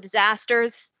on all the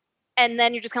disasters. And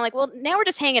then you're just kind of like, well, now we're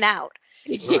just hanging out.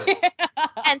 Right.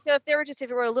 And so if it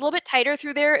were a little bit tighter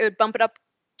through there, it would bump it up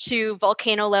to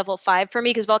Volcano level 5 for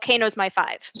me, because Volcano is my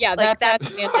 5. Yeah, like, that's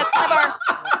kind of our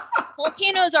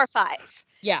Volcano's our 5.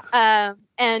 Yeah.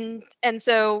 And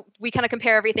so we kind of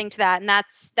compare everything to that. And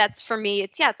that's for me,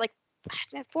 it's like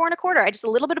 4.25. Just a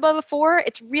little bit above a 4.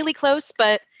 It's really close,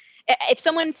 but if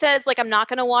someone says like, I'm not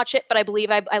going to watch it, but I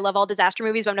believe I love all disaster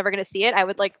movies, but I'm never going to see it, I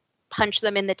would like punch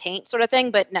them in the taint sort of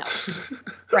thing, but no.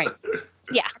 Right.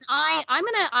 Yeah.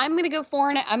 I'm gonna go 4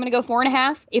 and I'm gonna go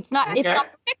 4.5. It's not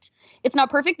perfect. It's not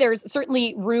perfect. There's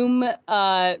certainly room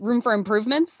for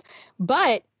improvements,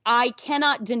 but I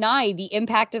cannot deny the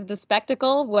impact of the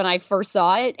spectacle when I first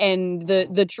saw it, and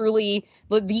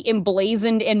the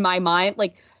emblazoned in my mind,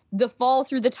 like the fall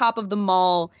through the top of the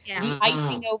mall, the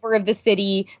icing over of the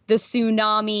city, the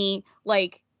tsunami,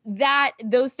 like that.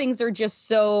 Those things are just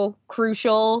so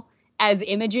crucial as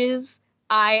images.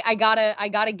 I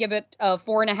gotta give it a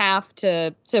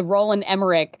 4.5 to Roland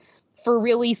Emmerich for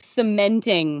really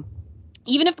cementing.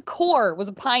 Even if the core was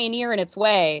a pioneer in its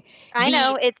way,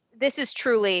 this is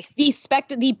truly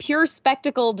the pure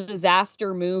spectacle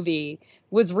disaster movie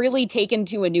was really taken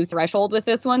to a new threshold with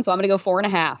this one. So I'm gonna go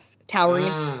 4.5.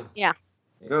 Towering. Yeah,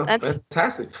 that's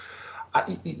fantastic.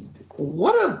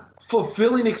 What a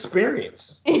fulfilling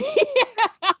experience.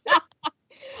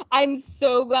 I'm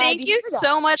so glad. Thank you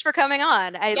so much for coming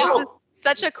on. This was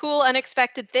such a cool,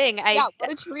 unexpected thing.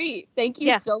 What a treat. Thank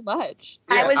you so much.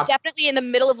 I was definitely in the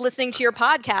middle of listening to your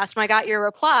podcast when I got your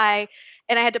reply,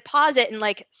 and I had to pause it and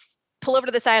like pull over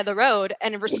to the side of the road.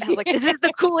 And I was like, this is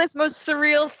the coolest, most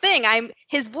surreal thing.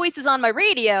 His voice is on my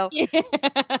radio,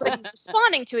 but he's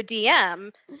responding to a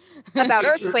DM about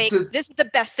earthquakes. This is the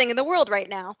best thing in the world right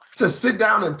now. To sit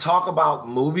down and talk about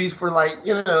movies for like,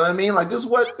 you know what I mean? Like this is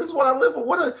what I live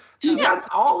for. That's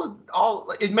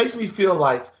all. It makes me feel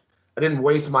like I didn't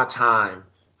waste my time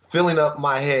filling up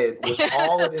my head with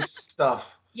all of this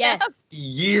stuff. Yes.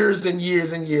 Years and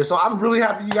years and years. So I'm really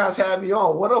happy you guys had me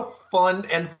on. What a fun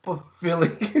and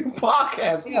fulfilling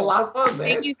podcast. It's a lot of fun, man.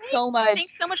 Thank you so much.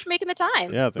 Thanks so much for making the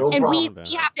time. Yeah, and we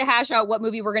have to hash out what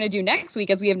movie we're going to do next week,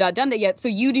 as we have not done that yet. So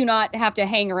you do not have to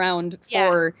hang around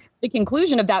for the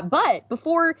conclusion of that. But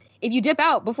if you dip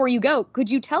out, before you go, could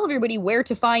you tell everybody where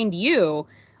to find you?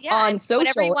 On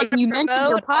social, and you mentioned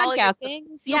your podcast.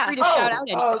 Feel free to shout out.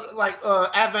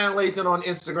 At Van Lathan on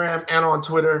Instagram and on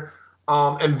Twitter,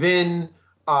 and then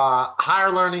Higher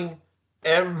Learning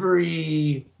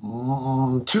every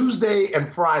Tuesday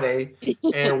and Friday,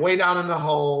 and Way Down in the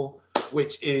Hole,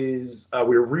 which is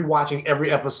we're rewatching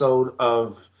every episode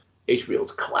of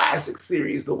HBO's classic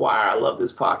series, The Wire. I love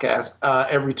this podcast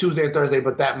every Tuesday and Thursday,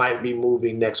 but that might be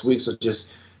moving next week, so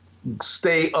just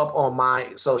stay up on my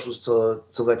socials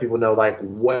to let people know like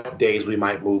what days we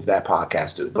might move that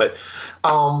podcast to. But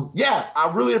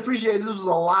I really appreciate it. This was a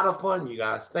lot of fun, you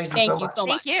guys. Thank you so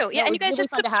much. Thank you. Yeah, and you guys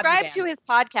just subscribe to his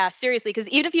podcast, seriously, because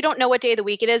even if you don't know what day of the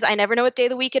week it is, I never know what day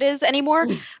of the week it is anymore,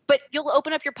 but you'll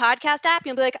open up your podcast app and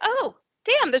you'll be like, oh,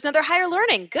 damn, there's another Higher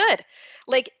Learning. Good.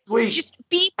 Like, just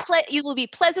you will be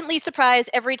pleasantly surprised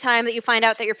every time that you find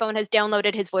out that your phone has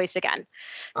downloaded his voice again.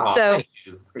 Oh, thank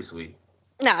you. Pretty sweet.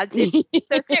 No,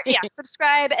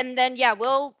 subscribe, and then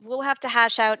we'll have to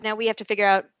hash out. Now we have to figure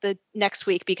out the next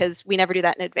week because we never do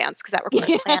that in advance because that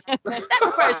requires planning. That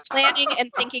requires planning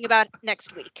and thinking about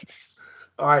next week.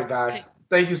 All right, guys.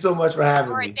 Thank you so much for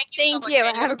having me. Thank you.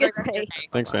 Have a good day.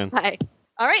 Thanks, man. Bye.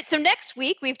 All right. So next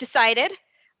week we've decided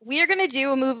we are going to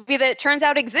do a movie that turns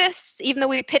out exists, even though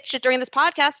we pitched it during this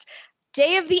podcast.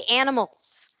 Day of the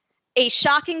Animals, a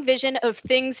shocking vision of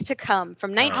things to come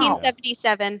from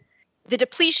 1977. The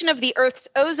depletion of the Earth's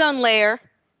ozone layer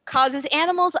causes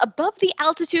animals above the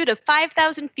altitude of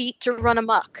 5,000 feet to run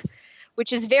amok,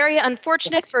 which is very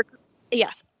unfortunate for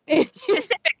a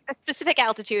specific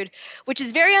altitude, which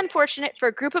is very unfortunate for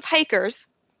a group of hikers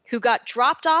who got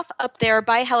dropped off up there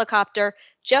by helicopter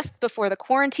just before the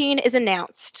quarantine is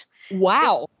announced.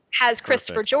 Wow. This has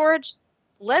Christopher George,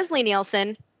 Leslie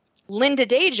Nielsen, Linda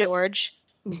Day George.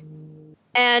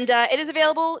 And it is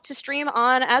available to stream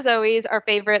on, as always, our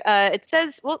favorite. It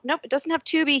says, it doesn't have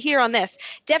Tubi here on this.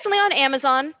 Definitely on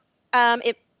Amazon.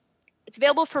 It It's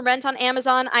available for rent on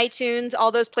Amazon, iTunes,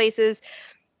 all those places.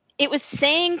 It was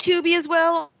saying Tubi as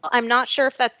well. I'm not sure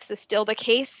if that's still the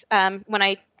case. When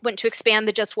I went to expand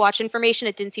the Just Watch information,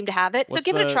 it didn't seem to have it. So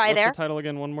give it a try there. What's the title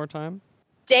again one more time?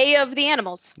 Day of the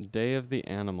Animals. Day of the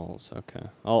Animals. Okay.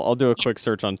 I'll do a quick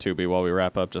search on Tubi while we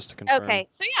wrap up just to confirm. Okay.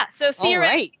 So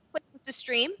theoretically, places to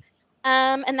stream.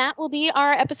 And that will be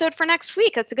our episode for next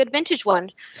week. That's a good vintage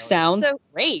one. Sounds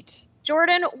great.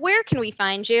 Jordan, where can we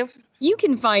find you? You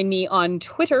can find me on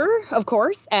Twitter, of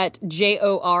course, at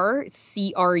JORCRU,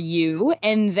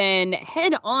 and then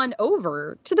head on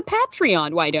over to the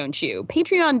Patreon, why don't you?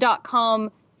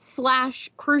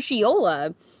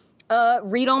 Patreon.com/Cruciola.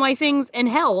 Read all my things, and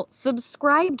hell,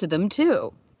 subscribe to them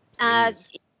too. As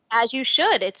you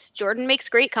should. Jordan makes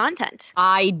great content.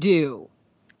 I do.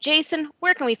 Jason,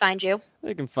 where can we find you?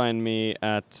 You can find me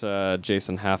at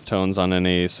Jason Halftones on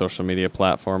any social media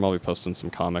platform. I'll be posting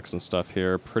some comics and stuff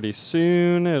here pretty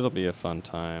soon. It'll be a fun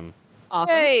time.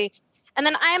 Awesome. Hey. And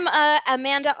then I'm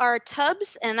Amanda R.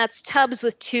 Tubbs, and that's Tubbs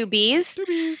with 2 B's. 2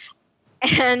 B's.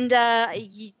 And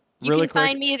you really can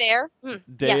find me there.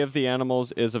 Day of the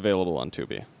Animals is available on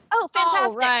Tubi. Oh,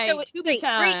 fantastic. All right. So it's Tubi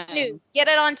time. great news. Get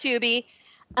it on Tubi.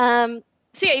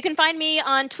 So yeah, you can find me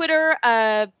on Twitter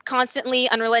constantly,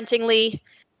 unrelentingly,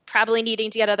 probably needing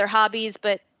to get other hobbies,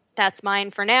 but that's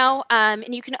mine for now.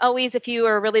 And you can always, if you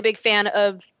are a really big fan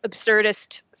of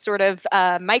absurdist sort of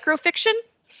microfiction,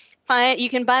 you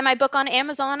can buy my book on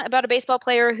Amazon about a baseball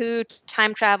player who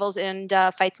time travels and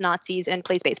fights Nazis and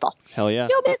plays baseball. Hell yeah.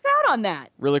 Don't miss out on that.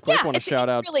 Really quick, want to shout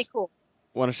out. It's really cool.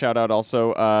 Want to shout out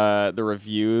also the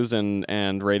reviews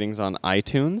and ratings on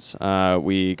iTunes.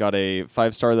 We got a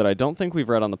 5-star that I don't think we've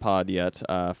read on the pod yet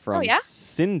from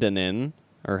Sindanin,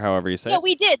 or however you say it. No,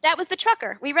 we did. That was the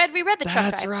trucker. We read the truck driver.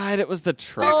 That's right. It was the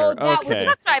trucker. Oh, that was okay. the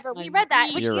truck driver. We read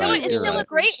that, which is still a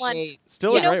great one.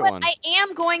 Still a great one. I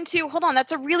am going to hold on.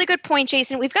 That's a really good point,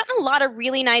 Jason. We've gotten a lot of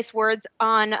really nice words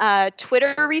on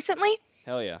Twitter recently.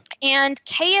 Hell yeah. And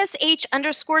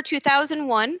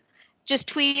KSH_2001 just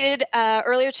tweeted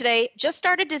earlier today, just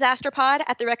started Disaster Pod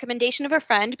at the recommendation of a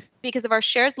friend because of our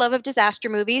shared love of disaster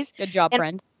movies. Good job,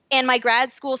 friend. And my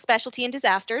grad school specialty in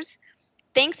disasters.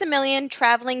 Thanks a million,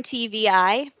 Traveling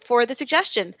TVI, for the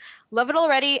suggestion. Love it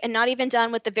already and not even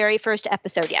done with the very first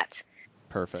episode yet.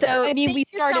 Perfect. So I mean, we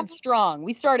started strong.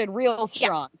 We started real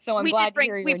strong. Yeah, so I'm glad to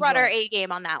hear you. We brought our A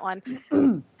game on that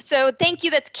one. So thank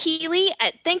you. That's Keely.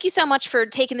 Thank you so much for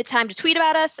taking the time to tweet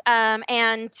about us.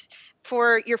 And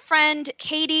for your friend,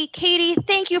 Katie. Katie,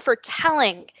 thank you for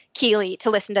telling Keely to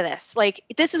listen to this. Like,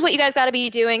 this is what you guys got to be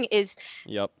doing is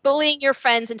bullying your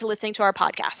friends into listening to our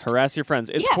podcast. Harass your friends.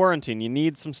 It's quarantine. You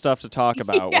need some stuff to talk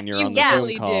about when you're on the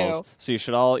Zoom calls. So you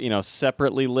should all,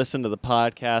 separately listen to the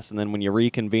podcast, and then when you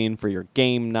reconvene for your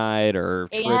game night or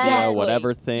trivia,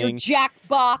 whatever thing. Your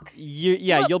Jackbox.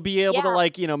 You'll be able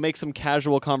to, make some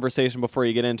casual conversation before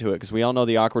you get into it, because we all know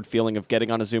the awkward feeling of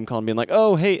getting on a Zoom call and being like,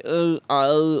 oh, hey,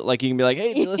 like you can be like,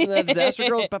 hey, listen to that Disaster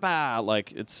Girls, ba-ba.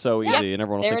 Like, it's so easy, and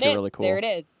everyone will think you're really cool. There it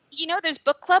is. There's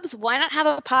book clubs. Why not have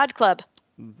a pod club?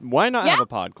 Why not have a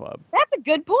pod club? That's a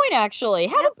good point, actually.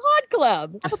 Have a pod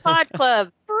club. Have a pod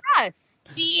club. For us.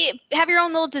 Have your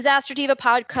own little Disaster Diva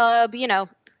pod club,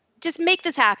 just make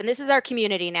this happen. This is our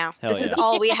community now. This is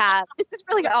all we have. This is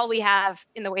really all we have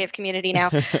in the way of community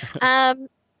now.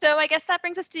 So I guess that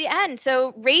brings us to the end.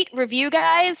 So rate, review,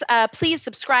 guys. Please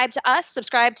subscribe to us.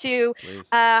 Subscribe to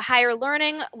Higher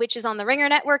Learning, which is on the Ringer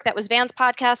Network. That was Van's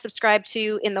podcast. Subscribe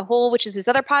to In the Hole, which is his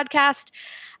other podcast.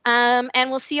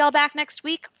 And we'll see y'all back next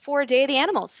week for Day of the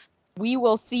Animals. We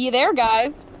will see you there,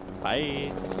 guys.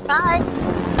 Bye.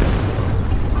 Bye.